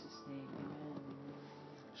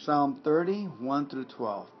 Psalm 30, 1 through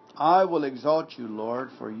 12. I will exalt you, Lord,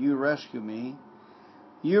 for you rescue me.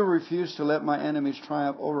 You refuse to let my enemies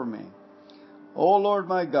triumph over me. O Lord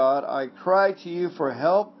my God, I cry to you for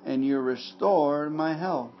help, and you restored my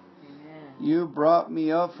health. Amen. You brought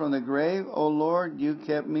me up from the grave, O Lord. You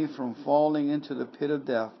kept me from falling into the pit of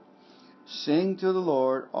death. Sing to the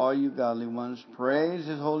Lord, all you godly ones. Praise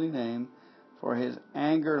His holy name, for His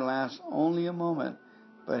anger lasts only a moment,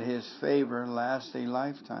 but His favor lasts a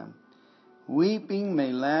lifetime. Weeping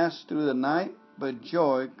may last through the night, but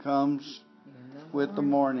joy comes with the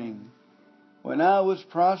morning. When I was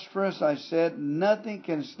prosperous, I said, nothing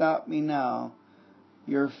can stop me now.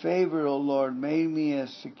 Your favor, O Lord, made me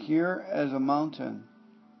as secure as a mountain.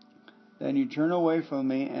 Then you turned away from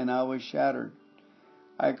me, and I was shattered.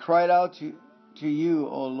 I cried out to you,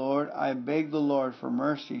 O Lord. I begged the Lord for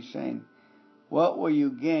mercy, saying, what will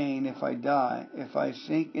you gain if I die, if I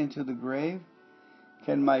sink into the grave?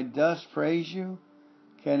 Can my dust praise you?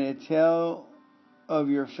 Can it tell of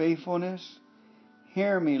your faithfulness?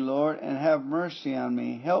 Hear me, Lord, and have mercy on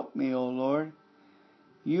me. Help me, O Lord.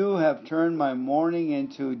 You have turned my mourning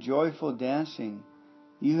into joyful dancing.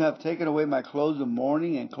 You have taken away my clothes of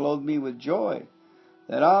mourning and clothed me with joy,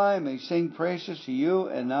 that I may sing praises to you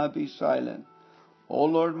and not be silent. O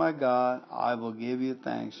Lord my God, I will give you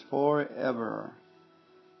thanks forever.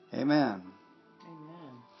 Amen.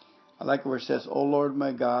 I like where it says, O Lord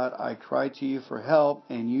my God, I cried to you for help,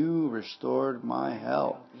 and you restored my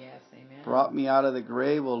health. Yes, amen. Brought me out of the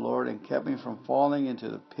grave, O Lord, and kept me from falling into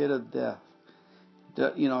the pit of death.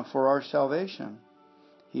 For our salvation.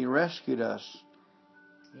 He rescued us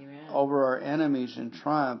Amen. over our enemies in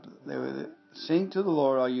triumph. They would sing to the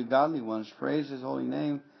Lord, all you godly ones. Praise His holy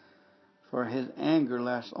name. For His anger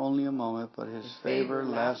lasts only a moment, but His favor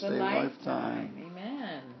lasts a lifetime.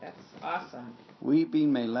 Amen. That's awesome.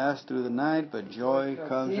 Weeping may last through the night, but joy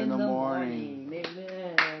comes in the morning.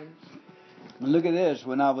 Amen. Look at this.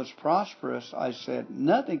 When I was prosperous, I said,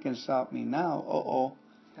 nothing can stop me now.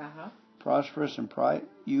 Uh-huh. Prosperous and pride.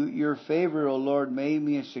 Your favor, O Lord, made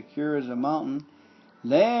me as secure as a mountain.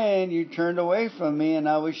 Then you turned away from me and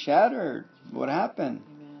I was shattered. What happened?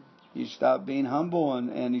 Amen. You stopped being humble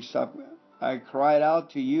and you stopped. I cried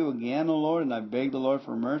out to you again, O Lord, and I begged the Lord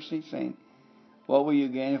for mercy, saying, what will you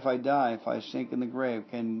gain if I die, if I sink in the grave?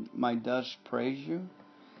 Can my dust praise you?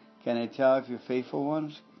 Can I tell if you're faithful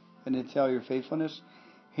ones? Can I tell your faithfulness?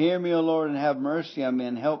 Hear me, O Lord, and have mercy on me,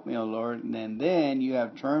 and help me, O Lord. And then you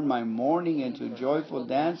have turned my mourning into joyful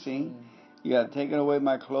dancing. You have taken away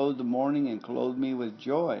my clothes of mourning and clothed me with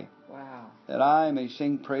joy. Wow. That I may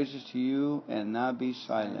sing praises to you and not be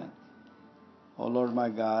silent. O Lord my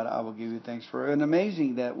God, I will give you thanks for it. And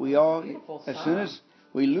amazing that we all, as soon as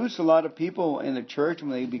we lose a lot of people in the church when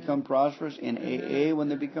they become prosperous, in AA when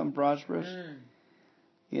they become prosperous,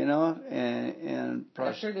 you know, and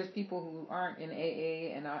I'm sure there's people who aren't in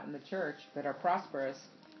AA and not in the church but are prosperous,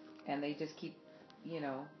 and they just keep, you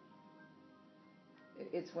know,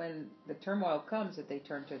 it's when the turmoil comes that they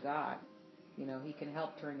turn to God. You know, He can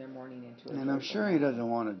help turn their mourning into a And I'm sure He doesn't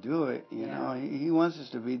want to do it. You know, He wants us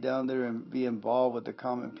to be down there and be involved with the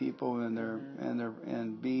common people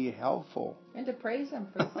and be helpful. And to praise Him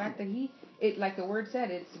for the fact that like the word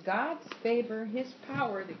said, it's God's favor, His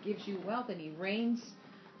power that gives you wealth, and He reigns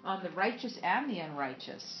on the righteous and the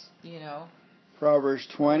unrighteous. You know. Proverbs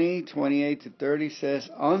 20:28-30 says,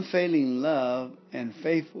 unfailing love and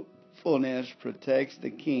faithfulness protects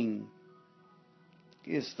the king.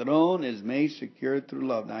 His throne is made secure through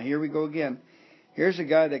love. Now here we go again. Here's a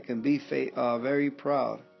guy that can be very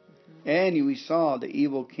proud. And we saw the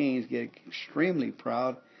evil kings get extremely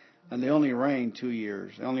proud, and they only reigned 2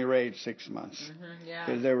 years. They only reigned 6 months.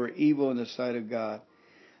 Because they were evil in the sight of God.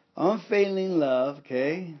 Unfailing love,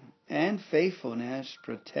 okay, and faithfulness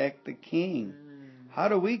protect the king. How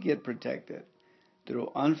do we get protected?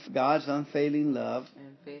 Through God's unfailing love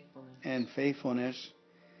and faithfulness.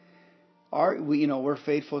 We're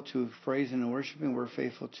faithful to praising and worshiping. We're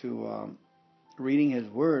faithful to reading His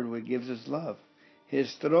Word, which gives us love.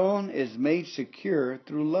 His throne is made secure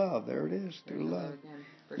through love. There it is, through love.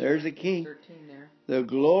 There's the key. The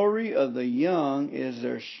glory of the young is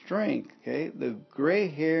their strength. Okay, the gray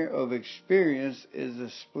hair of experience is the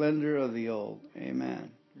splendor of the old. Amen.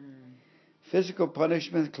 Physical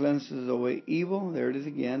punishment cleanses away evil. There it is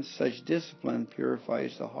again. Such discipline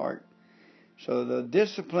purifies the heart. So the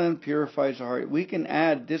discipline purifies the heart. We can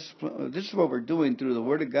add discipline. This is what we're doing through the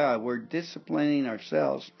Word of God. We're disciplining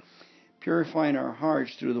ourselves, purifying our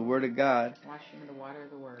hearts through the Word of God. Washing in the water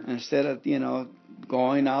of the Word. Instead of,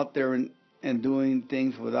 going out there and doing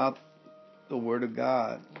things without the Word of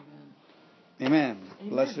God. Amen. Amen.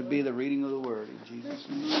 Blessed be the reading of the Word in Jesus'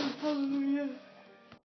 name. Hallelujah.